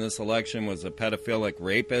involved in this election was a pedophilic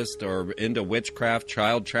rapist or into witchcraft,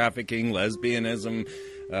 child trafficking, lesbianism.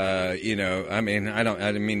 I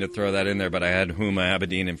didn't mean to throw that in there, but I had Huma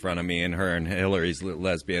Abedin in front of me and her and Hillary's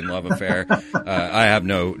lesbian love affair. I have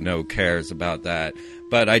no cares about that.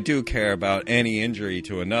 But I do care about any injury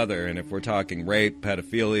to another. And if we're talking rape,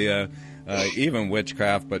 pedophilia, even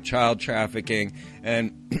witchcraft, but child trafficking,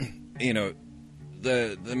 and,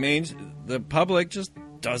 the public just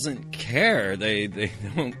doesn't care. They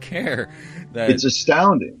don't care. It's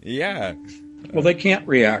astounding. Yeah. Well, they can't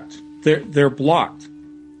react. They're blocked.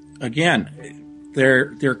 Again,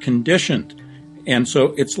 they're conditioned. And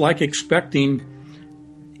so it's like expecting,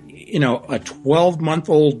 a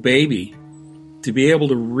 12-month-old baby to be able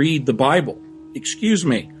to read the Bible. Excuse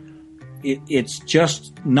me. It's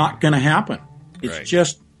just not going to happen. It's right.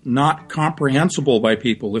 Just not comprehensible by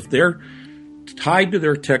people. If they're tied to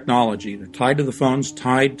their technology, they're tied to the phones,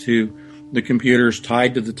 tied to the computers,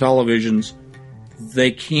 tied to the televisions,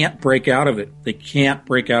 they can't break out of it. They can't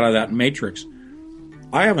break out of that matrix.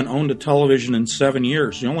 I haven't owned a television in 7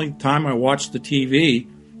 years. The only time I watch the TV,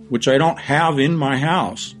 which I don't have in my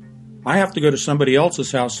house, I have to go to somebody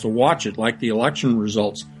else's house to watch it, like the election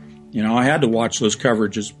results. I had to watch those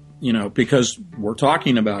coverages, because we're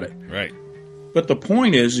talking about it. Right. But the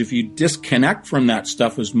point is, if you disconnect from that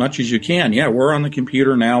stuff as much as you can, we're on the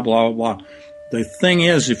computer now, blah, blah, blah. The thing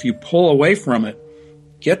is, if you pull away from it,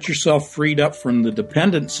 get yourself freed up from the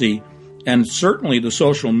dependency and certainly the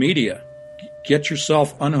social media. Get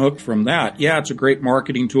yourself unhooked from that. Yeah, it's a great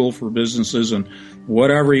marketing tool for businesses and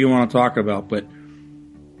whatever you want to talk about, but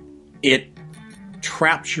it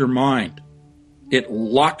traps your mind. It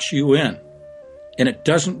locks you in, and it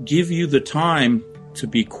doesn't give you the time to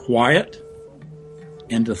be quiet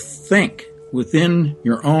and to think within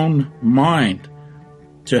your own mind,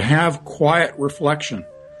 to have quiet reflection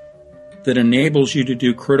that enables you to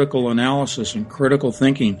do critical analysis and critical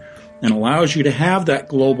thinking and allows you to have that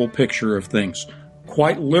global picture of things,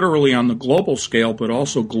 quite literally on the global scale, but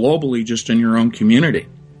also globally just in your own community.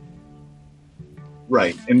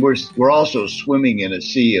 Right. And we're also swimming in a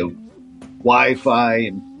sea of Wi-Fi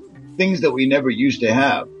and things that we never used to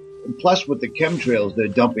have. And plus with the chemtrails they're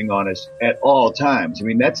dumping on us at all times. I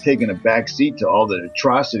mean, that's taken a back seat to all the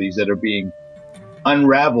atrocities that are being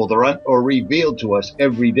unraveled or revealed to us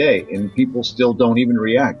every day, and people still don't even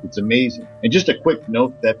react. It's amazing. And just a quick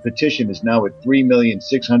note, that petition is now at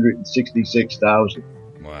 3,666,000.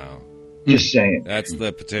 Wow. Just saying. That's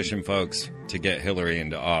the petition, folks, to get Hillary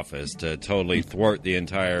into office, to totally thwart the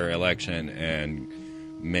entire election and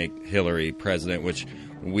make Hillary president, which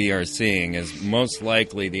we are seeing is most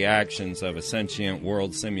likely the actions of a sentient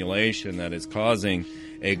world simulation that is causing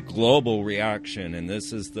a global reaction. And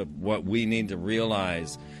this is what we need to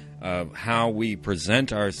realize of how we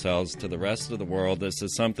present ourselves to the rest of the world. This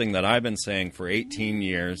is something that I've been saying for 18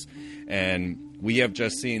 years, and we have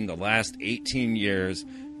just seen the last 18 years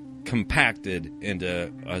compacted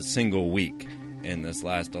into a single week in this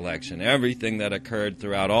last election. Everything that occurred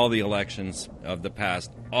throughout all the elections of the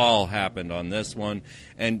past all happened on this one.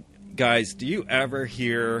 And guys, do you ever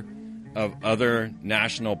hear of other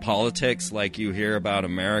national politics like you hear about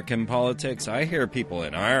American politics? I hear people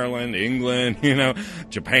in Ireland, England,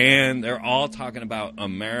 Japan, they're all talking about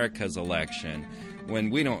America's election when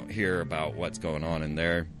we don't hear about what's going on in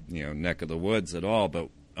their, neck of the woods at all. But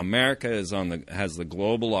America has the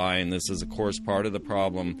global eye, and this is, of course, part of the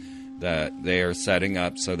problem that they are setting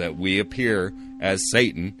up so that we appear as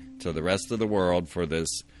Satan to the rest of the world for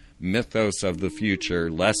this mythos of the future,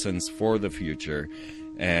 lessons for the future.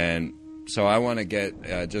 And so I want to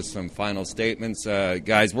get just some final statements.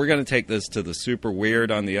 Guys, we're going to take this to the super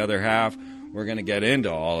weird on the other half. We're going to get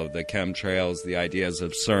into all of the chemtrails, the ideas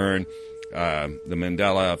of CERN, the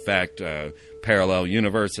Mandela effect, parallel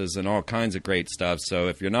universes, and all kinds of great stuff. So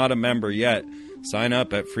if you're not a member yet, sign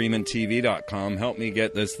up at freemantv.com. Help me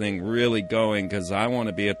get this thing really going, because I want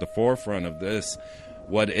to be at the forefront of this.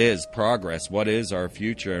 What is progress? What is our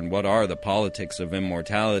future? And what are the politics of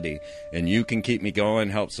immortality? And you can keep me going,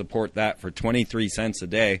 help support that for 23 cents a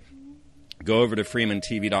day. Go over to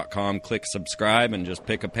freemantv.com, click subscribe, and just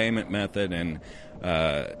pick a payment method. And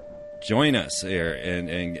join us here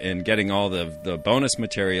in getting all the bonus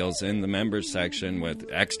materials in the members section with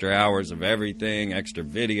extra hours of everything, extra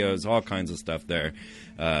videos, all kinds of stuff there.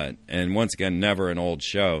 And once again, never an old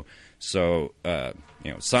show. So,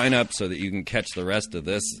 sign up so that you can catch the rest of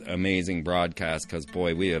this amazing broadcast, because,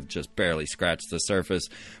 boy, we have just barely scratched the surface.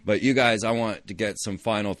 But you guys, I want to get some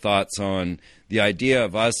final thoughts on the idea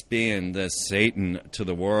of us being this Satan to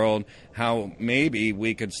the world, how maybe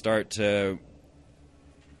we could start to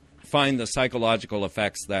find the psychological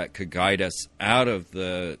effects that could guide us out of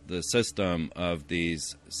the system of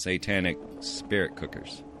these satanic spirit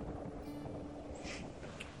cookers.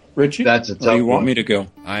 Richie, that's a tough or you want one. me to go?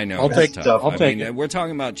 I know. I'll take I it. We're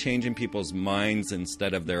talking about changing people's minds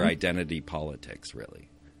instead of their identity politics, really.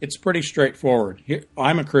 It's pretty straightforward.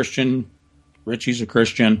 I'm a Christian. Richie's a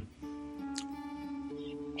Christian.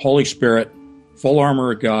 Holy Spirit, full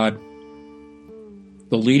armor of God,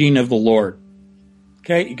 the leading of the Lord.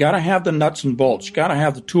 Okay, you got to have the nuts and bolts. You got to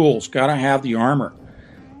have the tools. Got to have the armor.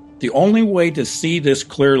 The only way to see this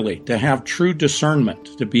clearly, to have true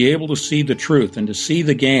discernment, to be able to see the truth and to see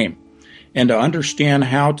the game and to understand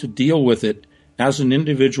how to deal with it as an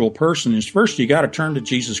individual person is first you got to turn to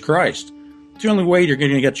Jesus Christ. It's the only way you're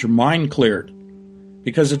going to get your mind cleared,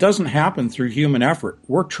 because it doesn't happen through human effort.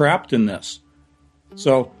 We're trapped in this.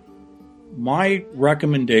 So my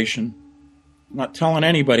recommendation, I'm not telling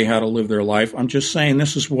anybody how to live their life. I'm just saying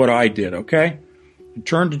this is what I did, okay? I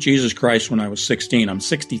turned to Jesus Christ when I was 16. I'm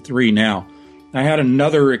 63 now. I had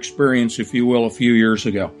another experience, if you will, a few years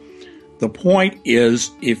ago. The point is,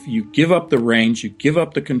 if you give up the reins, you give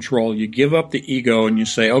up the control, you give up the ego, and you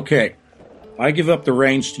say, okay, I give up the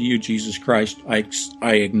reins to you, Jesus Christ. I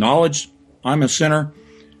acknowledge I'm a sinner.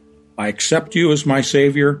 I accept you as my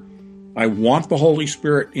Savior. I want the Holy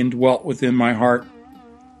Spirit indwelt within my heart.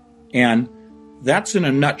 And that's in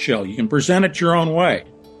a nutshell. You can present it your own way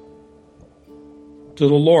to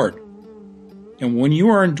the Lord. And when you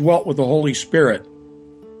are indwelt with the Holy Spirit,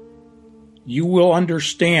 you will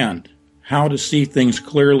understand how to see things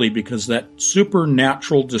clearly, because that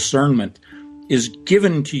supernatural discernment is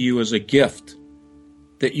given to you as a gift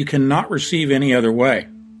that you cannot receive any other way.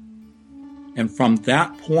 And from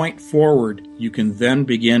that point forward, you can then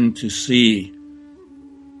begin to see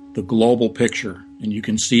the global picture, and you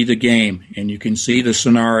can see the game, and you can see the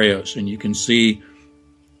scenarios, and you can see,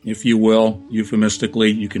 if you will,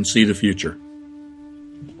 euphemistically, you can see the future.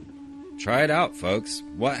 Try it out, folks.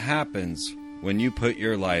 What happens when you put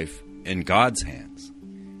your life in God's hands?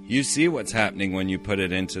 You see what's happening when you put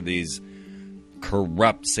it into these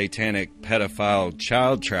corrupt, satanic, pedophile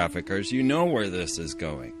child traffickers. You know where this is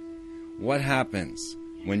going. What happens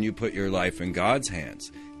when you put your life in God's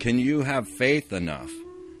hands? Can you have faith enough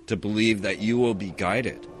to believe that you will be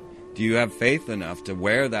guided? Do you have faith enough to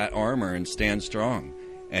wear that armor and stand strong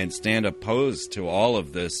and stand opposed to all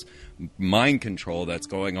of this mind control that's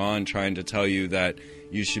going on, trying to tell you that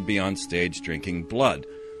you should be on stage drinking blood?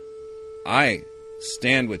 I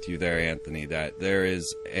stand with you there, Anthony, that there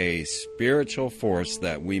is a spiritual force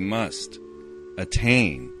that we must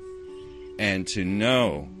attain, and to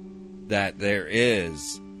know that there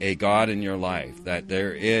is a God in your life, that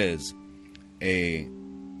there is a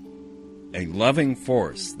loving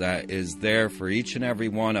force that is there for each and every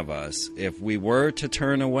one of us. If we were to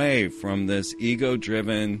turn away from this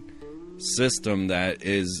ego-driven system that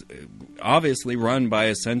is obviously run by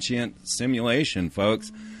a sentient simulation,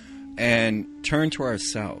 folks, and turn to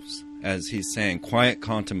ourselves, as he's saying, quiet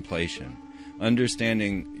contemplation,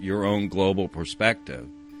 understanding your own global perspective,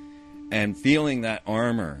 and feeling that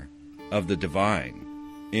armor of the divine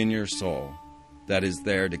in your soul that is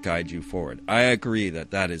there to guide you forward. I agree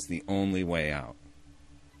that that is the only way out.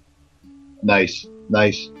 Nice.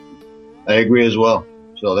 I agree as well.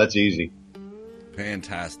 So that's easy.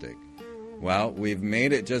 Fantastic. Well, we've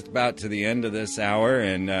made it just about to the end of this hour,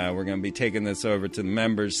 and we're going to be taking this over to the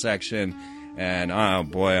members section. And, oh,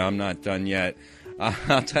 boy, I'm not done yet.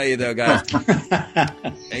 I'll tell you, though, guys,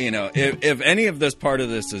 if any of this part of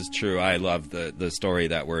this is true, I love the story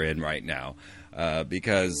that we're in right now,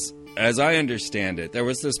 because as I understand it, there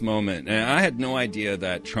was this moment, and I had no idea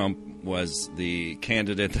that Trump was the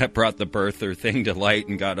candidate that brought the birther thing to light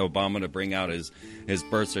and got Obama to bring out his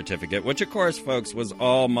birth certificate, which, of course, folks, was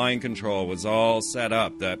all mind control, was all set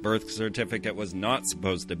up. That birth certificate was not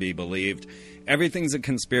supposed to be believed. Everything's a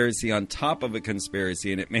conspiracy on top of a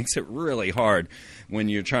conspiracy, and it makes it really hard when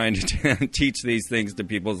you're trying to teach these things to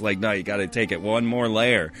people. It's like, no, you got to take it one more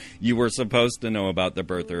layer. You were supposed to know about the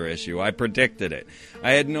birther issue. I predicted it.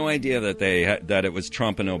 I had no idea that it was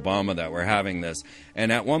Trump and Obama that were having this.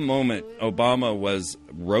 And at one moment, Obama was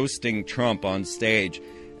roasting Trump on stage,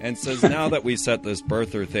 and says, now that we set this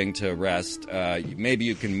birther thing to rest, maybe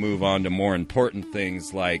you can move on to more important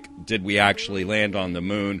things like, did we actually land on the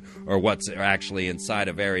moon, or what's actually inside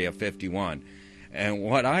of Area 51? And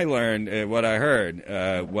what I learned, what I heard,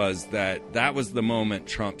 was that was the moment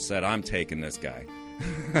Trump said, I'm taking this guy.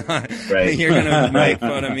 Right. You're going to make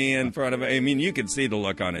fun of me in front of... I mean, you could see the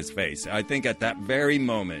look on his face. I think at that very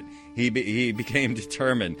moment, he became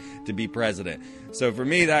determined to be president. So for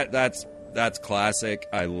me, that's classic.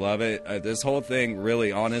 I love it. This whole thing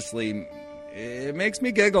really, honestly, it makes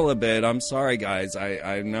me giggle a bit. I'm sorry, guys.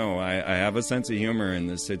 I know I have a sense of humor in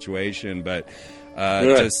this situation, but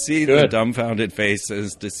to see the dumbfounded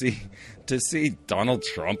faces, to see Donald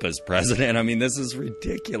Trump as president, I mean, this is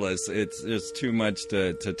ridiculous. It's just too much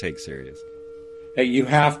to take serious. Hey, you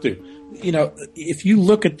have to. You know, if you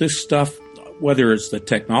look at this stuff, whether it's the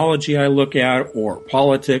technology I look at or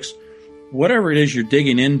politics, whatever it is you're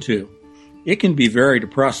digging into, it can be very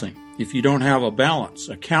depressing if you don't have a balance,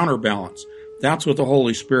 a counterbalance. That's what the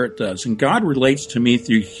Holy Spirit does. And God relates to me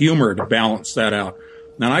through humor to balance that out.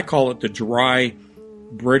 And I call it the dry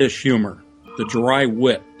British humor, the dry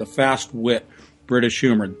wit, the fast wit British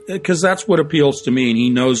humor, because that's what appeals to me, and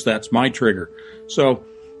he knows that's my trigger. So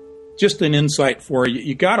just an insight for you.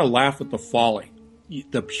 You got to laugh at the folly,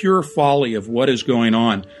 the pure folly of what is going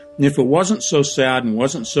on. And if it wasn't so sad and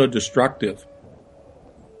wasn't so destructive,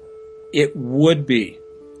 it would be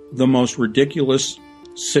the most ridiculous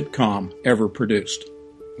sitcom ever produced.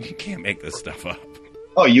 You can't make this stuff up.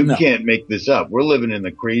 Oh, you can't make this up. We're living in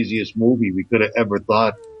the craziest movie we could have ever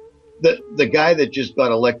thought. The guy that just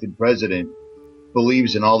got elected president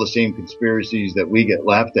believes in all the same conspiracies that we get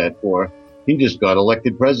laughed at for. He just got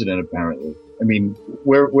elected president, apparently. I mean,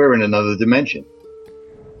 we're in another dimension.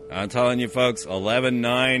 I'm telling you, folks,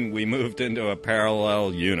 11/9, we moved into a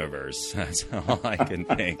parallel universe. That's all I can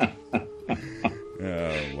think.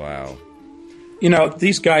 Oh, wow. You know,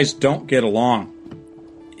 these guys don't get along.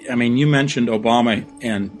 I mean, you mentioned Obama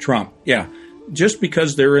and Trump. Yeah, just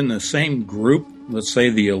because they're in the same group, let's say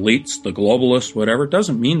the elites, the globalists, whatever,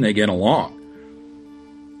 doesn't mean they get along.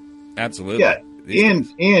 Absolutely. Yeah,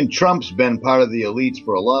 and Trump's been part of the elites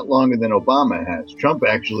for a lot longer than Obama has. Trump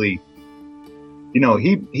actually, you know,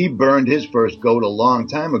 he burned his first goat a long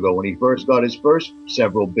time ago when he first got his first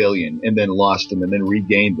several billion and then lost them and then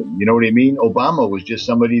regained them. You know what I mean? Obama was just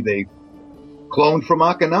somebody they cloned from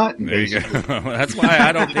Akhenaten. There you go. That's why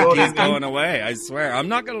I don't think he's going away. I swear. I'm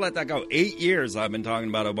not going to let that go. 8 years I've been talking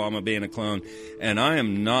about Obama being a clone, and I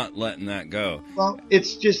am not letting that go. Well,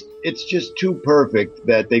 it's just too perfect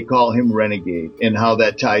that they call him renegade and how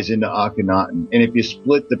that ties into Akhenaten. And if you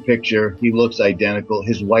split the picture, he looks identical.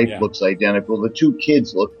 His wife looks identical. The two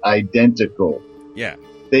kids look identical. Yeah.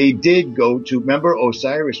 They did go to, remember,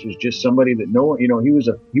 Osiris was just somebody that no one, you know, he was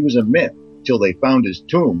a myth till they found his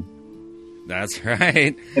tomb. That's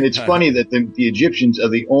right. And it's funny that the Egyptians are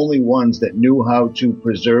the only ones that knew how to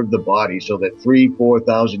preserve the body so that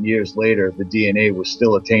 3,000-4,000 years later, the DNA was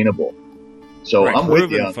still attainable. So right, I'm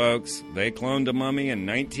with you. Folks. They cloned a mummy in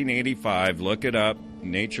 1985. Look it up.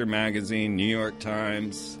 Nature Magazine, New York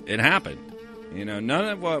Times. It happened. You know, none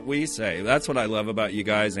of what we say. That's what I love about you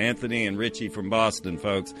guys. Anthony and Richie from Boston,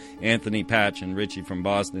 folks. Anthony Patch and Richie from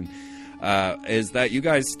Boston. Is that you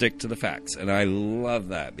guys stick to the facts, and I love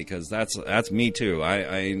that because that's me too.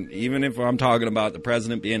 I even if I'm talking about the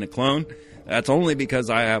president being a clone, that's only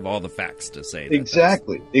because I have all the facts to say.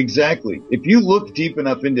 Exactly. If you look deep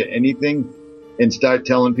enough into anything and start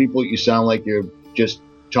telling people, you sound like you're just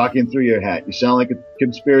talking through your hat. You sound like a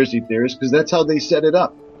conspiracy theorist because that's how they set it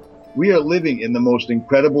up. We are living in the most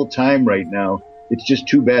incredible time right now. It's just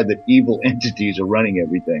too bad that evil entities are running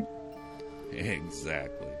everything.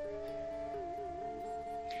 Exactly.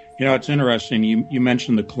 You know, it's interesting. You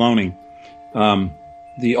mentioned the cloning.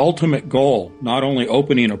 The ultimate goal, not only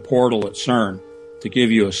opening a portal at CERN, to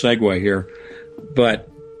give you a segue here, but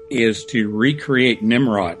is to recreate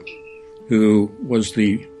Nimrod, who was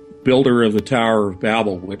the builder of the Tower of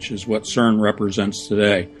Babel, which is what CERN represents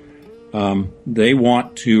today. They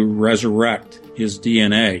want to resurrect his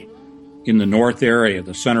DNA in the north area,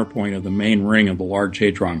 the center point of the main ring of the Large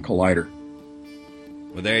Hadron Collider.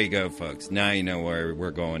 Well, there you go, folks. Now you know where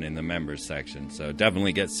we're going in the members section. So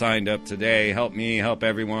definitely get signed up today. Help me, help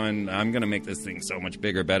everyone. I'm going to make this thing so much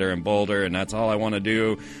bigger, better, and bolder, and that's all I want to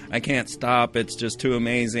do. I can't stop. It's just too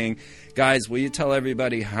amazing. Guys, will you tell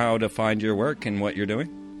everybody how to find your work and what you're doing?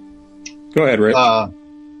 Go ahead, Rich.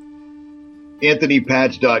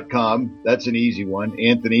 AnthonyPatch.com. That's an easy one.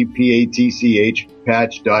 Anthony, P-A-T-C-H,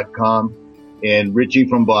 Patch.com. And Richie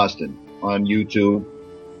from Boston on YouTube,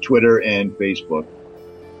 Twitter, and Facebook.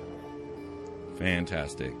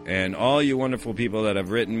 Fantastic. And all you wonderful people that have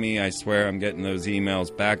written me, I swear I'm getting those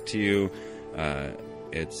emails back to you.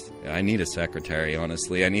 I need a secretary,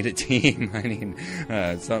 honestly. I need a team. I need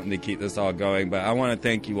something to keep this all going. But I want to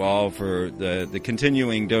thank you all for the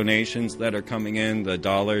continuing donations that are coming in, the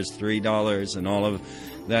 $1, $3, and all of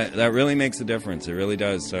that. That really makes a difference. It really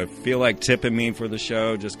does. So if you feel like tipping me for the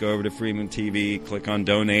show, just go over to Freeman TV, click on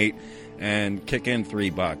donate, and kick in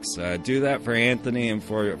 $3. Do that for Anthony and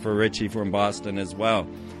for Richie from Boston as well.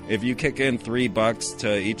 If you kick in $3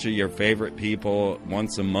 to each of your favorite people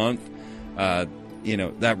once a month,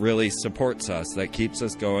 that really supports us. That keeps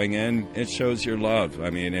us going, and it shows your love.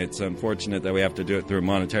 I mean, it's unfortunate that we have to do it through a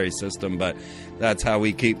monetary system, but that's how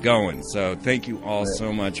we keep going. So thank you all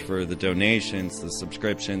so much for the donations, the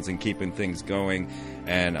subscriptions, and keeping things going.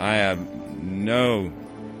 And I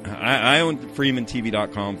own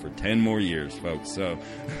FreemanTV.com for 10 more years, folks. So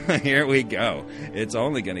here we go. It's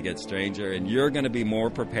only going to get stranger, and you're going to be more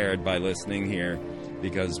prepared by listening here,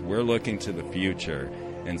 because we're looking to the future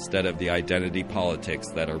instead of the identity politics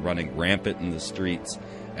that are running rampant in the streets.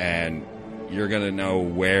 And you're going to know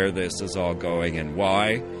where this is all going and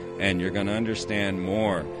why, and you're going to understand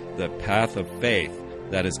more the path of faith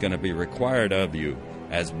that is going to be required of you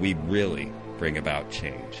as we really bring about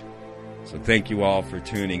change. So thank you all for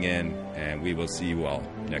tuning in, and we will see you all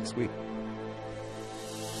next week.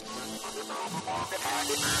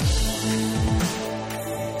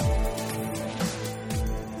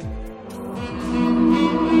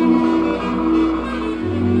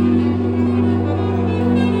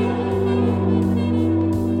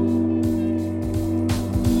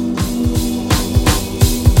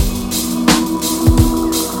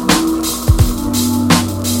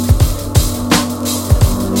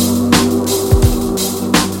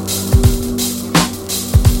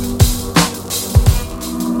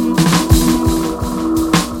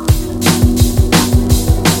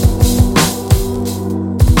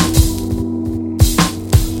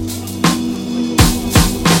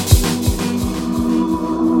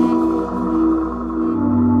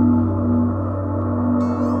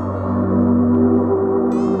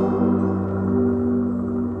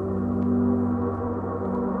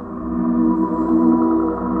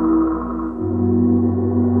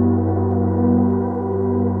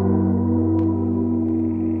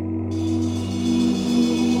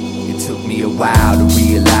 while to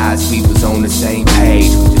realize we was on the same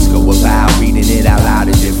page. We just go about reading it out loud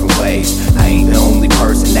in different ways. I ain't the only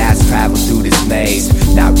person that's traveled through this maze.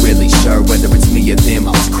 Not really sure whether it's me or them,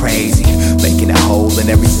 I was crazy, making a hole in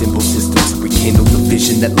every simple system to rekindle the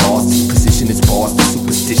vision that lost its position as boss. The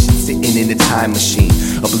superstition sitting in a time machine,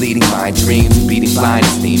 a bleeding mind dreams, a beating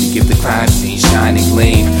blindness need to give the crime scene shining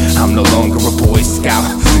gleam. I'm no longer a Boy Scout,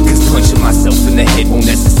 cause punching myself in the head won't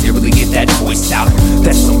necessarily get that voice out.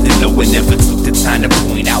 That's something no one ever took the time to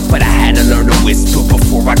point out, but I had to learn to whisper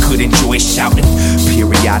before I could enjoy shouting.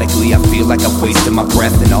 Periodically I feel like I've wasted my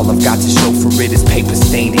breath, and all I've got to show for it is paper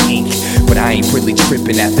stained ink. But I ain't really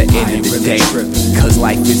tripping at the end of the day, cause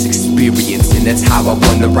life is experience, and that's how I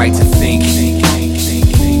won the right to think.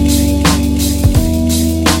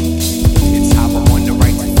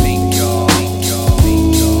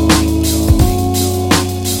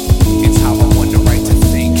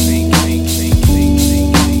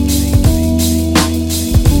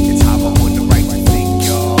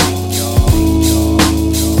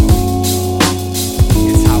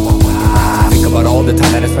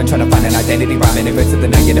 Trying to find an identity, rhyming events of the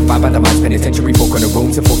night, getting defined by the mind, spending century folk in the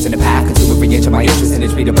rooms and folks in the pack, consume every inch of my interest in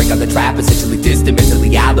history to break out the trap, essentially distant,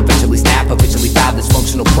 mentally out, eventually snap, eventually foul,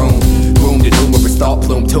 dysfunctional prune, room to numerous thought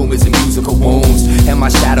plume, tumors and musical wounds, and my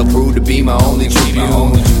shadow proved to be my only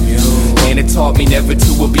tribune. And it taught me never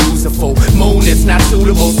to abuse a full moon, it's not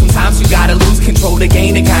suitable. Sometimes you gotta lose control to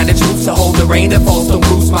gain the kind of truth, to hold the rain that falls, don't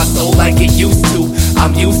bruise my soul like it used to.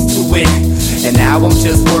 I'm used to it, and now I'm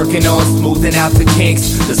just working on smoothing out the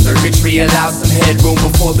kinks. The circuitry allows some headroom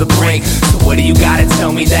before the break. So what do you gotta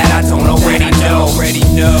tell me that I don't already know?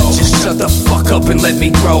 Just shut the fuck up and let me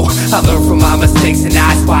grow. I learned from my mistakes and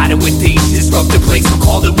I spotted with these disruptive plates. So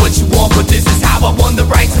call it what you want, but this is how I won the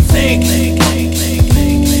right to think.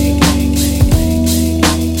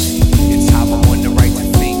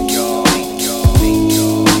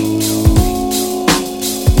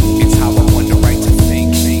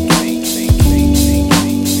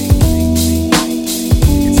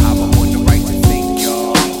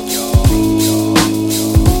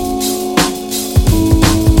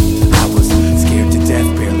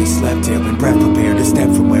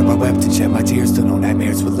 My tears, still no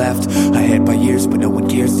nightmares were left. I had my years, but no one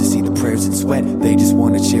cares to see the prayers and sweat. They just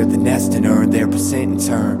prepare the nest and earn their percent in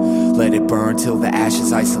turn. Let it burn till the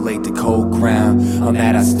ashes isolate the cold ground. On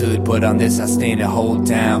that I stood, but on this I stand and hold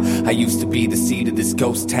down. I used to be the seed of this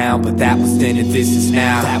ghost town, but that was then and this is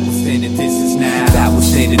now. That was then and this is now. That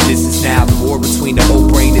was then and this is now. The war between the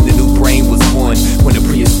old brain and the new brain was won when the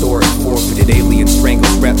prehistoric forfeited alien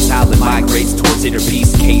strangles reptile and migrates towards inner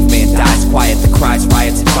peace. Caveman dies quiet, the cries,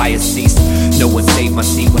 riots, and fires cease. No one saved my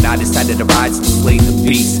seat when I decided to rise to slay the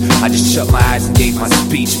beast. I just shut my eyes and gave my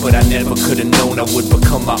speech, but I never could have known I would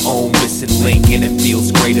become my own missing link. And it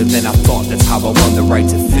feels greater than I thought. That's how I won the right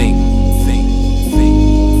to think.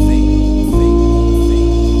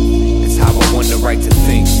 It's how I won the right to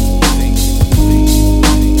think.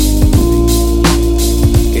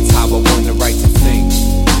 It's how I won the right to think.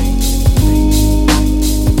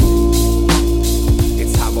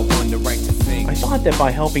 It's how I won the right to think. I thought that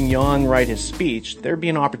by helping Jan write his speech, there'd be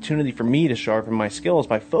an opportunity for me to sharpen my skills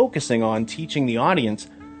by focusing on teaching the audience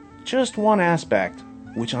just one aspect,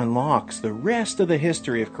 which unlocks the rest of the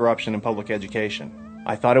history of corruption in public education.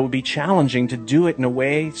 I thought it would be challenging to do it in a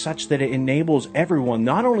way such that it enables everyone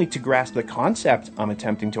not only to grasp the concept I'm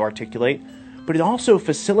attempting to articulate, but it also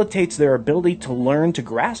facilitates their ability to learn to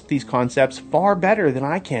grasp these concepts far better than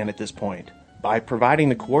I can at this point, by providing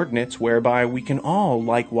the coordinates whereby we can all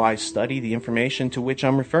likewise study the information to which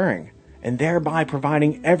I'm referring, and thereby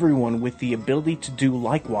providing everyone with the ability to do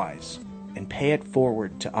likewise and pay it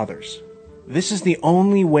forward to others. This is the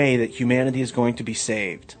only way that humanity is going to be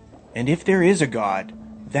saved. And if there is a God,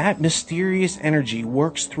 that mysterious energy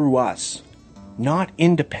works through us, not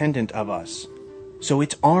independent of us. So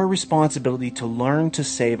it's our responsibility to learn to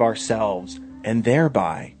save ourselves and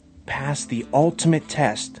thereby pass the ultimate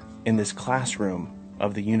test in this classroom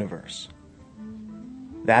of the universe.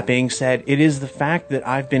 That being said, it is the fact that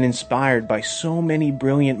I've been inspired by so many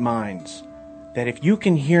brilliant minds that if you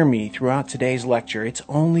can hear me throughout today's lecture, it's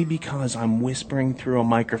only because I'm whispering through a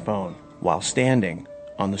microphone while standing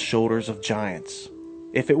on the shoulders of giants.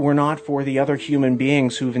 If it were not for the other human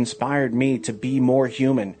beings who've inspired me to be more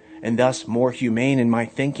human and thus more humane in my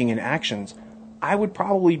thinking and actions, I would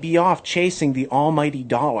probably be off chasing the almighty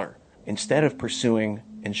dollar instead of pursuing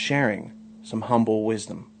and sharing some humble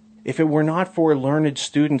wisdom. If it were not for learned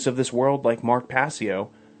students of this world like Mark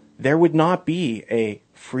Passio, there would not be a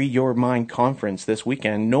Free Your Mind conference this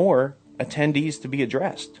weekend, nor attendees to be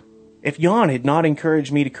addressed. If Jan had not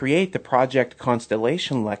encouraged me to create the Project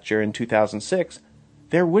Constellation lecture in 2006,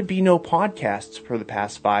 there would be no podcasts for the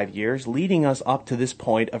past 5 years leading us up to this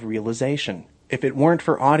point of realization. If it weren't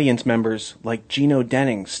for audience members like Gino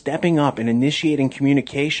Denning stepping up and initiating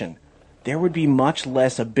communication, there would be much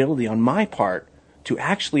less ability on my part to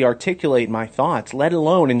actually articulate my thoughts, let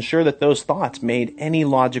alone ensure that those thoughts made any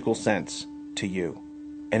logical sense to you.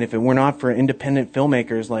 And if it were not for independent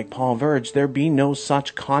filmmakers like Paul Verge, there'd be no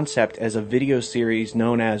such concept as a video series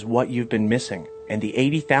known as What You've Been Missing. And the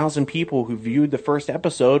 80,000 people who viewed the first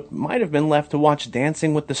episode might have been left to watch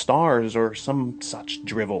Dancing with the Stars or some such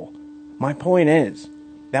drivel. My point is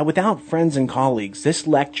that without friends and colleagues, this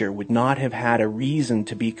lecture would not have had a reason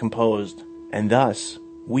to be composed, and thus,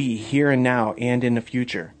 we here and now and in the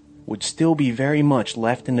future would still be very much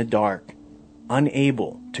left in the dark,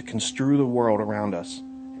 unable to construe the world around us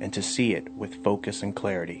and to see it with focus and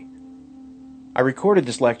clarity. I recorded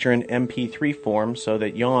this lecture in MP3 form so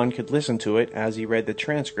that Jan could listen to it as he read the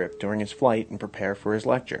transcript during his flight and prepare for his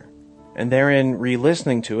lecture. And therein,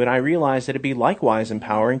 re-listening to it, I realized that it'd be likewise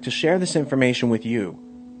empowering to share this information with you,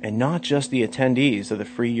 and not just the attendees of the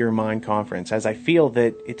Free Your Mind conference, as I feel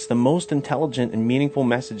that it's the most intelligent and meaningful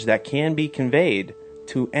message that can be conveyed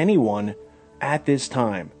to anyone at this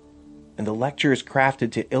time. And the lecture is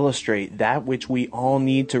crafted to illustrate that which we all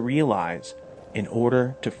need to realize in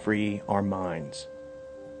order to free our minds.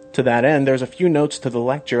 To that end, there's a few notes to the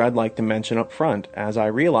lecture I'd like to mention up front, as I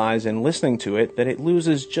realize in listening to it that it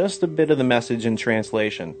loses just a bit of the message in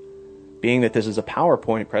translation, being that this is a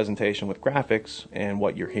PowerPoint presentation with graphics, and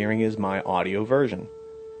what you're hearing is my audio version.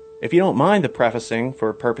 If you don't mind the prefacing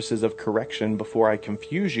for purposes of correction before I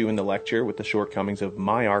confuse you in the lecture with the shortcomings of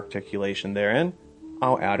my articulation therein,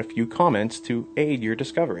 I'll add a few comments to aid your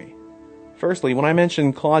discovery. Firstly, when I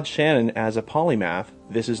mention Claude Shannon as a polymath,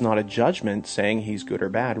 this is not a judgment saying he's good or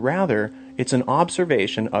bad. Rather, it's an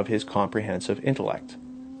observation of his comprehensive intellect.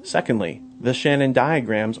 Secondly, the Shannon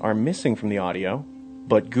diagrams are missing from the audio,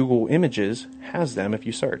 but Google Images has them if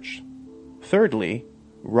you search. Thirdly,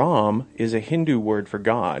 Ram is a Hindu word for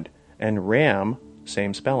God, and RAM,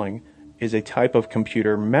 same spelling, is a type of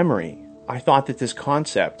computer memory. I thought that this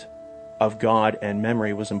concept of God and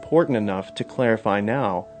memory was important enough to clarify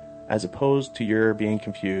now, as opposed to your being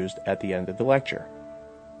confused at the end of the lecture.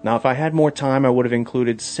 Now, if I had more time, I would have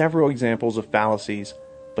included several examples of fallacies,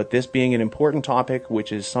 but this being an important topic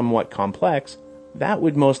which is somewhat complex, that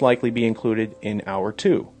would most likely be included in Hour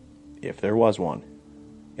 2, if there was one.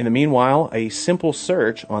 In the meanwhile, a simple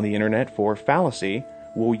search on the internet for fallacy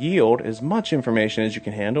will yield as much information as you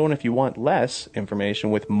can handle, and if you want less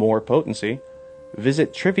information with more potency,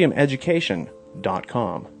 visit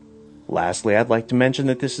triviumeducation.com. Lastly, I'd like to mention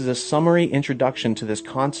that this is a summary introduction to this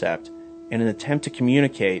concept in an attempt to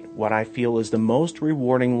communicate what I feel is the most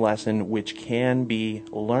rewarding lesson which can be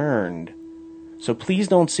learned. So please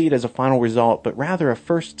don't see it as a final result, but rather a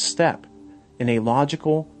first step in a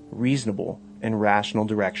logical, reasonable, and rational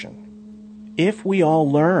direction. If we all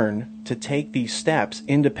learn to take these steps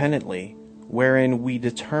independently, wherein we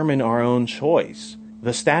determine our own choice,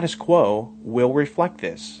 the status quo will reflect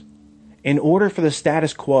this. In order for the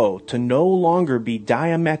status quo to no longer be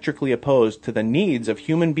diametrically opposed to the needs of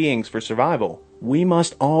human beings for survival, we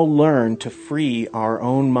must all learn to free our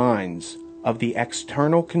own minds of the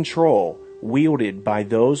external control wielded by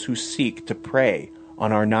those who seek to prey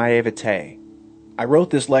on our naivete. I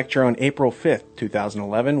wrote this lecture on April 5th,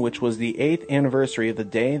 2011, which was the 8th anniversary of the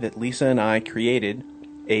day that Lisa and I created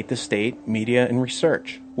 8th Estate Media and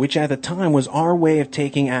Research, which at the time was our way of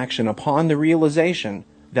taking action upon the realization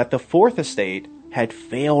that the Fourth Estate had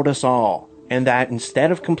failed us all, and that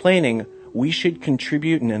instead of complaining, we should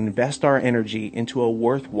contribute and invest our energy into a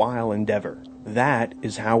worthwhile endeavor. That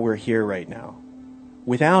is how we're here right now.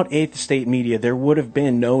 Without 8th Estate Media, there would have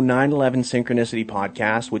been no 9/11 Synchronicity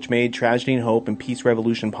podcast, which made Tragedy and Hope and Peace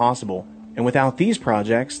Revolution possible. And without these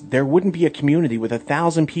projects, there wouldn't be a community with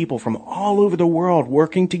 1,000 people from all over the world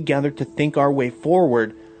working together to think our way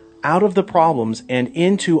forward out of the problems and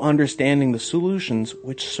into understanding the solutions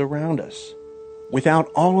which surround us. Without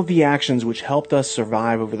all of the actions which helped us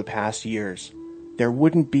survive over the past years, there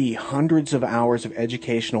wouldn't be hundreds of hours of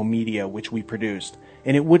educational media which we produced,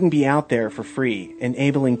 and it wouldn't be out there for free,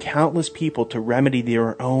 enabling countless people to remedy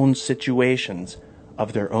their own situations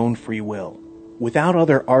of their own free will. Without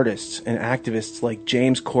other artists and activists like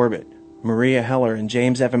James Corbett, Maria Heller, and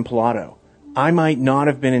James Evan Pilato, I might not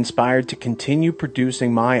have been inspired to continue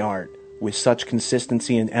producing my art with such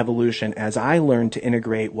consistency and evolution as I learned to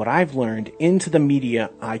integrate what I've learned into the media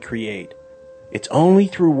I create. It's only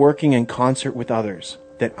through working in concert with others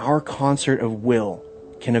that our concert of will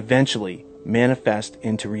can eventually manifest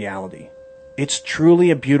into reality. It's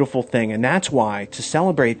truly a beautiful thing, and that's why, to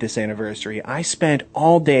celebrate this anniversary, I spent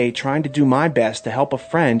all day trying to do my best to help a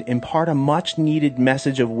friend impart a much-needed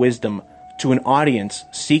message of wisdom to an audience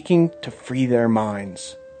seeking to free their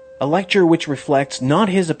minds. A lecture which reflects not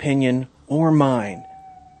his opinion or mine,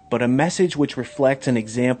 but a message which reflects an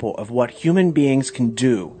example of what human beings can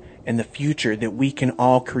do and the future that we can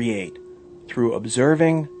all create through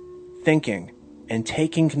observing, thinking, and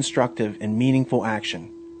taking constructive and meaningful action.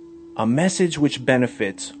 A message which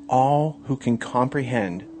benefits all who can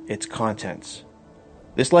comprehend its contents.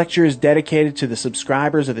 This lecture is dedicated to the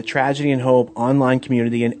subscribers of the Tragedy and Hope online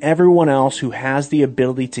community and everyone else who has the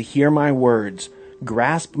ability to hear my words,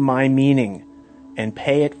 grasp my meaning, and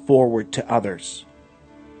pay it forward to others.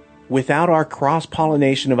 Without our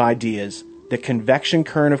cross-pollination of ideas, the convection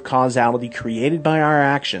current of causality created by our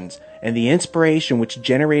actions, and the inspiration which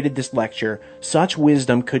generated this lecture, such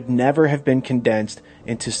wisdom could never have been condensed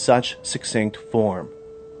into such succinct form.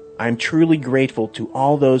 I am truly grateful to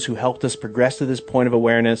all those who helped us progress to this point of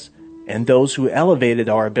awareness, and those who elevated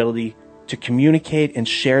our ability to communicate and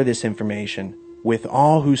share this information with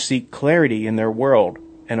all who seek clarity in their world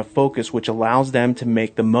and a focus which allows them to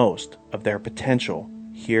make the most of their potential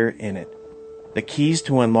here in it. The keys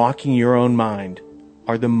to unlocking your own mind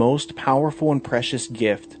are the most powerful and precious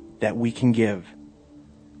gift that we can give.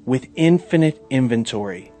 With infinite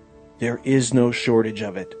inventory, there is no shortage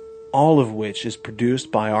of it, all of which is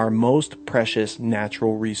produced by our most precious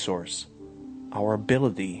natural resource, our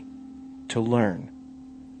ability to learn.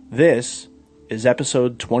 This is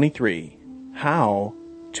episode 23, How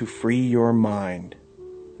to Free Your Mind,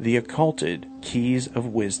 the Occulted Keys of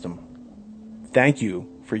Wisdom. Thank you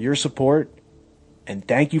for your support, and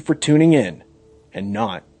thank you for tuning in and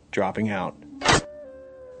not dropping out.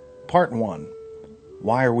 Part 1.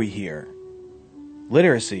 Why are we here?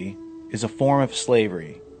 Literacy is a form of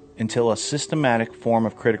slavery until a systematic form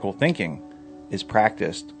of critical thinking is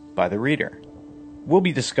practiced by the reader. We'll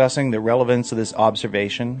be discussing the relevance of this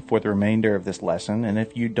observation for the remainder of this lesson, and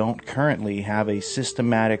if you don't currently have a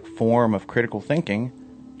systematic form of critical thinking,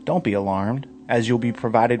 don't be alarmed, as you'll be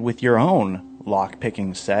provided with your own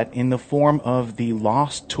lock-picking set in the form of the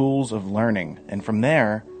Lost Tools of Learning, and from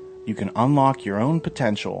there, you can unlock your own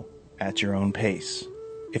potential at your own pace.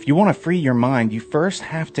 If you want to free your mind, you first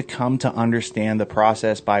have to come to understand the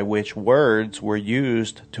process by which words were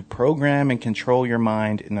used to program and control your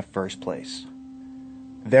mind in the first place.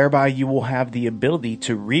 Thereby, you will have the ability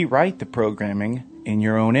to rewrite the programming in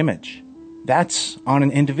your own image. That's on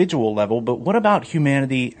an individual level, but what about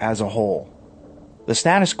humanity as a whole? The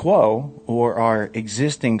status quo, or our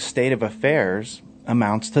existing state of affairs,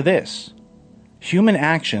 amounts to this. Human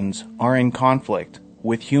actions are in conflict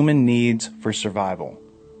with human needs for survival.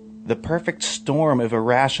 The perfect storm of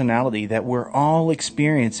irrationality that we're all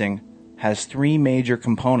experiencing has three major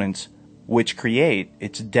components which create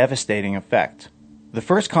its devastating effect. The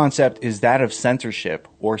first concept is that of censorship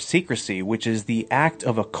or secrecy, which is the act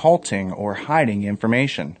of occulting or hiding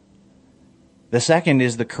information. The second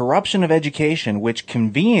is the corruption of education, which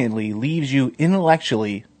conveniently leaves you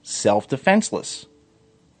intellectually self-defenseless.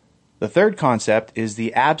 The third concept is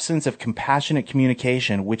the absence of compassionate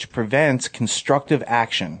communication, which prevents constructive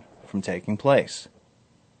action from taking place.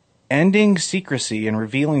 Ending secrecy and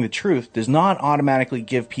revealing the truth does not automatically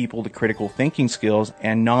give people the critical thinking skills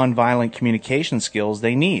and nonviolent communication skills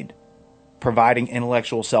they need. Providing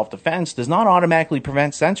intellectual self-defense does not automatically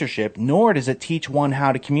prevent censorship, nor does it teach one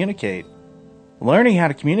how to communicate. Learning how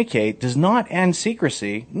to communicate does not end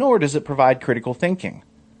secrecy, nor does it provide critical thinking.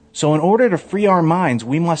 So in order to free our minds,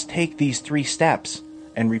 we must take these 3 steps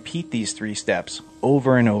and repeat these 3 steps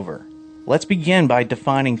over and over. Let's begin by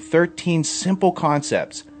defining 13 simple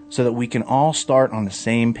concepts so that we can all start on the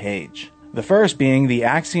same page. The first being the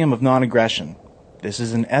axiom of non-aggression. This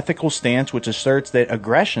is an ethical stance which asserts that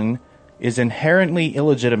aggression is inherently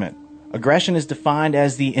illegitimate. Aggression is defined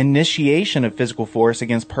as the initiation of physical force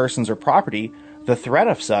against persons or property, the threat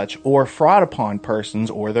of such, or fraud upon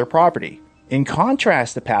persons or their property. In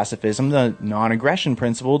contrast to pacifism, the non-aggression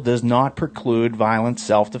principle does not preclude violent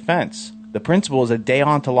self-defense. The principle is a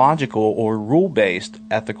deontological or rule-based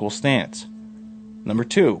ethical stance. Number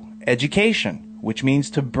 2, education, which means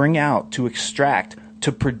to bring out, to extract,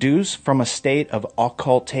 to produce from a state of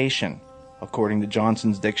occultation. According to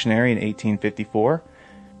Johnson's dictionary in 1854,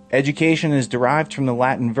 education is derived from the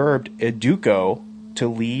Latin verb educo, to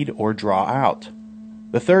lead or draw out.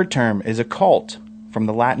 The third term is occult, from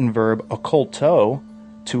the Latin verb occulto,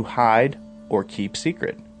 to hide or keep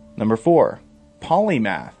secret. Number 4,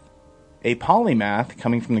 polymath. A polymath,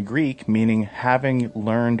 coming from the Greek meaning having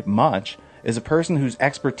learned much, is a person whose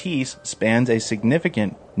expertise spans a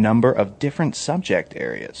significant number of different subject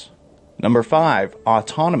areas. Number 5,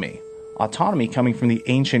 autonomy. Autonomy coming from the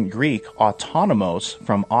ancient Greek autonomos,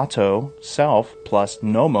 from auto, self, plus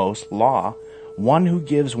nomos, law, one who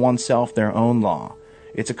gives oneself their own law.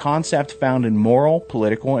 It's a concept found in moral,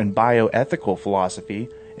 political, and bioethical philosophy,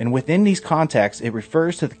 and within these contexts it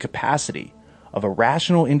refers to the capacity of a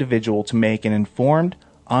rational individual to make an informed,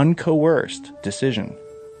 uncoerced decision.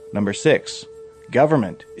 Number 6,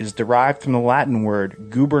 government is derived from the Latin word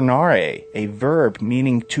gubernare, a verb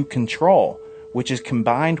meaning to control, which is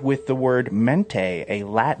combined with the word mente, a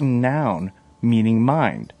Latin noun meaning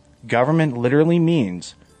mind. Government literally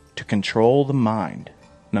means to control the mind.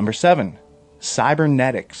 Number 7,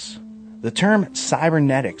 cybernetics. The term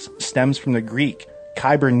cybernetics stems from the Greek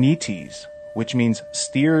kybernetes, which means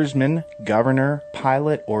steersman, governor,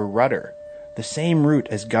 pilot, or rudder, the same root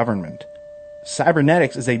as government.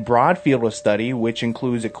 Cybernetics is a broad field of study which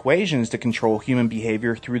includes equations to control human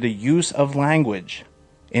behavior through the use of language.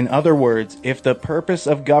 In other words, if the purpose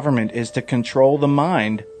of government is to control the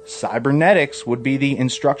mind, cybernetics would be the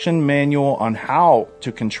instruction manual on how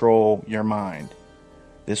to control your mind.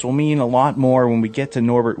 This will mean a lot more when we get to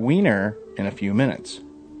Norbert Wiener in a few minutes.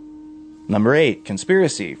 Number 8,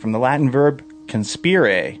 conspiracy, from the Latin verb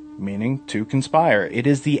conspire, meaning to conspire. It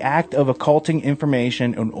is the act of occulting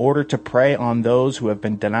information in order to prey on those who have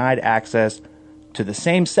been denied access to the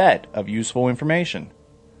same set of useful information.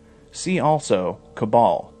 See also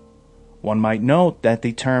cabal. One might note that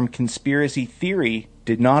the term conspiracy theory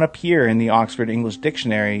did not appear in the Oxford English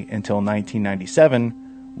Dictionary until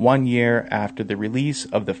 1997, 1 year after the release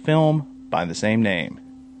of the film by the same name.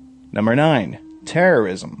 Number 9,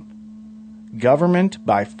 terrorism. Government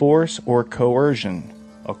by force or coercion,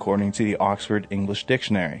 according to the Oxford English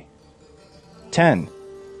Dictionary. 10,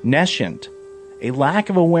 nescient. A lack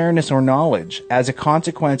of awareness or knowledge as a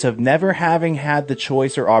consequence of never having had the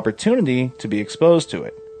choice or opportunity to be exposed to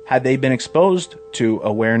it. Had they been exposed to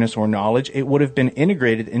awareness or knowledge, it would have been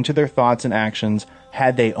integrated into their thoughts and actions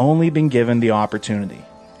had they only been given the opportunity.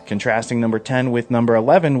 Contrasting number 10 with number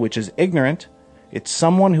 11, which is ignorant, it's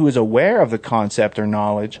someone who is aware of the concept or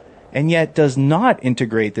knowledge and yet does not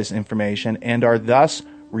integrate this information and are thus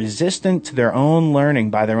resistant to their own learning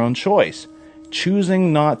by their own choice,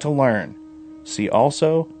 choosing not to learn. See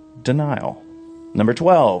also denial. Number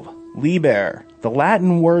 12, liber. The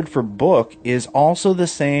Latin word for book is also the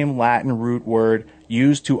same Latin root word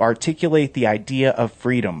used to articulate the idea of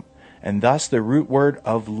freedom, and thus the root word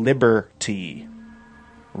of liberty.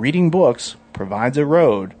 Reading books provides a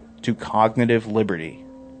road to cognitive liberty.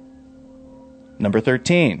 Number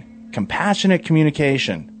 13, compassionate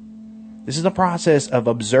communication. This is the process of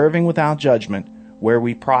observing without judgment, where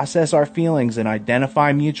we process our feelings and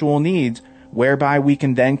identify mutual needs, whereby we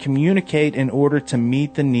can then communicate in order to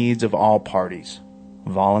meet the needs of all parties,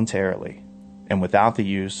 voluntarily, and without the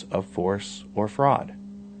use of force or fraud.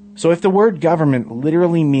 So if the word government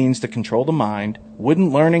literally means to control the mind,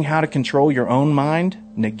 wouldn't learning how to control your own mind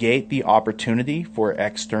negate the opportunity for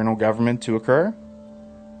external government to occur?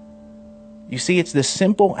 You see, it's this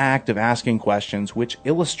simple act of asking questions which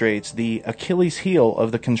illustrates the Achilles heel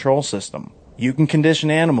of the control system. You can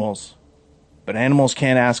condition animals, but animals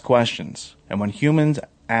can't ask questions. And when humans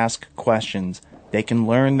ask questions, they can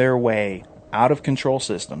learn their way out of control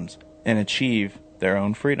systems and achieve their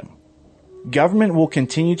own freedom. Government will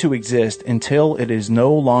continue to exist until it is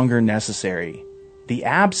no longer necessary. The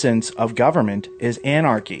absence of government is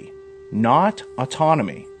anarchy, not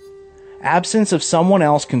autonomy. Absence of someone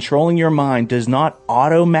else controlling your mind does not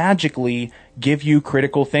auto-magically give you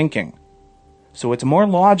critical thinking. So it's more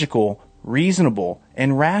logical, reasonable,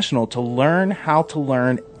 and rational to learn how to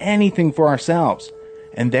learn anything for ourselves,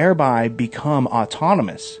 and thereby become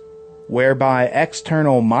autonomous, whereby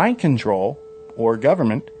external mind control, or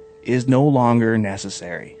government, is no longer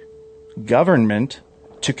necessary. Government,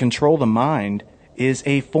 to control the mind, is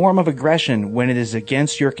a form of aggression when it is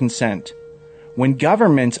against your consent. When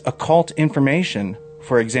governments occult information,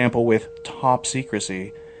 for example with top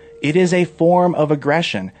secrecy, it is a form of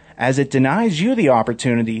aggression as it denies you the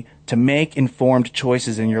opportunity to make informed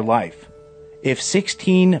choices in your life. If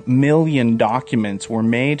 16 million documents were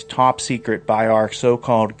made top secret by our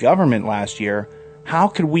so-called government last year, how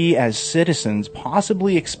could we as citizens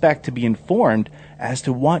possibly expect to be informed as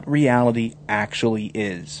to what reality actually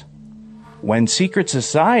is? When secret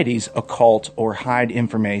societies occult or hide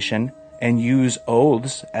information and use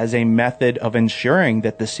oaths as a method of ensuring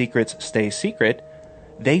that the secrets stay secret,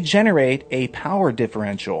 they generate a power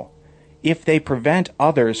differential if they prevent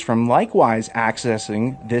others from likewise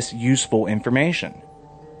accessing this useful information.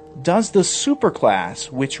 Does the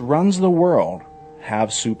superclass which runs the world have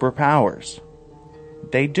superpowers?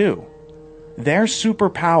 They do. Their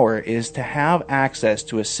superpower is to have access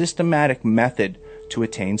to a systematic method to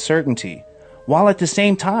attain certainty, while at the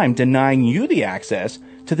same time denying you the access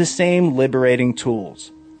to the same liberating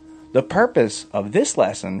tools. The purpose of this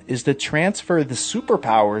lesson is to transfer the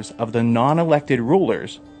superpowers of the non-elected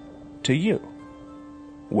rulers to you,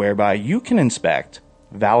 whereby you can inspect,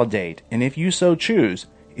 validate, and if you so choose,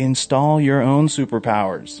 install your own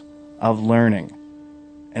superpowers of learning.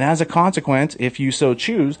 And as a consequence, if you so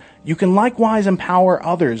choose, you can likewise empower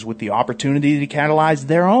others with the opportunity to catalyze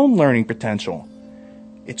their own learning potential.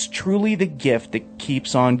 It's truly the gift that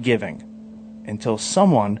keeps on giving until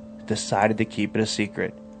someone decided to keep it a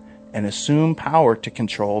secret and assume power to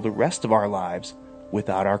control the rest of our lives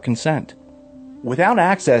without our consent. Without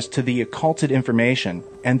access to the occulted information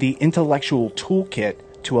and the intellectual toolkit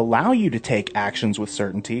to allow you to take actions with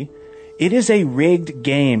certainty, it is a rigged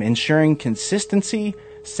game ensuring consistency,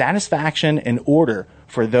 satisfaction, and order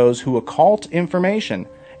for those who occult information,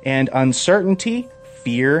 and uncertainty,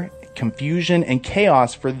 fear, confusion, and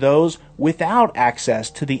chaos for those without access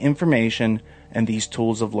to the information and these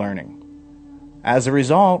tools of learning. As a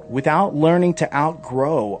result, without learning to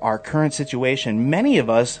outgrow our current situation, many of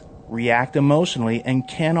us react emotionally and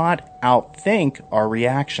cannot outthink our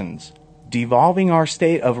reactions, devolving our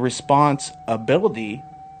state of response ability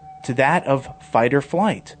to that of fight or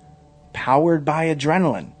flight, powered by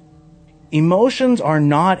adrenaline. Emotions are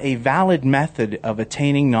not a valid method of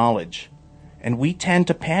attaining knowledge, and we tend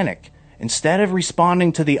to panic instead of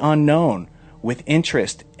responding to the unknown with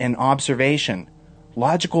interest and observation,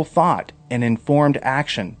 logical thought, and informed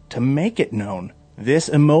action to make it known. This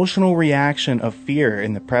emotional reaction of fear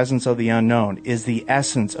in the presence of the unknown is the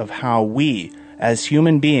essence of how we, as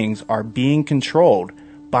human beings, are being controlled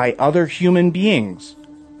by other human beings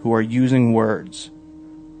who are using words.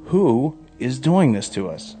 Who is doing this to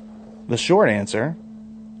us? The short answer: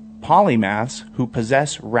 polymaths who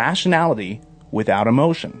possess rationality without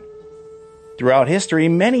emotion. Throughout history,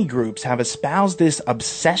 many groups have espoused this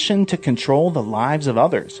obsession to control the lives of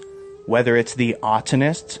others, whether it's the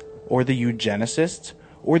autonists or the eugenicists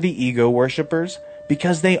or the ego worshippers,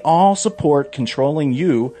 because they all support controlling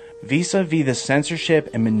you vis-a-vis the censorship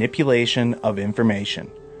and manipulation of information,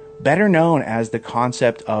 better known as the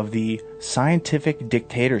concept of the scientific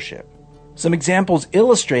dictatorship. Some examples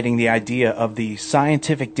illustrating the idea of the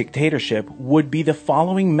scientific dictatorship would be the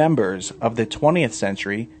following members of the 20th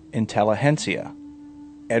century intelligentsia.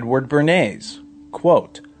 Edward Bernays,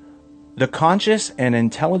 quote, "The conscious and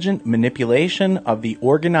intelligent manipulation of the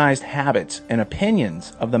organized habits and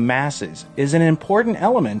opinions of the masses is an important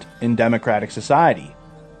element in democratic society.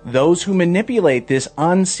 Those who manipulate this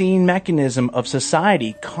unseen mechanism of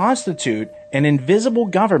society constitute an invisible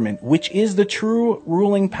government which is the true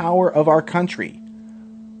ruling power of our country.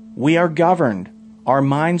 We are governed, our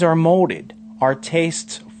minds are molded, our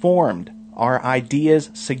tastes formed, our ideas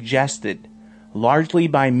suggested, largely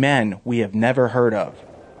by men we have never heard of.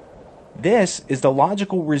 This is the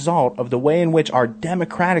logical result of the way in which our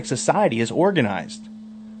democratic society is organized.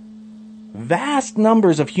 Vast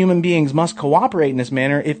numbers of human beings must cooperate in this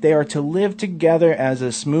manner if they are to live together as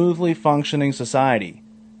a smoothly functioning society.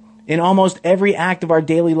 In almost every act of our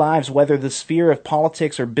daily lives, whether the sphere of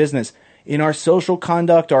politics or business, in our social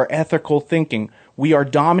conduct or ethical thinking, we are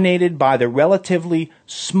dominated by the relatively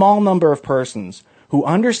small number of persons who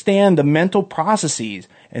understand the mental processes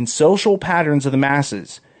and social patterns of the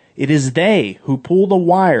masses. It is they who pull the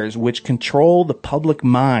wires which control the public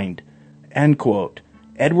mind." End quote.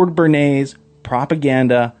 Edward Bernays,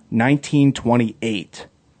 Propaganda, 1928.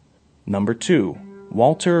 Number 2,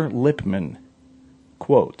 Walter Lippmann,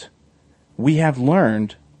 quote, "We have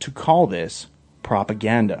learned to call this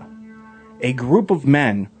propaganda. A group of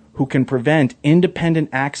men who can prevent independent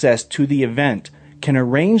access to the event can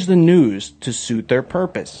arrange the news to suit their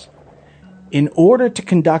purpose. In order to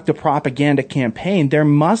conduct a propaganda campaign, there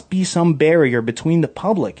must be some barrier between the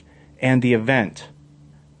public and the event.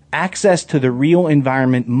 Access to the real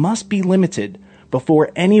environment must be limited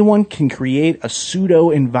before anyone can create a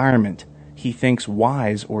pseudo-environment he thinks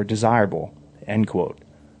wise or desirable." End quote.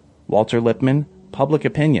 Walter Lippmann, Public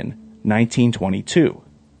Opinion, 1922.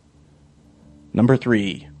 Number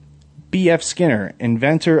 3, B.F. Skinner,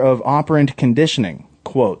 inventor of operant conditioning,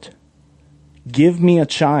 quote, "Give me a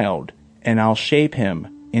child and I'll shape him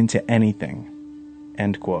into anything."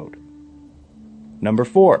 End quote. Number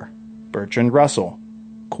 4, Bertrand Russell,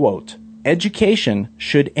 quote, "Education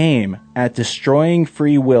should aim at destroying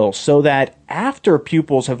free will so that after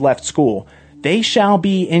pupils have left school, they shall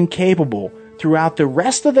be incapable throughout the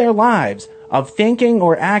rest of their lives of thinking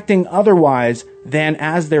or acting otherwise than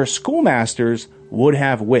as their schoolmasters would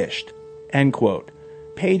have wished." End quote.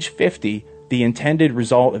 Page 50, The Intended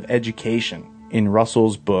Result of Education, in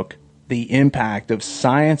Russell's book, The Impact of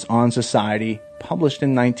Science on Society, published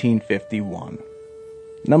in 1951.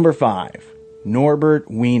 Number 5, Norbert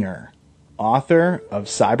Wiener, author of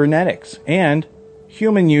Cybernetics and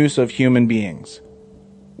Human Use of Human Beings.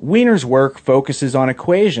 Wiener's work focuses on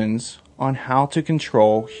equations on how to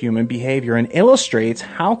control human behavior and illustrates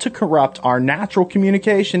how to corrupt our natural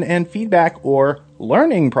communication and feedback or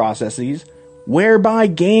learning processes, whereby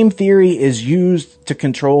game theory is used to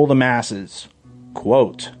control the masses.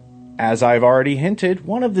 Quote, "As I've already hinted,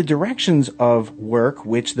 one of the directions of work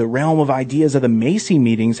which the realm of ideas of the Macy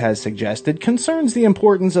meetings has suggested concerns the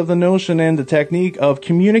importance of the notion and the technique of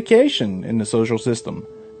communication in the social system.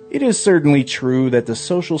 It is certainly true that the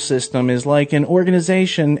social system is like an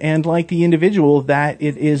organization and like the individual that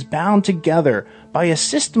it is bound together by a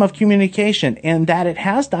system of communication and that it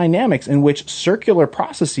has dynamics in which circular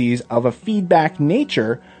processes of a feedback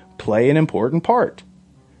nature play an important part.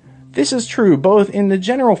 This is true both in the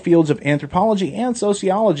general fields of anthropology and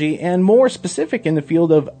sociology and more specific in the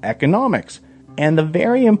field of economics, and the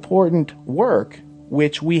very important work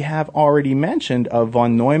which we have already mentioned of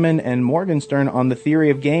von Neumann and Morgenstern on the theory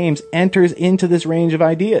of games enters into this range of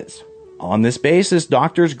ideas. On this basis,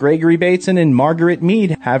 Doctors Gregory Bateson and Margaret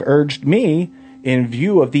Mead have urged me, in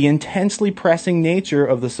view of the intensely pressing nature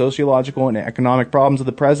of the sociological and economic problems of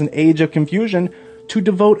the present age of confusion, to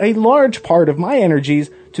devote a large part of my energies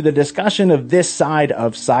to the discussion of this side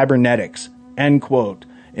of cybernetics." End quote.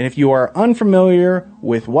 And if you are unfamiliar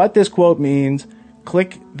with what this quote means,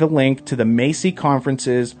 click the link to the Macy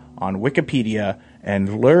conferences on Wikipedia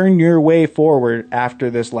and learn your way forward after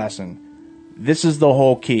this lesson. This is the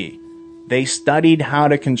whole key. They studied how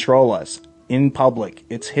to control us in public.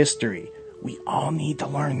 It's history. We all need to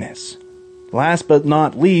learn this. Last but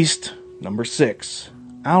not least, number 6,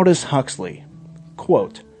 Aldous Huxley.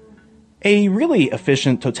 Quote, "A really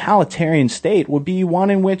efficient totalitarian state would be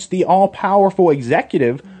one in which the all-powerful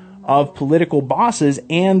executive of political bosses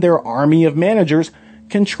and their army of managers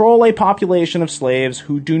control a population of slaves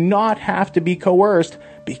who do not have to be coerced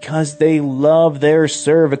because they love their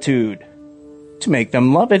servitude." To make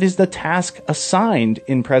them love it is the task assigned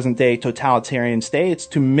in present-day totalitarian states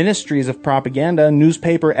to ministries of propaganda,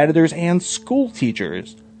 newspaper editors, and school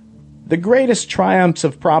teachers. The greatest triumphs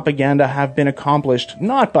of propaganda have been accomplished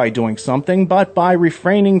not by doing something, but by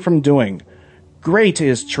refraining from doing. Great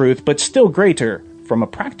is truth, but still greater, from a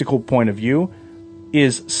practical point of view,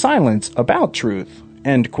 is silence about truth.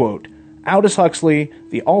 End quote. Aldous Huxley,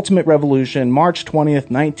 The Ultimate Revolution, March 20th,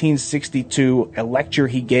 1962, a lecture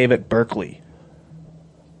he gave at Berkeley.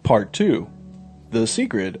 Part 2. The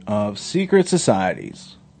Secret of Secret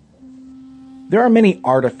Societies. There are many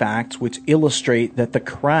artifacts which illustrate that the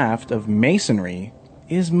craft of Masonry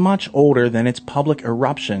is much older than its public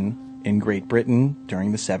eruption in Great Britain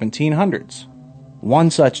during the 1700s. One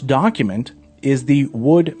such document is the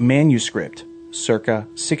Wood Manuscript, circa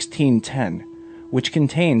 1610, which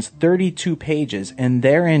contains 32 pages and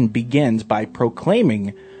therein begins by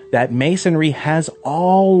proclaiming that Masonry has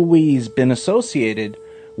always been associated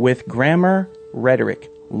with grammar, rhetoric,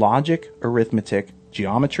 logic, arithmetic,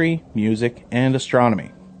 geometry, music, and astronomy.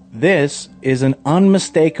 This is an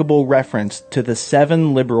unmistakable reference to the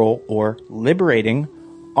 7 liberal or liberating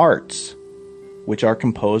arts, which are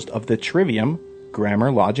composed of the trivium,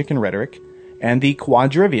 grammar, logic, and rhetoric, and the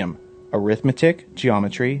quadrivium, arithmetic,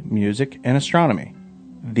 geometry, music, and astronomy.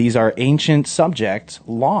 These are ancient subjects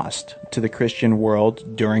lost to the Christian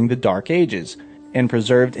world during the Dark Ages and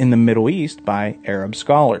preserved in the Middle East by Arab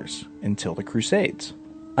scholars until the Crusades.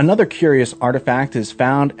 Another curious artifact is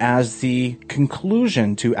found as the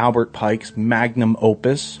conclusion to Albert Pike's magnum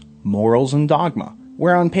opus, Morals and Dogma,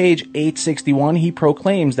 where on page 861 he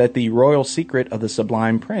proclaims that the royal secret of the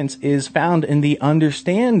Sublime Prince is found in the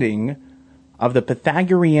understanding of the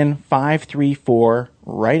Pythagorean 5-3-4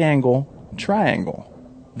 right-angle triangle.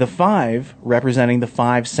 The 5 representing the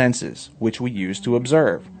 5 senses, which we use to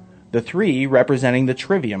observe. The 3 representing the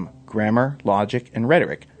trivium, grammar, logic, and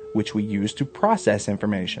rhetoric, which we use to process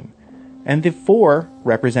information. And the 4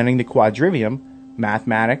 representing the quadrivium,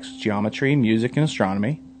 mathematics, geometry, music, and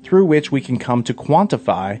astronomy, through which we can come to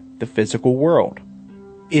quantify the physical world.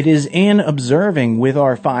 It is in observing with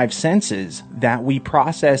our 5 senses that we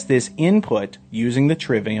process this input using the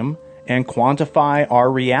trivium and quantify our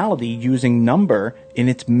reality using number in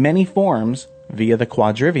its many forms via the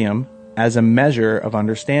quadrivium as a measure of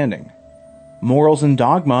understanding. Morals and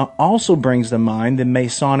Dogma also brings to mind the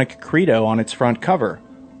Masonic credo on its front cover,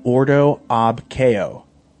 Ordo ab Chao,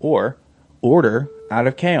 or Order out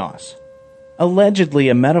of Chaos. Allegedly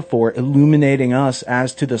a metaphor illuminating us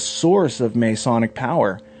as to the source of Masonic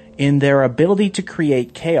power in their ability to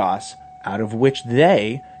create chaos out of which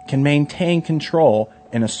they can maintain control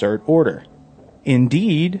and assert order.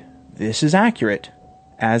 Indeed, this is accurate,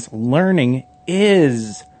 as learning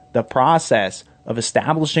is the process of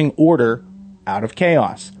establishing order out of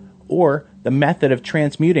chaos, or the method of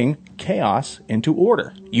transmuting chaos into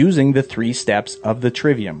order, using the 3 steps of the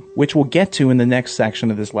trivium, which we'll get to in the next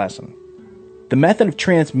section of this lesson. The method of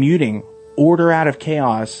transmuting order out of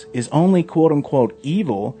chaos is only quote-unquote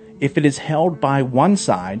evil if it is held by one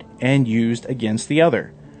side and used against the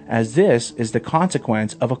other, as this is the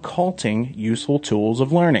consequence of occulting useful tools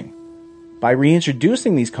of learning. By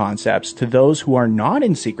reintroducing these concepts to those who are not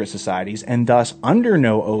in secret societies and thus under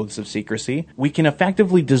no oaths of secrecy, we can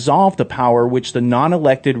effectively dissolve the power which the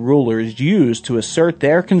non-elected rulers use to assert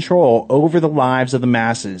their control over the lives of the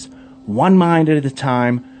masses, one mind at a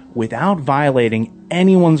time, without violating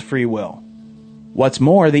anyone's free will. What's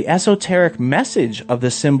more, the esoteric message of the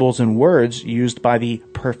symbols and words used by the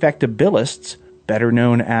perfectibilists, better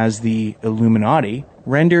known as the Illuminati,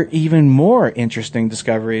 render even more interesting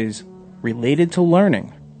discoveries related to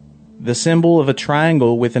learning. The symbol of a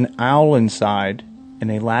triangle with an owl inside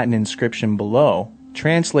and a Latin inscription below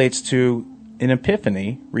translates to an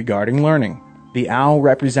epiphany regarding learning. The owl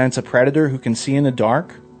represents a predator who can see in the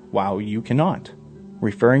dark while you cannot,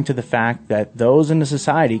 referring to the fact that those in the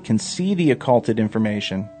society can see the occulted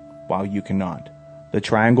information while you cannot. The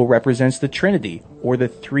triangle represents the Trinity, or the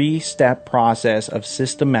 3-step process of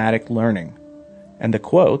systematic learning. And the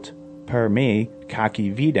quote, per me,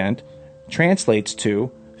 kaki vident, translates to,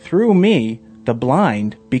 through me, the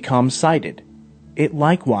blind become sighted. It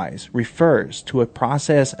likewise refers to a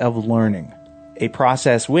process of learning, a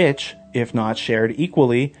process which, if not shared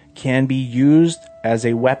equally, can be used as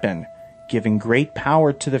a weapon, giving great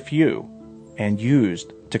power to the few, and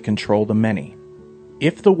used to control the many.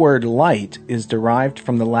 If the word light is derived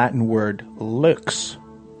from the Latin word lux,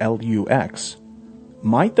 L-U-X,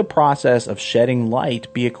 might the process of shedding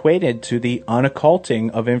light be equated to the unocculting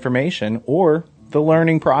of information or the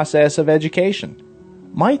learning process of education?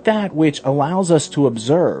 Might that which allows us to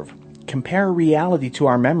observe compare reality to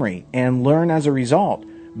our memory, and learn as a result,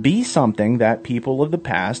 be something that people of the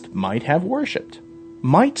past might have worshipped?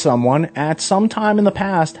 Might someone at some time in the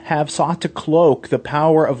past have sought to cloak the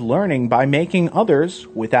power of learning by making others,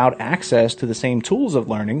 without access to the same tools of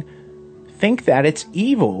learning, think that it's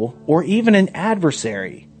evil or even an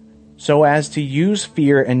adversary, so as to use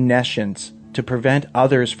fear and nescience to prevent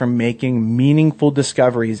others from making meaningful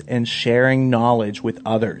discoveries and sharing knowledge with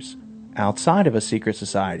others outside of a secret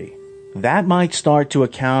society? That might start to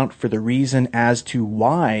account for the reason as to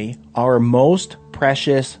why our most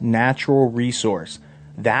precious natural resource,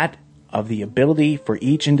 that of the ability for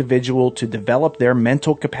each individual to develop their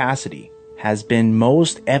mental capacity, has been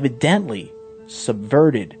most evidently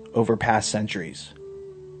subverted over past centuries.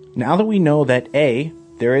 Now that we know that A,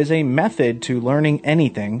 there is a method to learning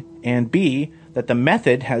anything, and B, that the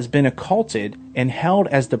method has been occulted and held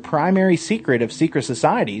as the primary secret of secret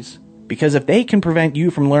societies, because if they can prevent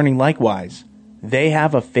you from learning likewise, they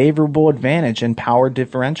have a favorable advantage and power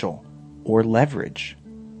differential, or leverage.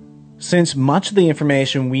 Since much of the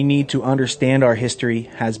information we need to understand our history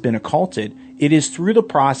has been occulted, it is through the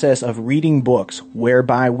process of reading books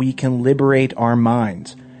whereby we can liberate our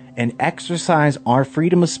minds and exercise our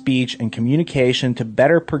freedom of speech and communication to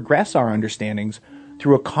better progress our understandings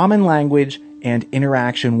through a common language and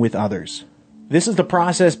interaction with others. This is the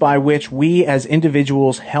process by which we as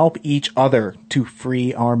individuals help each other to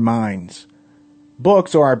free our minds.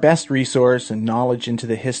 Books are our best resource and knowledge into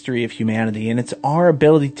the history of humanity, and it's our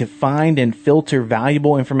ability to find and filter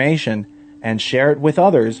valuable information and share it with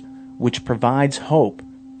others which provides hope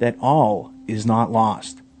that all is not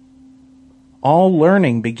lost. All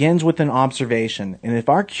learning begins with an observation, and if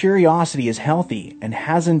our curiosity is healthy and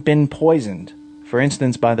hasn't been poisoned, for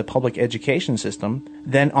instance by the public education system,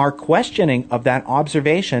 then our questioning of that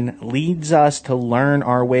observation leads us to learn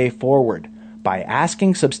our way forward by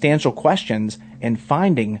asking substantial questions and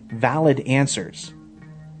finding valid answers.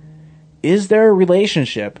 Is there a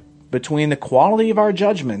relationship between the quality of our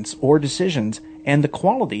judgments or decisions and the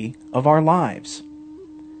quality of our lives?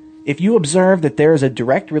 If you observe that there is a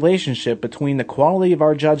direct relationship between the quality of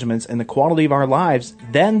our judgments and the quality of our lives,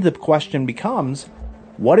 then the question becomes,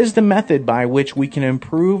 what is the method by which we can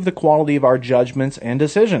improve the quality of our judgments and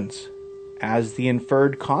decisions? As the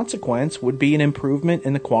inferred consequence would be an improvement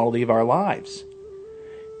in the quality of our lives.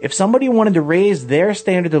 If somebody wanted to raise their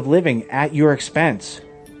standard of living at your expense,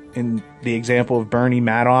 in the example of Bernie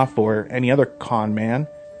Madoff or any other con man,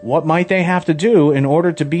 what might they have to do in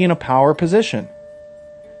order to be in a power position?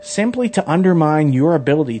 Simply to undermine your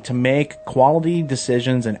ability to make quality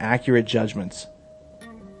decisions and accurate judgments.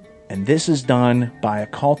 And this is done by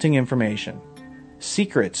occulting information,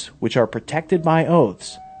 secrets which are protected by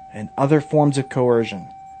oaths, and other forms of coercion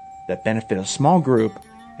that benefit a small group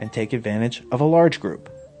and take advantage of a large group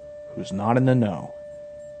who's not in the know.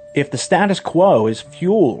 If the status quo is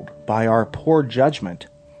fueled by our poor judgment,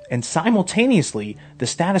 and simultaneously the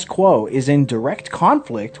status quo is in direct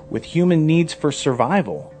conflict with human needs for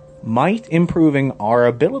survival, might improving our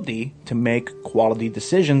ability to make quality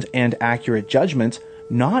decisions and accurate judgments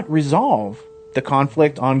not resolve the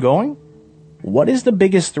conflict ongoing? What is the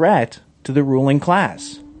biggest threat to the ruling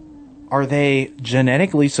class? Are they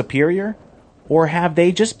genetically superior? Or have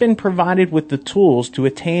they just been provided with the tools to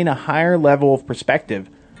attain a higher level of perspective,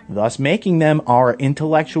 thus making them our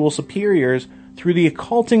intellectual superiors through the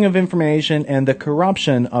occulting of information and the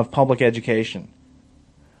corruption of public education?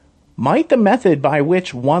 Might the method by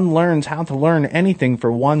which one learns how to learn anything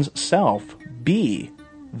for one's self be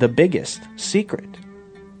the biggest secret?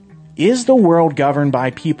 Is the world governed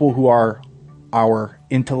by people who are our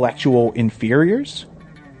intellectual inferiors?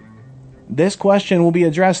 This question will be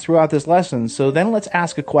addressed throughout this lesson, so then let's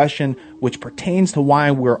ask a question which pertains to why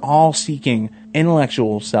we're all seeking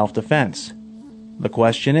intellectual self-defense. The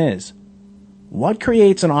question is, what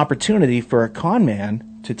creates an opportunity for a con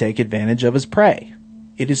man to take advantage of his prey?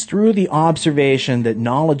 It is through the observation that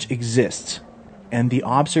knowledge exists, and the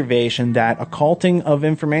observation that occulting of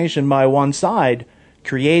information by one side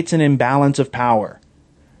creates an imbalance of power.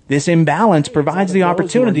 This imbalance provides the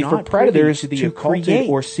opportunity for predators to create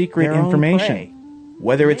or secret information.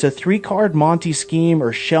 Whether it's a 3-card Monty scheme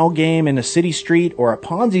or shell game in a city street or a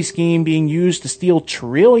Ponzi scheme being used to steal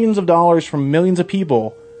trillions of dollars from millions of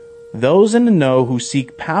people, those in the know who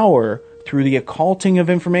seek power through the occulting of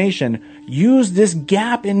information use this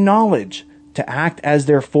gap in knowledge to act as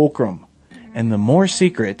their fulcrum. And the more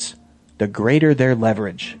secrets, the greater their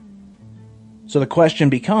leverage. So the question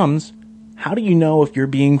becomes, how do you know if you're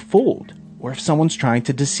being fooled or if someone's trying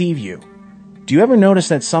to deceive you? Do you ever notice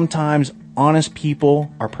that sometimes honest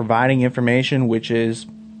people are providing information which is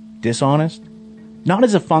dishonest? not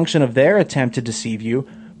as a function of their attempt to deceive you,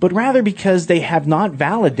 but rather because they have not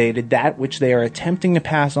validated that which they are attempting to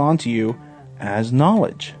pass on to you as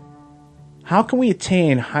knowledge. How can we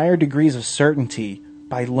attain higher degrees of certainty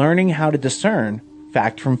by learning how to discern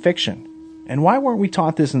fact from fiction? And why weren't we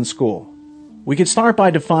taught this in school? We could start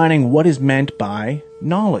by defining what is meant by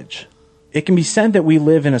knowledge. It can be said that we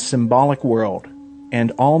live in a symbolic world,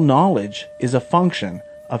 and all knowledge is a function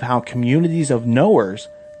of how communities of knowers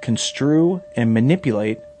construe and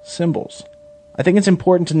manipulate symbols. I think it's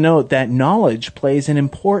important to note that knowledge plays an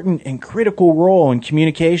important and critical role in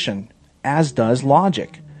communication, as does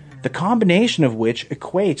logic, the combination of which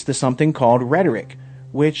equates to something called rhetoric,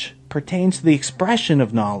 which pertains to the expression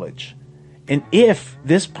of knowledge. And if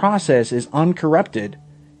this process is uncorrupted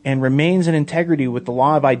and remains in integrity with the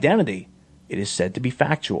law of identity, it is said to be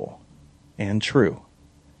factual and true.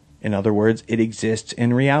 In other words, it exists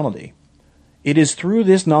in reality. It is through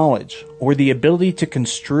this knowledge, or the ability to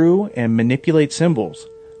construe and manipulate symbols,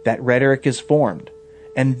 that rhetoric is formed.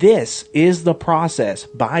 And this is the process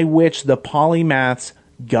by which the polymaths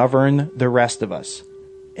govern the rest of us.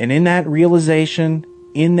 And in that realization,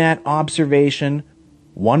 in that observation,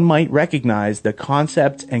 one might recognize the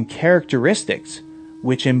concepts and characteristics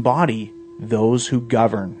which embody those who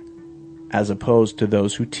govern, as opposed to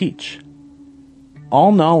those who teach.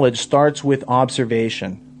 All knowledge starts with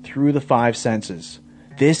observation through the five senses.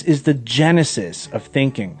 This is the genesis of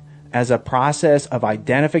thinking, as a process of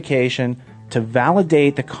identification to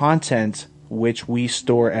validate the contents which we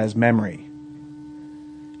store as memory.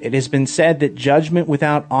 It has been said that judgment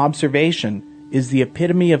without observation is the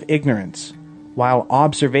epitome of ignorance, while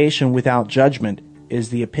observation without judgment is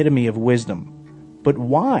the epitome of wisdom. But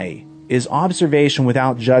why is observation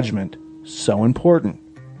without judgment so important?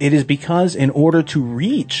 It is because in order to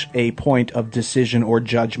reach a point of decision or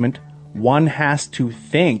judgment, one has to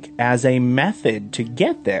think as a method to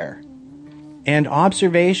get there. And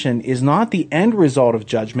observation is not the end result of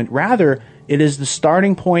judgment, rather, it is the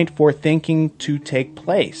starting point for thinking to take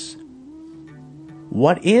place.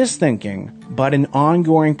 What is thinking but an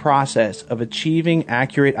ongoing process of achieving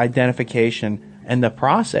accurate identification and the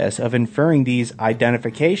process of inferring these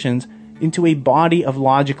identifications into a body of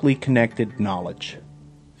logically connected knowledge?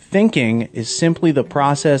 Thinking is simply the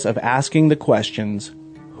process of asking the questions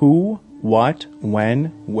who, what, when,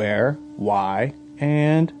 where, why,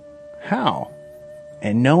 and how,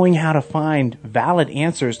 and knowing how to find valid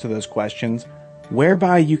answers to those questions,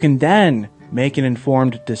 whereby you can then make an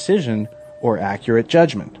informed decision or accurate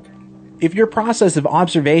judgment. If your process of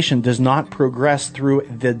observation does not progress through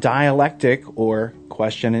the dialectic or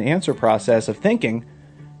question and answer process of thinking,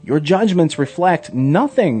 your judgments reflect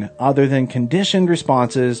nothing other than conditioned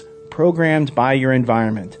responses programmed by your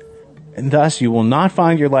environment. And thus you will not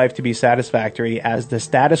find your life to be satisfactory, as the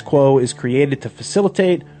status quo is created to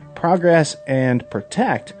facilitate progress and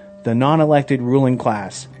protect the non-elected ruling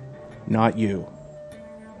class, not you.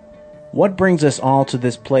 What brings us all to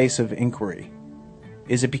this place of inquiry?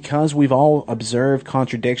 Is it because we've all observed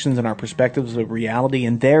contradictions in our perspectives of reality,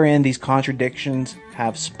 and therein these contradictions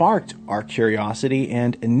have sparked our curiosity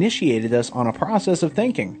and initiated us on a process of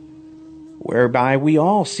thinking, whereby we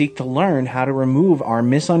all seek to learn how to remove our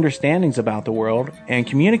misunderstandings about the world and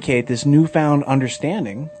communicate this newfound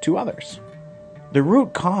understanding to others? The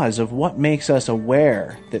root cause of what makes us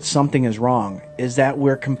aware that something is wrong is that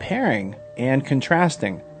we're comparing and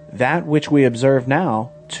contrasting that which we observe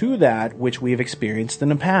now to that which we have experienced in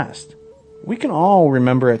the past. We can all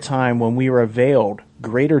remember a time when we were availed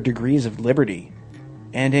greater degrees of liberty,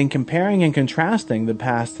 and in comparing and contrasting the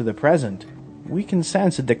past to the present, we can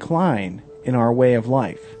sense a decline in our way of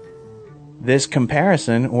life. This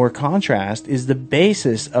comparison or contrast is the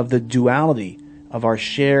basis of the duality of our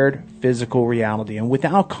shared physical reality, and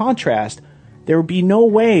without contrast, there would be no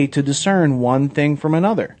way to discern one thing from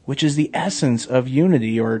another, which is the essence of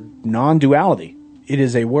unity or non-duality. It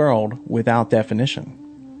is a world without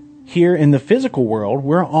definition. Here in the physical world,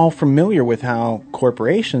 we're all familiar with how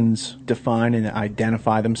corporations define and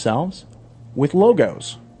identify themselves with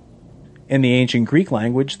logos. In the ancient Greek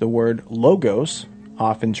language, the word logos,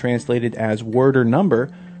 often translated as word or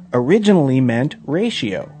number, originally meant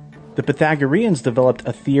ratio. The Pythagoreans developed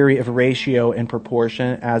a theory of ratio and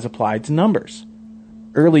proportion as applied to numbers.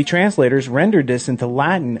 Early translators rendered this into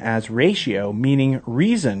Latin as ratio, meaning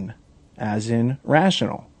reason, as in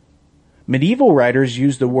rational. Medieval writers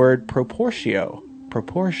used the word proportio,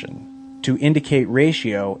 proportion, to indicate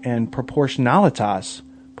ratio, and proportionalitas,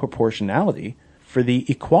 proportionality, for the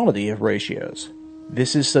equality of ratios.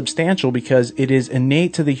 This is substantial because it is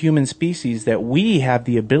innate to the human species that we have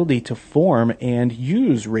the ability to form and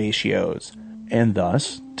use ratios, and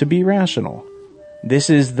thus to be rational. This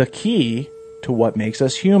is the key to what makes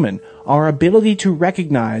us human, our ability to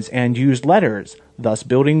recognize and use letters, thus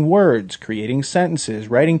building words, creating sentences,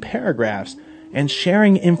 writing paragraphs, and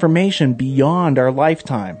sharing information beyond our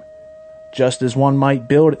lifetime. Just as one might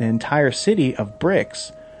build an entire city of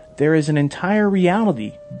bricks, there is an entire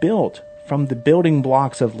reality built from the building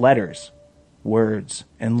blocks of letters, words,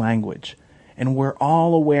 and language. And we're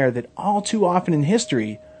all aware that all too often in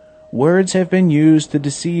history, words have been used to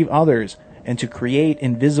deceive others and to create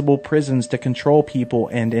invisible prisons to control people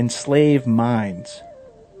and enslave minds.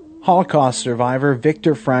 Holocaust survivor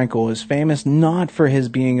Viktor Frankl is famous not for his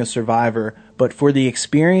being a survivor, but for the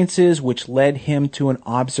experiences which led him to an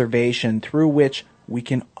observation through which we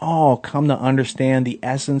can all come to understand the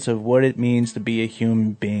essence of what it means to be a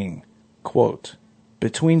human being. Quote,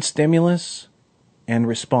 "Between stimulus and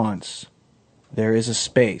response, there is a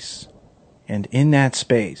space, and in that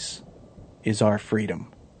space is our freedom."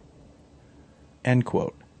 End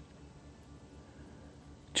quote.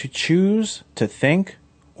 To choose to think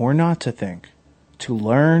or not to think, to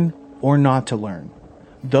learn or not to learn,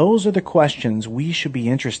 those are the questions we should be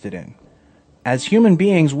interested in. As human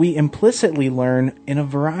beings, we implicitly learn in a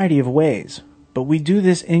variety of ways, but we do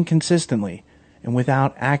this inconsistently and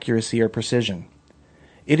without accuracy or precision.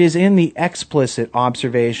 It is in the explicit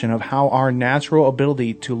observation of how our natural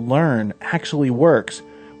ability to learn actually works,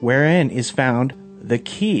 wherein is found the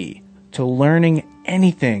key to learning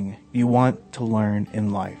anything you want to learn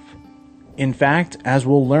in life. In fact, as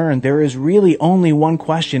we'll learn, there is really only one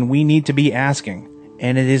question we need to be asking,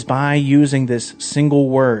 and it is by using this single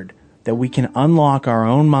word that we can unlock our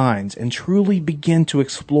own minds and truly begin to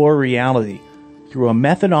explore reality through a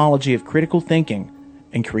methodology of critical thinking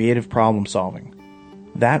and creative problem solving.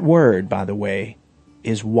 That word, by the way,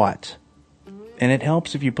 is what. And it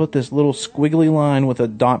helps if you put this little squiggly line with a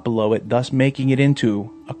dot below it, thus making it into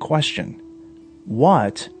a question.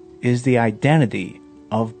 What is the identity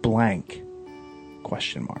of blank?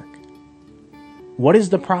 Question mark. What is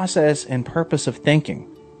the process and purpose of thinking?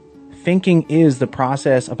 Thinking is the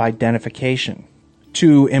process of identification.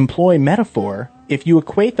 To employ metaphor, if you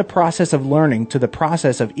equate the process of learning to the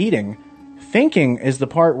process of eating, thinking is the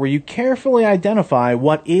part where you carefully identify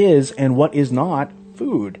what is and what is not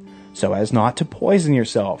food, so as not to poison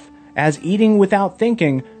yourself, as eating without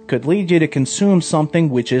thinking could lead you to consume something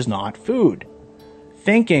which is not food.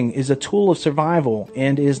 Thinking is a tool of survival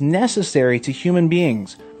and is necessary to human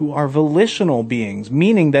beings who are volitional beings,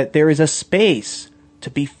 meaning that there is a space to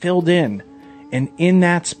be filled in, and in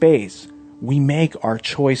that space, we make our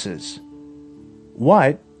choices.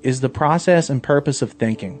 What is the process and purpose of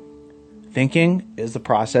thinking? Thinking is the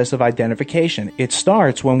process of identification. It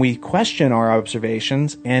starts when we question our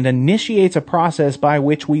observations and initiates a process by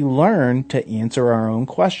which we learn to answer our own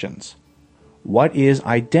questions. What is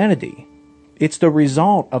identity? It's the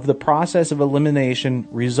result of the process of elimination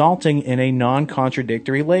resulting in a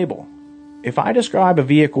non-contradictory label. If I describe a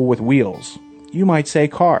vehicle with wheels, you might say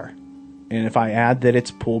car. And if I add that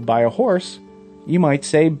it's pulled by a horse, you might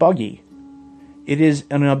say buggy. It is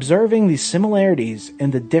in observing the similarities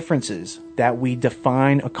and the differences that we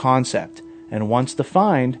define a concept, and once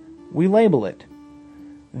defined, we label it.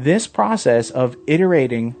 This process of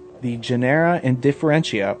iterating the genera and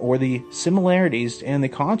differentia, or the similarities and the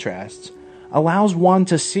contrasts, allows one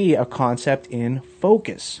to see a concept in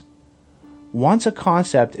focus. Once a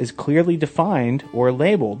concept is clearly defined or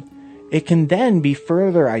labeled, it can then be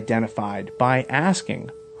further identified by asking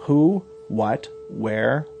who, what,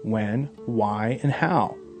 where, when, why, and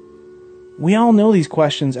how. We all know these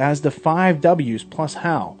questions as the 5 W's plus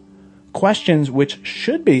how, questions which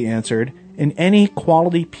should be answered in any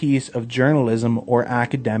quality piece of journalism or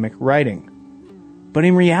academic writing. But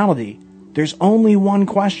in reality, there's only one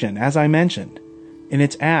question, as I mentioned, and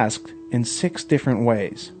it's asked in 6 different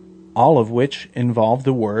ways, all of which involve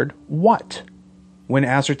the word what. When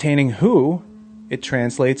ascertaining who, it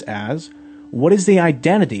translates as, what is the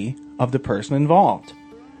identity of the person involved?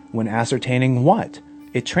 When ascertaining what,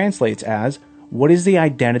 it translates as, what is the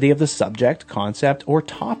identity of the subject, concept, or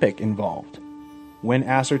topic involved? When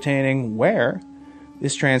ascertaining where,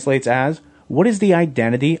 this translates as, what is the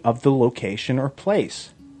identity of the location or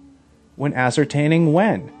place? When ascertaining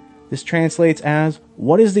when, this translates as,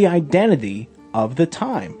 what is the identity of the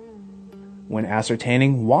time? When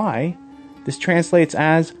ascertaining why, this translates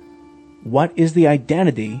as, what is the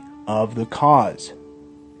identity of the cause?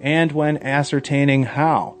 And when ascertaining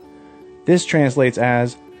how, this translates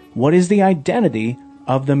as, what is the identity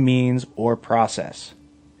of the means or process?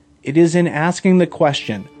 It is in asking the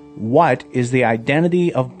question, what is the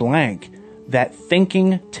identity of blank, that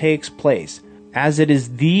thinking takes place, as it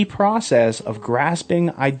is the process of grasping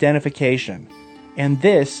identification. And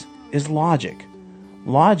this is logic.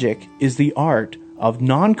 Logic is the art of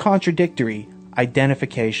non-contradictory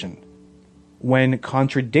identification. When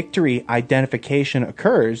contradictory identification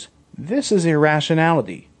occurs, this is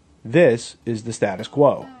irrationality. This is the status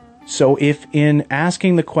quo. So if in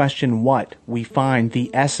asking the question what, we find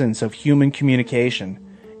the essence of human communication,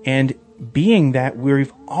 and being that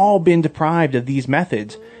we've all been deprived of these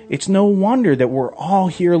methods, it's no wonder that we're all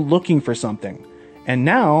here looking for something. And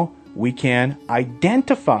now we can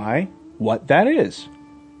identify what that is.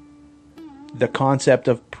 The concept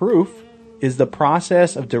of proof is the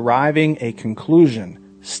process of deriving a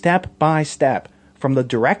conclusion, step by step, from the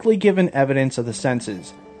directly given evidence of the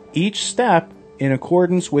senses, each step in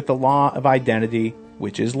accordance with the law of identity,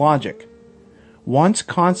 which is logic. Once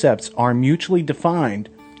concepts are mutually defined,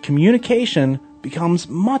 communication becomes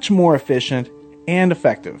much more efficient and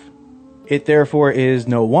effective. It therefore is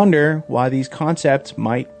no wonder why these concepts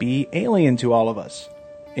might be alien to all of us.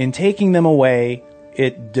 In taking them away,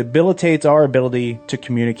 it debilitates our ability to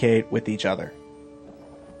communicate with each other.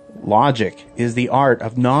 Logic is the art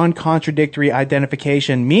of non-contradictory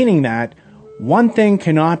identification, meaning that one thing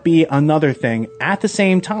cannot be another thing at the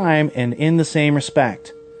same time and in the same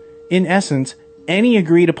respect. In essence, any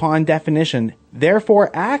agreed upon definition therefore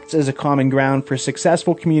acts as a common ground for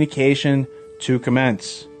successful communication to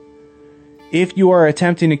commence. If you are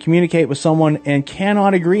attempting to communicate with someone and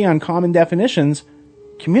cannot agree on common definitions,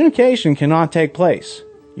 communication cannot take place.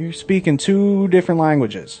 You're speaking two different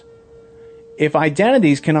languages. If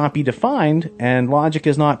identities cannot be defined and logic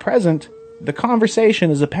is not present, the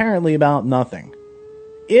conversation is apparently about nothing.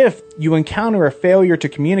 If you encounter a failure to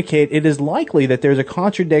communicate, it is likely that there's a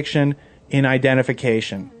contradiction in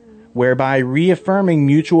identification, whereby reaffirming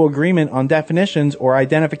mutual agreement on definitions or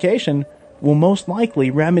identification will most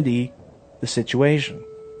likely remedy the situation.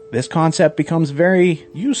 This concept becomes very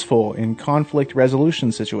useful in conflict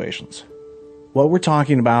resolution situations. What we're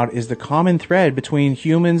talking about is the common thread between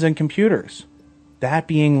humans and computers, that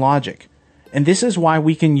being logic. And this is why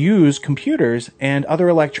we can use computers and other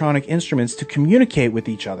electronic instruments to communicate with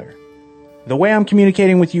each other. The way I'm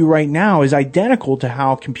communicating with you right now is identical to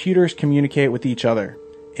how computers communicate with each other.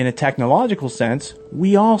 In a technological sense,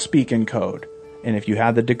 we all speak in code. And if you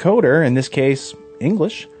have the decoder, in this case,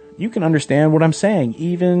 English, you can understand what I'm saying,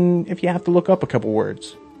 even if you have to look up a couple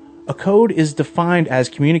words. A code is defined as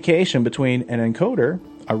communication between an encoder,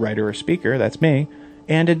 a writer or speaker, that's me,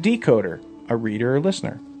 and a decoder, a reader or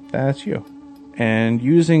listener, that's you. And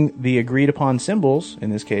using the agreed upon symbols,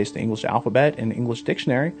 in this case the English alphabet and English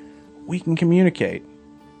dictionary, we can communicate.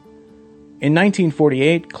 In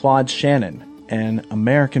 1948, Claude Shannon, an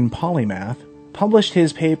American polymath, published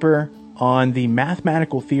his paper on the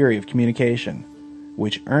mathematical theory of communication,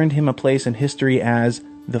 which earned him a place in history as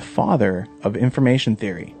the father of information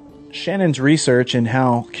theory. Shannon's research in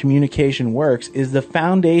how communication works is the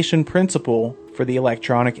foundation principle for the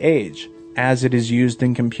electronic age, as it is used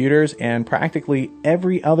in computers and practically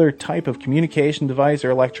every other type of communication device or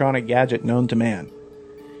electronic gadget known to man.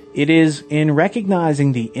 It is in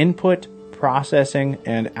recognizing the input, processing,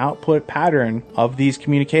 and output pattern of these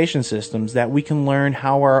communication systems that we can learn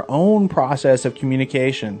how our own process of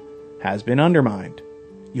communication has been undermined.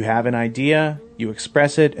 You have an idea, you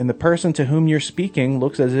express it, and the person to whom you're speaking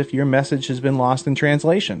looks as if your message has been lost in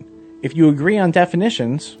translation. If you agree on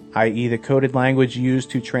definitions, i.e. the coded language used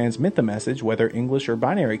to transmit the message, whether English or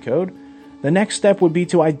binary code, the next step would be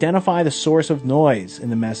to identify the source of noise in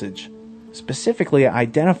the message, specifically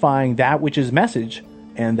identifying that which is message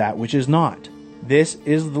and that which is not. This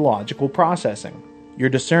is the logical processing. You're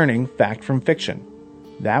discerning fact from fiction,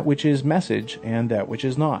 that which is message and that which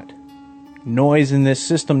is not. Noise in this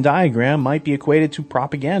system diagram might be equated to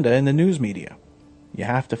propaganda in the news media. You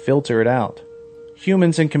have to filter it out.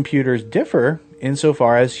 Humans and computers differ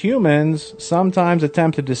insofar as humans sometimes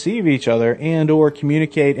attempt to deceive each other and or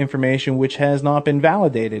communicate information which has not been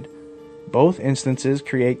validated. Both instances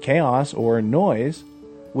create chaos or noise,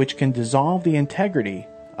 which can dissolve the integrity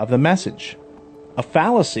of the message. A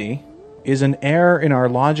fallacy is an error in our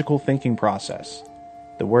logical thinking process.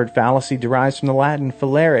 The word fallacy derives from the Latin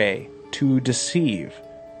fallere, to deceive.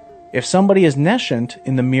 If somebody is nescient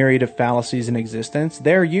in the myriad of fallacies in existence,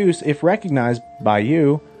 their use, if recognized by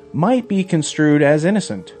you, might be construed as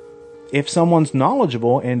innocent. If someone's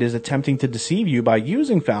knowledgeable and is attempting to deceive you by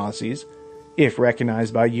using fallacies, if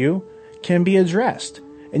recognized by you, can be addressed,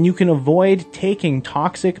 and you can avoid taking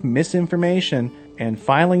toxic misinformation and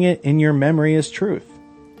filing it in your memory as truth.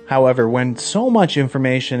 However, when so much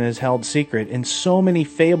information is held secret and so many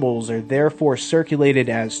fables are therefore circulated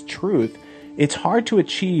as truth, it's hard to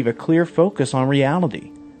achieve a clear focus on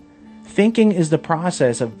reality. Thinking is the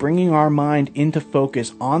process of bringing our mind into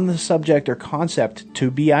focus on the subject or concept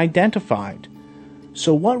to be identified.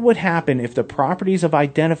 So what would happen if the properties of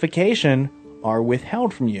identification are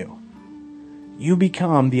withheld from you? You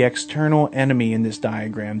become the external enemy in this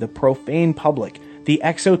diagram, the profane public, the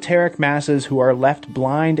exoteric masses who are left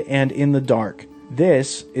blind and in the dark.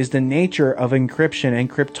 This is the nature of encryption and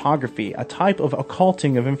cryptography, a type of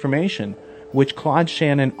occulting of information, which Claude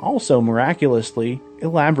Shannon also miraculously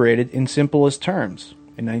elaborated in simplest terms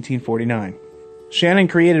in 1949. Shannon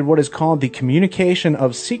created what is called the communication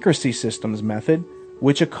of secrecy systems method,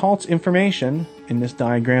 which occults information, in this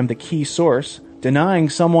diagram the key source, denying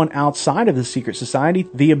someone outside of the secret society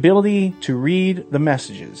the ability to read the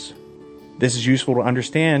messages. This is useful to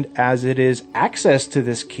understand as it is access to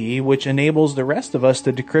this key which enables the rest of us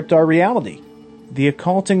to decrypt our reality. The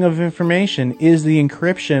occulting of information is the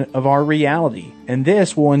encryption of our reality, and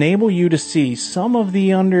this will enable you to see some of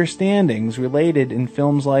the understandings related in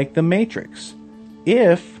films like The Matrix.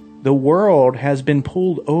 If the world has been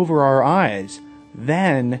pulled over our eyes,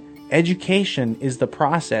 then education is the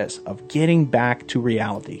process of getting back to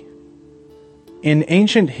reality. In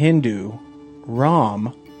ancient Hindu,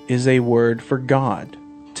 Ram is a word for God.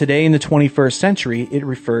 Today in the 21st century, it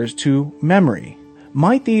refers to memory.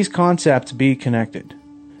 Might these concepts be connected?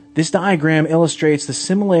 This diagram illustrates the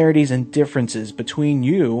similarities and differences between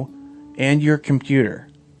you and your computer,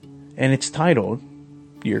 and it's titled,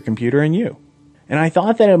 Your Computer and You. And I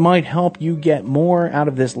thought that it might help you get more out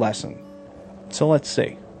of this lesson. So let's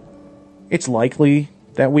see. It's likely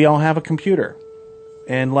that we all have a computer.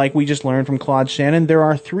 And like we just learned from Claude Shannon, there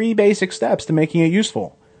are 3 basic steps to making it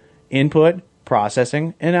useful: input,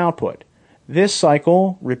 processing, and output. This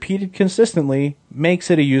cycle, repeated consistently,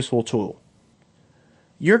 makes it a useful tool.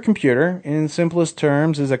 Your computer, in simplest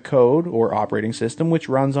terms, is a code or operating system which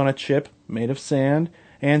runs on a chip made of sand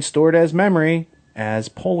and stored as memory as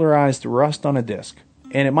polarized rust on a disk.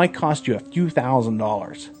 And it might cost you a few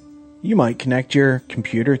 $1,000s. You might connect your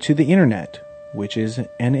computer to the internet, which is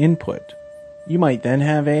an input. You might then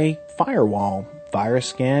have a firewall, virus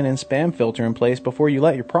scan, and spam filter in place before you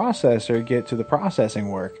let your processor get to the processing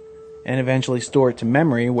work, and eventually store it to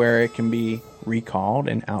memory where it can be recalled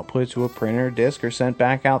and output to a printer, disk, or sent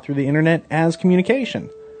back out through the internet as communication.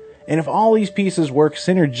 And if all these pieces work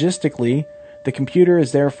synergistically, the computer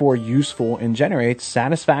is therefore useful and generates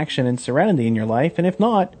satisfaction and serenity in your life, and if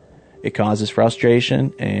not, it causes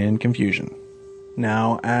frustration and confusion.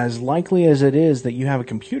 Now, as likely as it is that you have a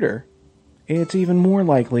computer, it's even more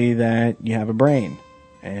likely that you have a brain.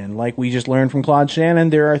 And like we just learned from Claude Shannon,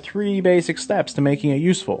 there are 3 basic steps to making it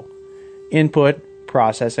useful: input,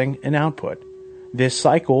 processing, and output. This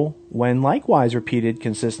cycle, when likewise repeated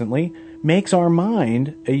consistently, makes our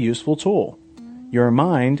mind a useful tool. Your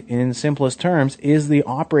mind, in simplest terms, is the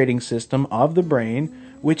operating system of the brain,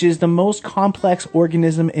 which is the most complex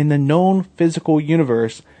organism in the known physical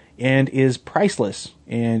universe and is priceless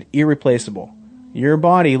and irreplaceable. Your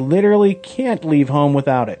body literally can't leave home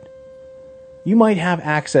without it. You might have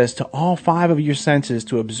access to all 5 of your senses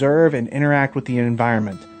to observe and interact with the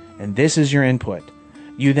environment, and this is your input.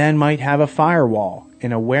 You then might have a firewall,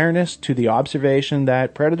 an awareness to the observation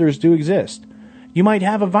that predators do exist. You might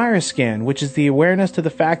have a virus scan, which is the awareness to the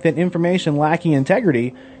fact that information lacking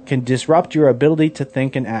integrity can disrupt your ability to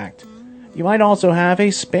think and act. You might also have a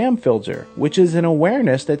spam filter, which is an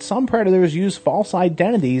awareness that some predators use false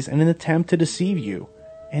identities in an attempt to deceive you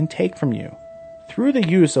and take from you. Through the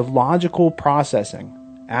use of logical processing,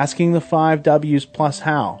 asking the 5 W's plus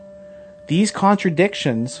how, these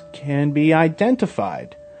contradictions can be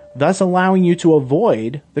identified, thus allowing you to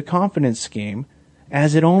avoid the confidence scheme,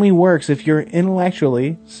 as it only works if you're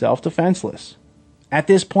intellectually self-defenseless. At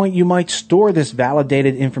this point, you might store this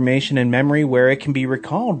validated information in memory where it can be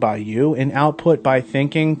recalled by you and output by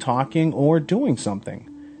thinking, talking, or doing something.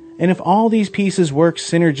 And if all these pieces work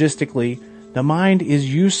synergistically, the mind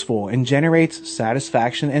is useful and generates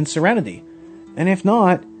satisfaction and serenity. And if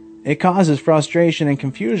not, it causes frustration and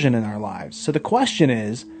confusion in our lives. So the question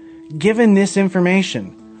is, given this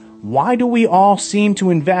information, why do we all seem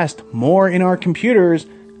to invest more in our computers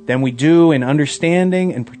than we do in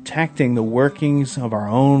understanding and protecting the workings of our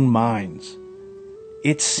own minds?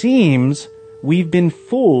 It seems we've been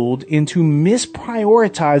fooled into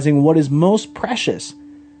misprioritizing what is most precious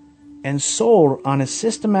and sold on a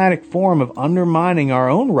systematic form of undermining our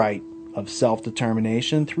own right of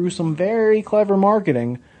self-determination through some very clever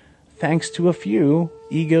marketing, thanks to a few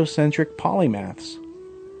egocentric polymaths.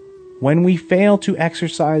 When we fail to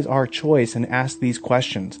exercise our choice and ask these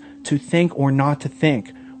questions, to think or not to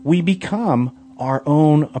think, we become our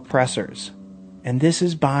own oppressors. And this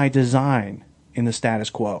is by design in the status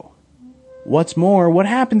quo. What's more, what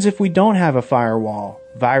happens if we don't have a firewall,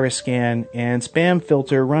 virus scan, and spam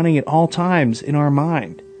filter running at all times in our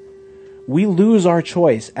mind? We lose our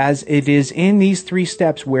choice, as it is in these 3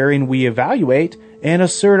 steps wherein we evaluate and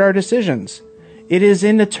assert our decisions. It is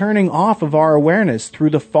in the turning off of our awareness through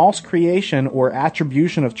the false creation or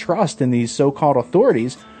attribution of trust in these so-called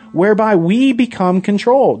authorities, whereby we become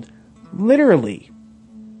controlled, literally.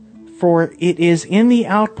 For it is in the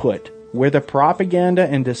output where the propaganda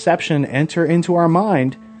and deception enter into our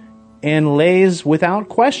mind and lays without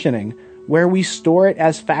questioning, where we store it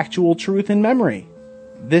as factual truth in memory.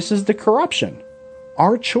 This is the corruption.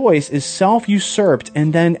 Our choice is self-usurped,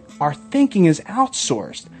 and then our thinking is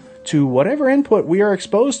outsourced to whatever input we are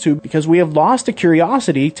exposed to, because we have lost the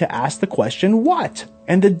curiosity to ask the question, what?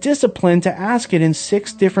 And the discipline to ask it in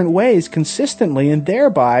 6 different ways consistently, and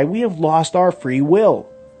thereby we have lost our free will.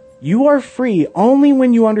 You are free only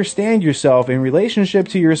when you understand yourself in relationship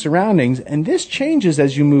to your surroundings, and this changes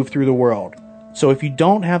as you move through the world. So if you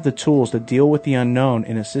don't have the tools to deal with the unknown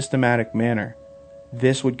in a systematic manner,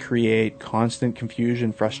 this would create constant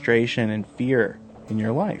confusion, frustration, and fear in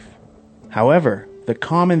your life. However, the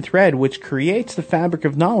common thread which creates the fabric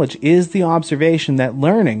of knowledge is the observation that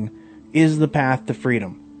learning is the path to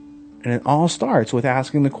freedom. And it all starts with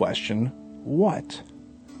asking the question, what?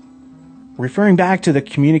 Referring back to the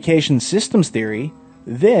communication systems theory,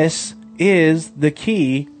 this is the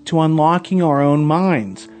key to unlocking our own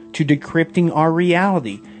minds, to decrypting our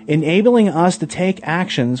reality, enabling us to take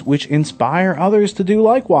actions which inspire others to do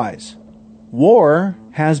likewise. War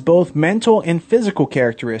has both mental and physical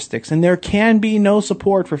characteristics, and there can be no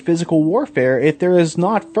support for physical warfare if there is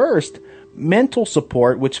not first mental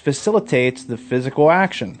support which facilitates the physical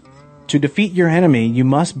action. To defeat your enemy, you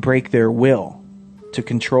must break their will to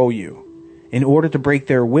control you. In order to break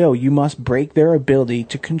their will, you must break their ability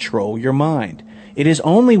to control your mind. It is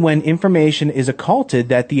only when information is occulted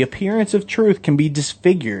that the appearance of truth can be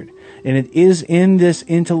disfigured, and it is in this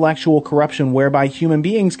intellectual corruption whereby human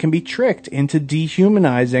beings can be tricked into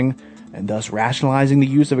dehumanizing and thus rationalizing the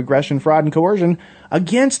use of aggression, fraud, and coercion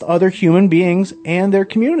against other human beings and their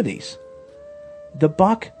communities. The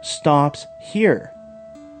buck stops here.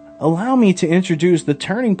 Allow me to introduce the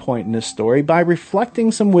turning point in this story by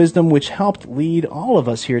reflecting some wisdom which helped lead all of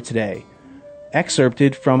us here today.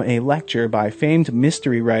 Excerpted from a lecture by famed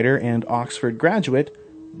mystery writer and Oxford graduate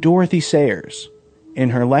Dorothy Sayers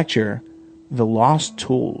in her lecture, The Lost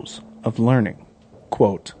Tools of Learning.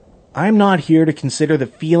 Quote, I am not here to consider the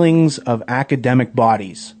feelings of academic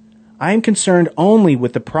bodies. I am concerned only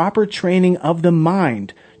with the proper training of the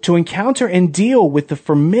mind to encounter and deal with the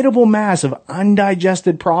formidable mass of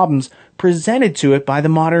undigested problems presented to it by the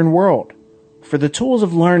modern world. For the tools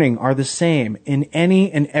of learning are the same in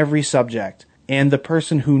any and every subject, and the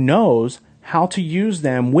person who knows how to use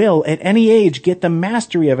them will, at any age, get the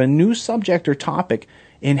mastery of a new subject or topic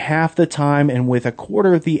in half the time and with a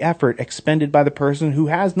quarter of the effort expended by the person who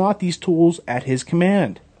has not these tools at his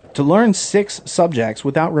command. To learn 6 subjects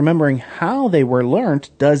without remembering how they were learnt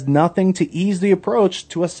does nothing to ease the approach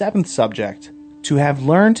to a 7th subject. To have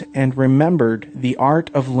learnt and remembered the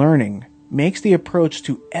art of learning makes the approach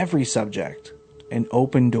to every subject an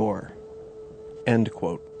open door. End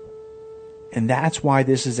quote. And that's why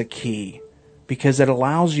this is a key, because it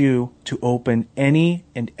allows you to open any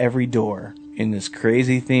and every door in this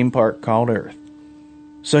crazy theme park called Earth.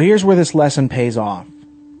 So here's where this lesson pays off.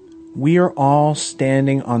 We are all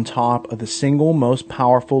standing on top of the single most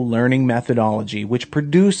powerful learning methodology, which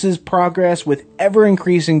produces progress with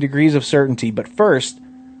ever-increasing degrees of certainty. But first,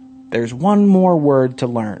 there's one more word to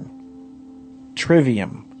learn.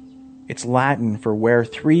 Trivium. It's Latin for where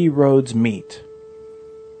 3 roads meet.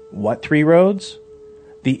 What 3 roads?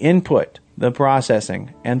 The input, the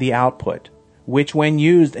processing, and the output, which when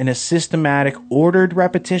used in a systematic, ordered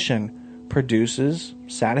repetition, produces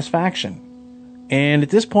satisfaction. And at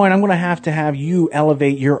this point, I'm going to have you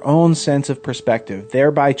elevate your own sense of perspective,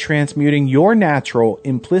 thereby transmuting your natural,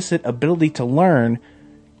 implicit ability to learn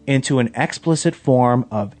into an explicit form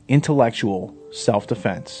of intellectual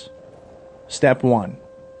self-defense. Step 1.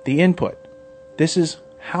 The input. This is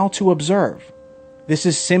how to observe. This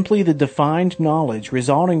is simply the defined knowledge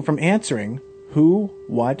resulting from answering who,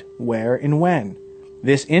 what, where, and when.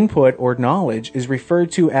 This input or knowledge is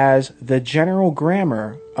referred to as the general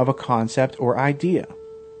grammar of a concept or idea.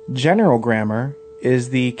 General grammar is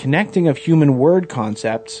the connecting of human word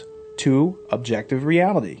concepts to objective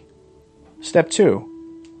reality. Step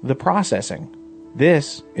 2. The processing.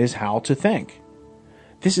 This is how to think.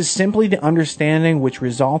 This is simply the understanding which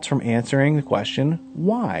results from answering the question,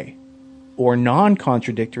 why? Or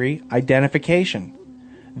non-contradictory identification.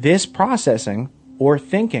 This processing, or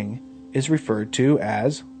thinking, is referred to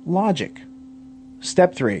as logic.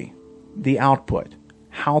 Step 3. The output.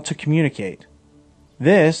 How to communicate.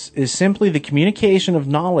 This is simply the communication of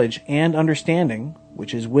knowledge and understanding,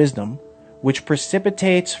 which is wisdom, which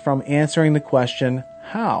precipitates from answering the question,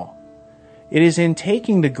 how? It is in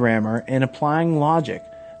taking the grammar and applying logic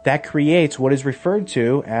that creates what is referred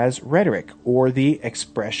to as rhetoric, or the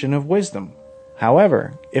expression of wisdom.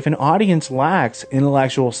 However, if an audience lacks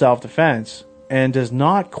intellectual self-defense and does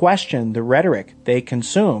not question the rhetoric they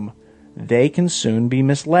consume, they can soon be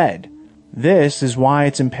misled. This is why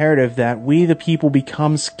it's imperative that we the people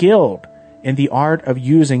become skilled in the art of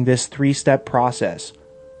using this 3-step process,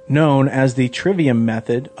 known as the trivium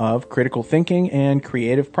method of critical thinking and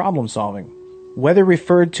creative problem solving. Whether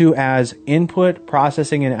referred to as input,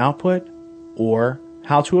 processing, and output, or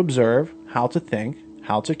how to observe, how to think,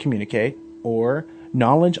 how to communicate, or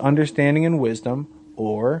knowledge, understanding, and wisdom,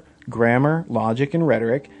 or grammar, logic, and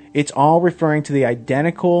rhetoric, it's all referring to the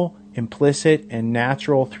identical, implicit, and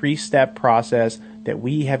natural 3-step process that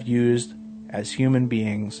we have used as human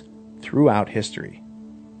beings throughout history.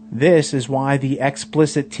 This is why the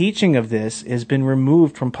explicit teaching of this has been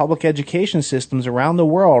removed from public education systems around the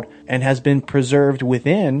world and has been preserved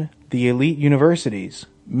within the elite universities,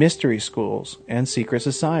 mystery schools, and secret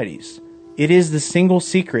societies. It is the single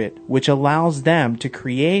secret which allows them to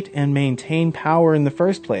create and maintain power in the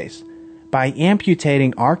first place by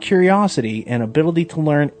amputating our curiosity and ability to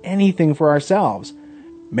learn anything for ourselves,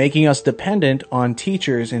 making us dependent on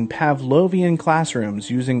teachers in Pavlovian classrooms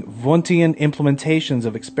using Wundtian implementations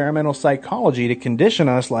of experimental psychology to condition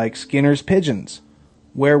us like Skinner's pigeons,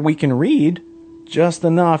 where we can read just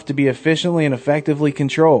enough to be efficiently and effectively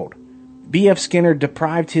controlled. B.F. Skinner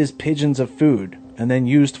deprived his pigeons of food and then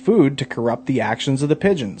used food to corrupt the actions of the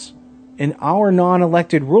pigeons. And our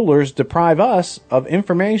non-elected rulers deprive us of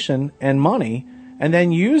information and money and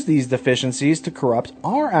then use these deficiencies to corrupt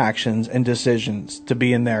our actions and decisions to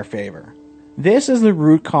be in their favor. This is the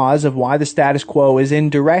root cause of why the status quo is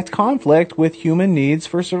in direct conflict with human needs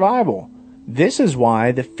for survival. This is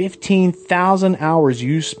why the 15,000 hours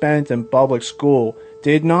you spent in public school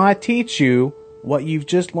did not teach you what you've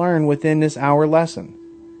just learned within this hour lesson.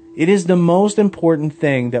 It is the most important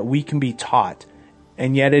thing that we can be taught,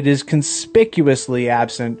 and yet it is conspicuously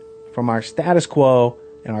absent from our status quo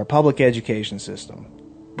and our public education system.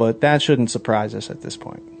 But that shouldn't surprise us at this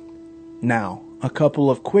point. Now, a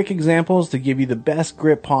couple of quick examples to give you the best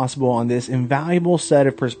grip possible on this invaluable set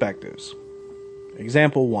of perspectives.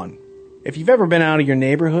 Example 1. If you've ever been out of your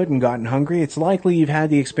neighborhood and gotten hungry, it's likely you've had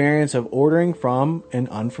the experience of ordering from an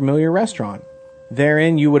unfamiliar restaurant.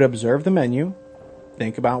 Therein, you would observe the menu,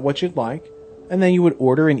 think about what you'd like, and then you would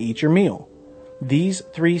order and eat your meal. These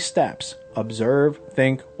 3 steps, observe,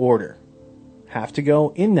 think, order, have to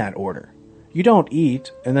go in that order. You don't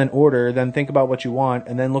eat and then order, then think about what you want,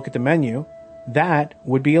 and then look at the menu. That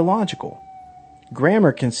would be illogical.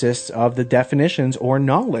 Grammar consists of the definitions or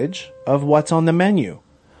knowledge of what's on the menu.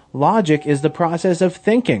 Logic is the process of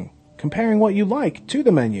thinking, comparing what you like to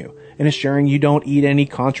the menu, and assuring you don't eat any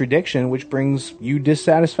contradiction which brings you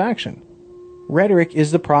dissatisfaction. Rhetoric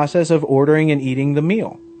is the process of ordering and eating the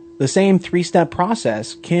meal. The same 3-step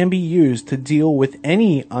process can be used to deal with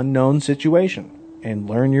any unknown situation and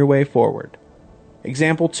learn your way forward.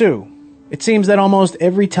 Example 2. It seems that almost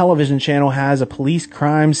every television channel has a police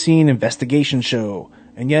crime scene investigation show,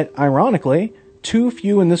 and yet, ironically, too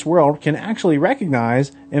few in this world can actually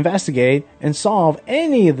recognize, investigate, and solve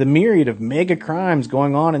any of the myriad of mega crimes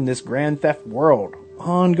going on in this grand theft world,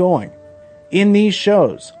 ongoing. In these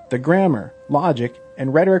shows, the grammar, logic,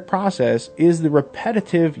 and rhetoric process is the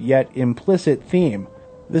repetitive yet implicit theme,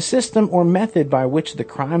 the system or method by which the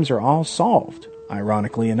crimes are all solved,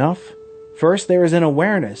 ironically enough. First, there is an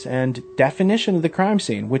awareness and definition of the crime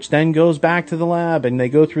scene, which then goes back to the lab and they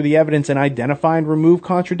go through the evidence and identify and remove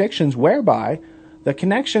contradictions, whereby the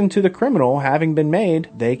connection to the criminal having been made,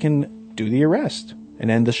 they can do the arrest and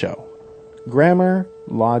end the show. Grammar,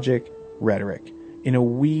 logic, rhetoric, in a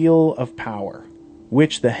wheel of power,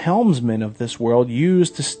 which the helmsmen of this world use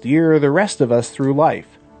to steer the rest of us through life.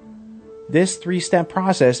 This 3-step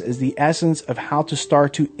process is the essence of how to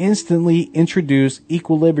start to instantly introduce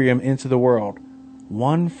equilibrium into the world,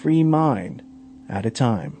 one free mind at a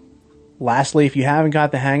time. Lastly, if you haven't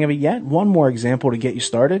got the hang of it yet, one more example to get you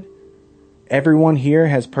started. Everyone here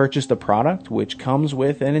has purchased a product which comes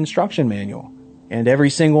with an instruction manual, and every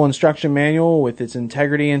single instruction manual, with its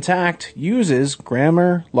integrity intact, uses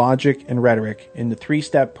grammar, logic, and rhetoric in the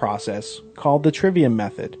 3-step process called the trivium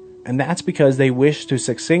method. And that's because they wish to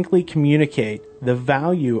succinctly communicate the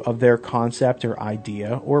value of their concept or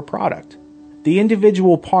idea or product. The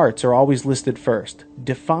individual parts are always listed first,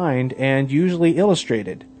 defined and usually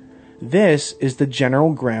illustrated. This is the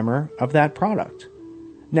general grammar of that product.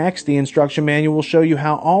 Next, the instruction manual will show you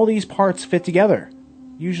how all these parts fit together,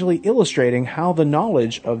 usually illustrating how the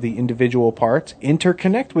knowledge of the individual parts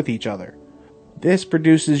interconnect with each other. This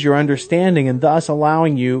produces your understanding and thus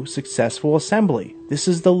allowing you successful assembly. This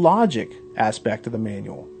is the logic aspect of the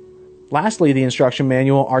manual. Lastly, the instruction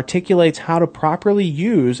manual articulates how to properly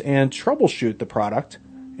use and troubleshoot the product,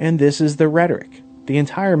 and this is the rhetoric. The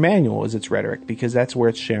entire manual is its rhetoric because that's where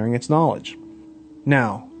it's sharing its knowledge.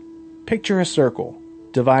 Now, picture a circle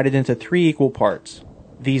divided into 3 equal parts.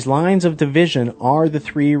 These lines of division are the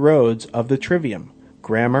 3 roads of the trivium: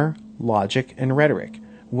 grammar, logic, and rhetoric.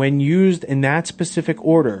 When used in that specific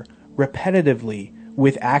order, repetitively,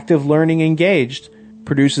 with active learning engaged,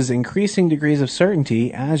 produces increasing degrees of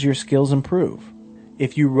certainty as your skills improve.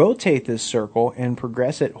 If you rotate this circle and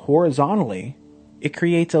progress it horizontally, it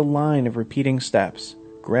creates a line of repeating steps: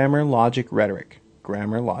 grammar, logic, rhetoric,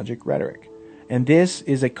 grammar, logic, rhetoric. And this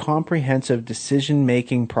is a comprehensive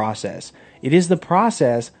decision-making process. It is the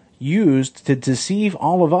process used to deceive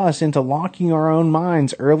all of us into locking our own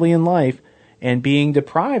minds early in life, and being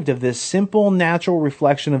deprived of this simple, natural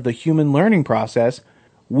reflection of the human learning process,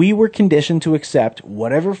 we were conditioned to accept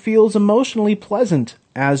whatever feels emotionally pleasant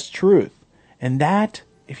as truth. And that,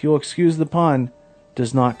 if you'll excuse the pun,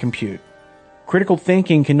 does not compute. Critical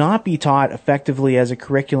thinking cannot be taught effectively as a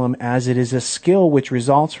curriculum, as it is a skill which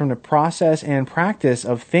results from the process and practice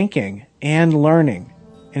of thinking and learning.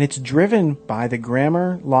 And it's driven by the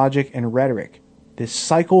grammar, logic, and rhetoric, this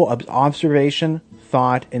cycle of observation,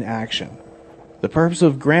 thought, and action. The purpose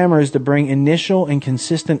of grammar is to bring initial and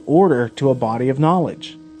consistent order to a body of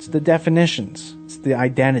knowledge. It's the definitions. It's the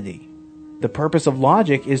identity. The purpose of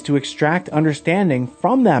logic is to extract understanding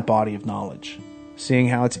from that body of knowledge, seeing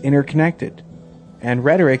how it's interconnected. And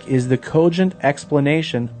rhetoric is the cogent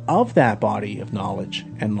explanation of that body of knowledge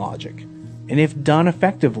and logic. And if done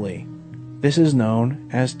effectively, this is known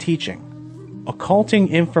as teaching. Occulting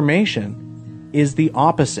information is the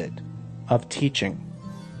opposite of teaching.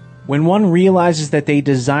 When one realizes that they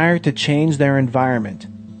desire to change their environment,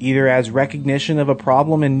 either as recognition of a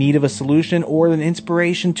problem in need of a solution or an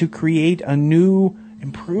inspiration to create a new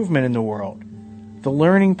improvement in the world, the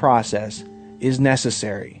learning process is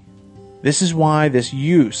necessary. This is why this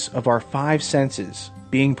use of our 5 senses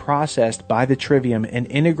being processed by the trivium and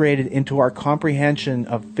integrated into our comprehension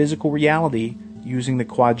of physical reality using the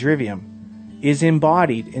quadrivium is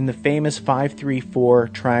embodied in the famous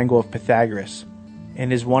 5-3-4 triangle of Pythagoras,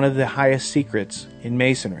 and is one of the highest secrets in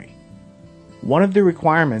Masonry. One of the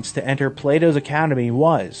requirements to enter Plato's Academy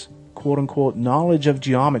was, quote-unquote, knowledge of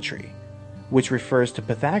geometry, which refers to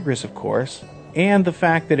Pythagoras, of course, and the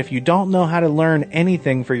fact that if you don't know how to learn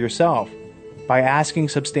anything for yourself, by asking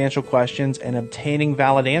substantial questions and obtaining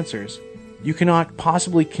valid answers, you cannot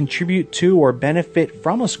possibly contribute to or benefit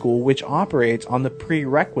from a school which operates on the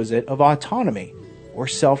prerequisite of autonomy or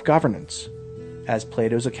self-governance, as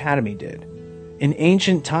Plato's Academy did. In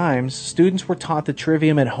ancient times, students were taught the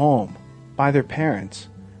trivium at home by their parents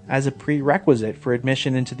as a prerequisite for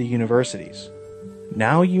admission into the universities.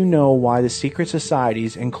 Now you know why the secret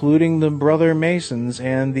societies, including the Brother Masons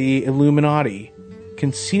and the Illuminati,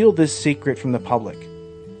 conceal this secret from the public.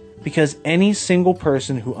 Because any single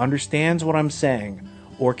person who understands what I'm saying,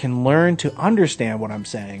 or can learn to understand what I'm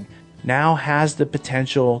saying, now has the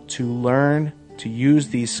potential to learn to use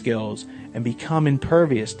these skills and become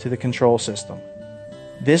impervious to the control system.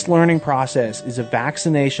 This learning process is a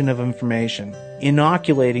vaccination of information,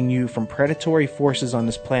 inoculating you from predatory forces on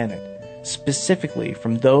this planet, specifically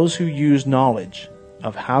from those who use knowledge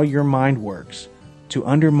of how your mind works to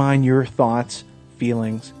undermine your thoughts,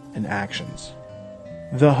 feelings, and actions.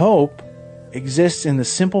 The hope exists in the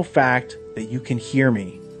simple fact that you can hear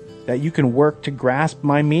me, that you can work to grasp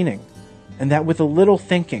my meaning, and that with a little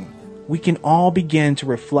thinking, we can all begin to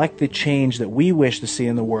reflect the change that we wish to see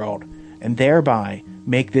in the world, and thereby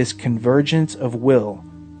make this convergence of will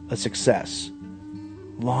a success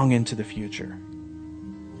long into the future.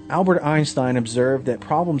 Albert Einstein observed that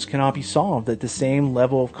problems cannot be solved at the same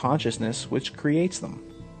level of consciousness which creates them.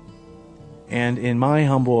 And in my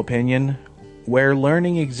humble opinion, where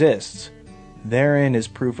learning exists, therein is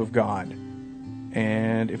proof of God.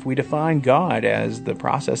 And if we define God as the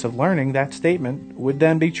process of learning, that statement would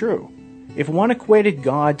then be true. If one equated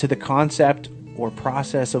God to the concept or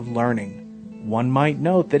process of learning, one might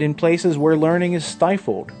note that in places where learning is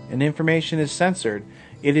stifled and information is censored,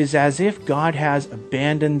 it is as if God has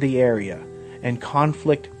abandoned the area and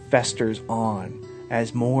conflict festers on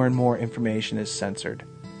as more and more information is censored.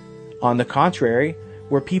 On the contrary,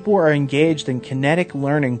 where people are engaged in kinetic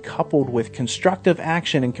learning coupled with constructive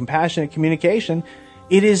action and compassionate communication,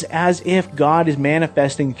 it is as if God is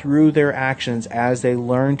manifesting through their actions as they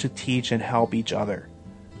learn to teach and help each other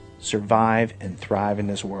survive and thrive in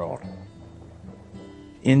this world.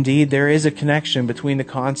 Indeed, there is a connection between the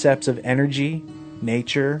concepts of energy,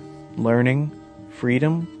 nature, learning,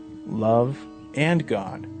 freedom, love, and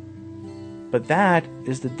God. But that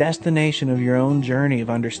is the destination of your own journey of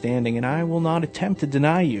understanding, and I will not attempt to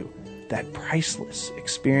deny you that priceless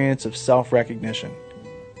experience of self-recognition.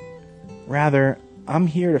 Rather, I'm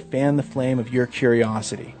here to fan the flame of your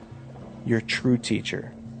curiosity. Your true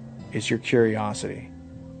teacher is your curiosity.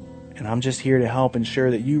 And I'm just here to help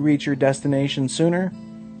ensure that you reach your destination sooner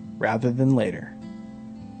rather than later.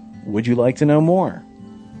 Would you like to know more?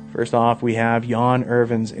 First off, we have Jan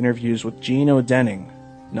Irvin's interviews with Gino Denning,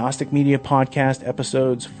 Gnostic Media Podcast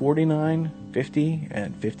episodes 49, 50,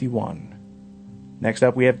 and 51. Next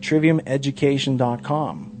up, we have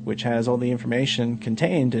triviumeducation.com, which has all the information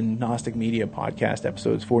contained in Gnostic Media Podcast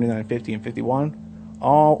episodes 49, 50, and 51,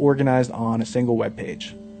 all organized on a single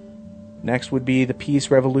webpage. Next would be the Peace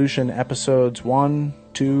Revolution episodes 1,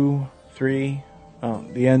 2, 3.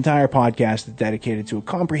 The entire podcast is dedicated to a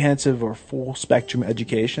comprehensive or full spectrum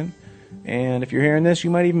education. And if you're hearing this,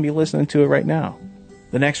 you might even be listening to it right now.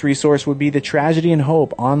 The next resource would be the Tragedy and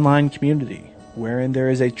Hope online community, wherein there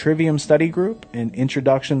is a Trivium study group, an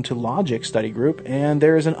Introduction to Logic study group, and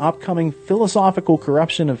there is an upcoming Philosophical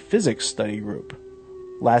Corruption of Physics study group.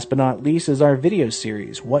 Last but not least is our video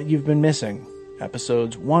series, What You've Been Missing.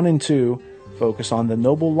 Episodes 1 and 2 focus on the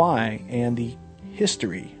noble lie and the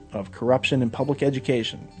history of corruption in public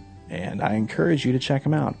education, and I encourage you to check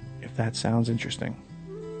them out if that sounds interesting.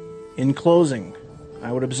 In closing,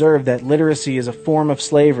 I would observe that literacy is a form of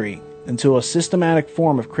slavery until a systematic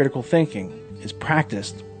form of critical thinking is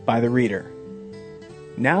practiced by the reader.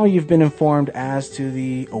 Now you've been informed as to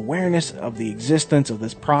the awareness of the existence of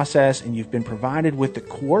this process, and you've been provided with the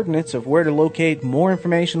coordinates of where to locate more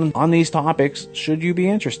information on these topics should you be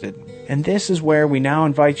interested. And this is where we now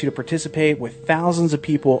invite you to participate with thousands of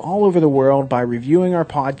people all over the world by reviewing our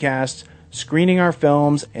podcasts, screening our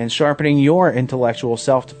films, and sharpening your intellectual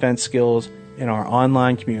self-defense skills in our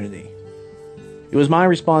online community. It was my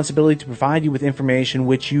responsibility to provide you with information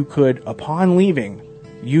which you could, upon leaving,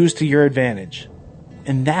 use to your advantage.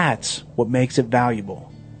 And that's what makes it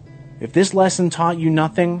valuable. If this lesson taught you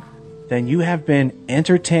nothing, then you have been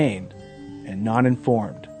entertained and not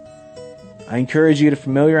informed. I encourage you to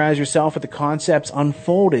familiarize yourself with the concepts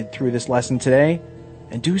unfolded through this lesson today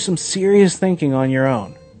and do some serious thinking on your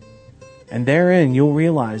own. And therein you'll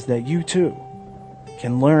realize that you too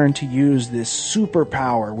can learn to use this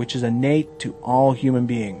superpower which is innate to all human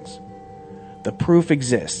beings. The proof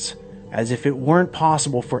exists. As if it weren't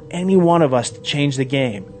possible for any one of us to change the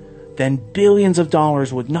game, then billions of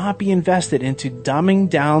dollars would not be invested into dumbing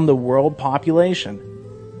down the world population.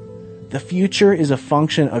 The future is a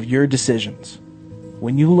function of your decisions.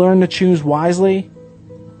 When you learn to choose wisely,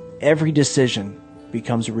 every decision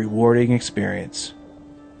becomes a rewarding experience.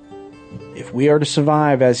 If we are to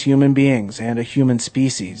survive as human beings and a human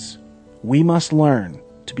species, we must learn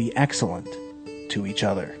to be excellent to each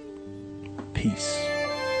other. Peace.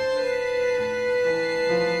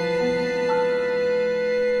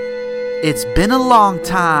 It's been a long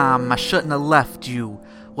time. I shouldn't have left you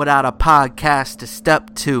without a podcast to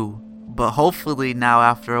step to. But hopefully now,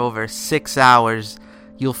 after over 6 hours,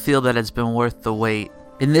 you'll feel that it's been worth the wait.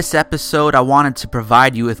 In this episode, I wanted to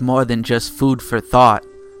provide you with more than just food for thought.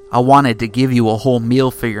 I wanted to give you a whole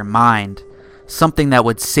meal for your mind. Something that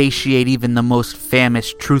would satiate even the most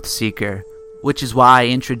famished truth seeker. Which is why I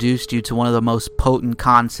introduced you to one of the most potent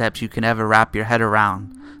concepts you can ever wrap your head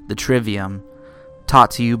around. The Trivium.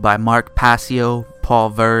 Taught to you by Mark Passio,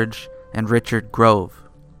 Paul Verge, and Richard Grove.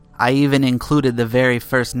 I even included the very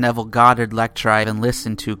first Neville Goddard lecture I even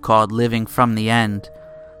listened to called Living from the End.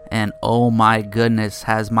 And oh my goodness,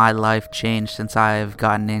 has my life changed since I have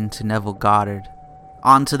gotten into Neville Goddard.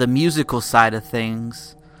 On to the musical side of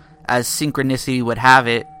things. As synchronicity would have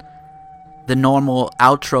it, the normal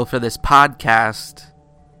outro for this podcast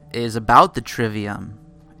is about the Trivium,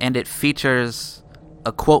 and it features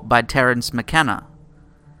a quote by Terence McKenna,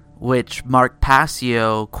 which Mark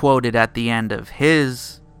Passio quoted at the end of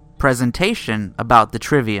his presentation about the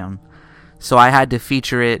Trivium. So I had to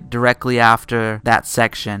feature it directly after that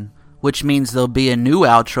section, which means there'll be a new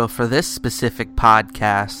outro for this specific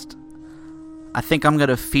podcast. I think I'm going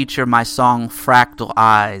to feature my song Fractal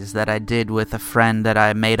Eyes that I did with a friend that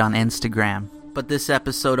I made on Instagram. But this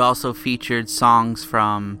episode also featured songs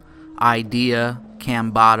from Idea,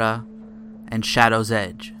 Cambada, and Shadow's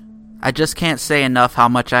Edge. I just can't say enough how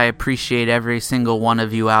much I appreciate every single one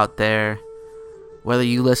of you out there. Whether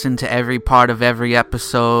you listen to every part of every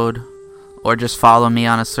episode, or just follow me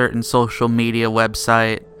on a certain social media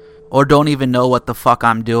website, or don't even know what the fuck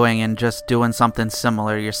I'm doing and just doing something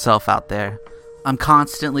similar yourself out there. I'm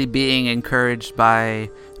constantly being encouraged by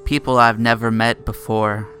people I've never met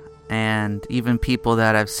before, and even people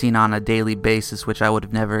that I've seen on a daily basis, which I would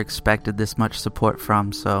have never expected this much support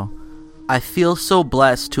from. So I feel so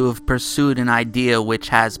blessed to have pursued an idea which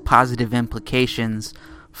has positive implications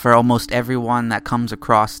for almost everyone that comes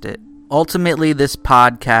across it. Ultimately, this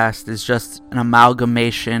podcast is just an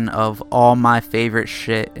amalgamation of all my favorite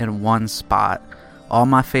shit in one spot. All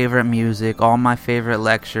my favorite music, all my favorite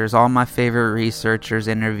lectures, all my favorite researchers'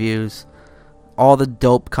 interviews, all the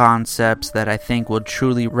dope concepts that I think will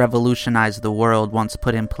truly revolutionize the world once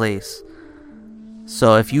put in place.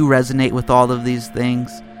 So if you resonate with all of these things,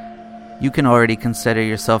 you can already consider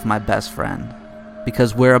yourself my best friend,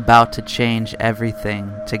 because we're about to change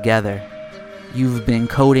everything together. You've been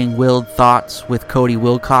coding willed thoughts with Cody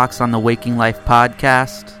Wilcox on the Waking Life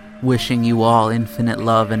podcast, wishing you all infinite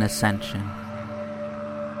love and ascension.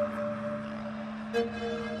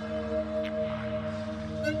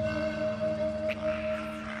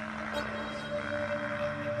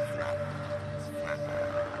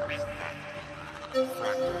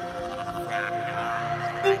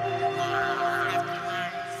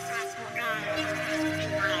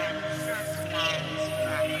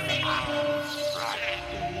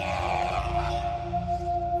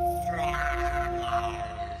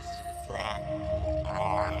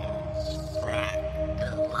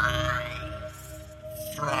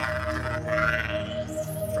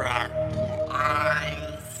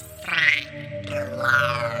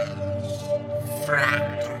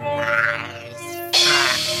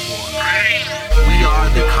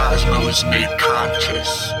 Cosmos made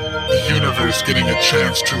conscious, the universe getting a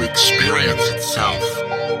chance to experience itself.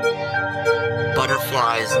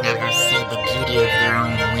 Butterflies never see the beauty of their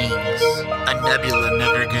own wings. A nebula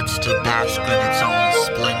never gets to bask in its own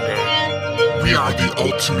splendor. We are the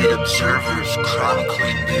ultimate observers,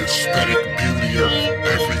 chronicling the aesthetic beauty of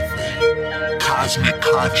everything. Cosmic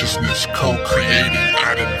consciousness co-creating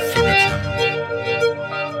ad infinitum.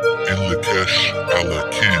 In Lakesh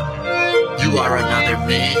Alakim. You are another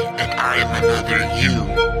me, and I am another you.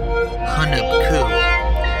 Hunabku.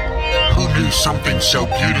 Who knew something so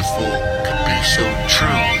beautiful could be so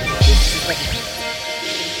true?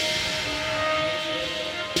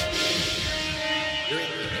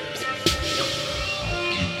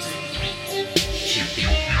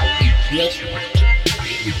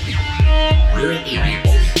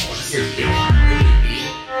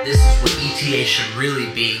 This is what ETA should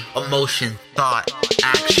really be. Emotion, thought,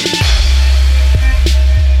 action.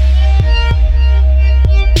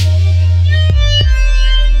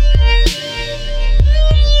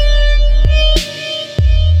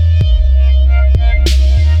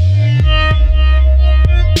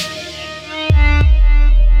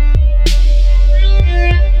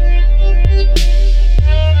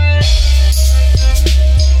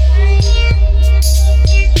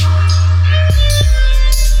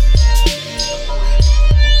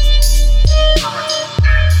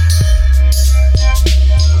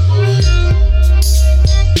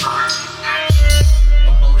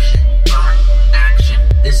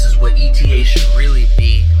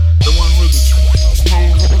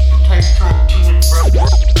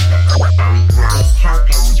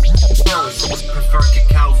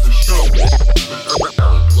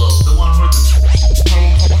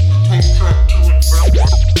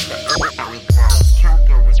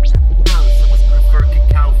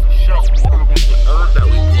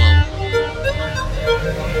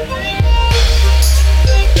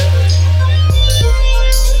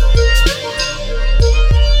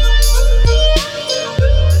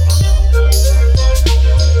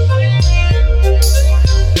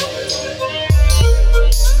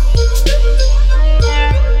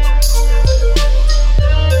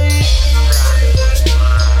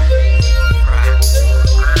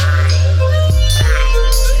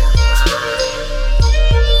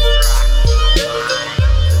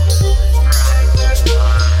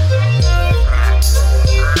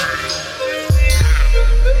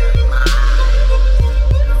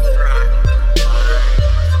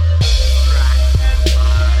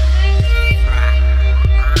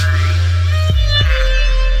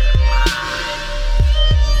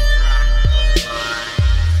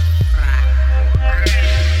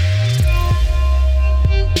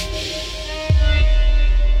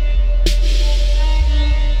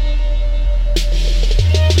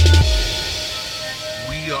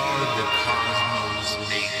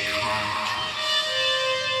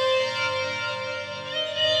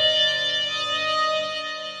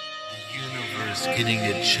 just getting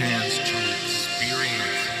a chance to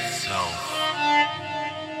experience itself.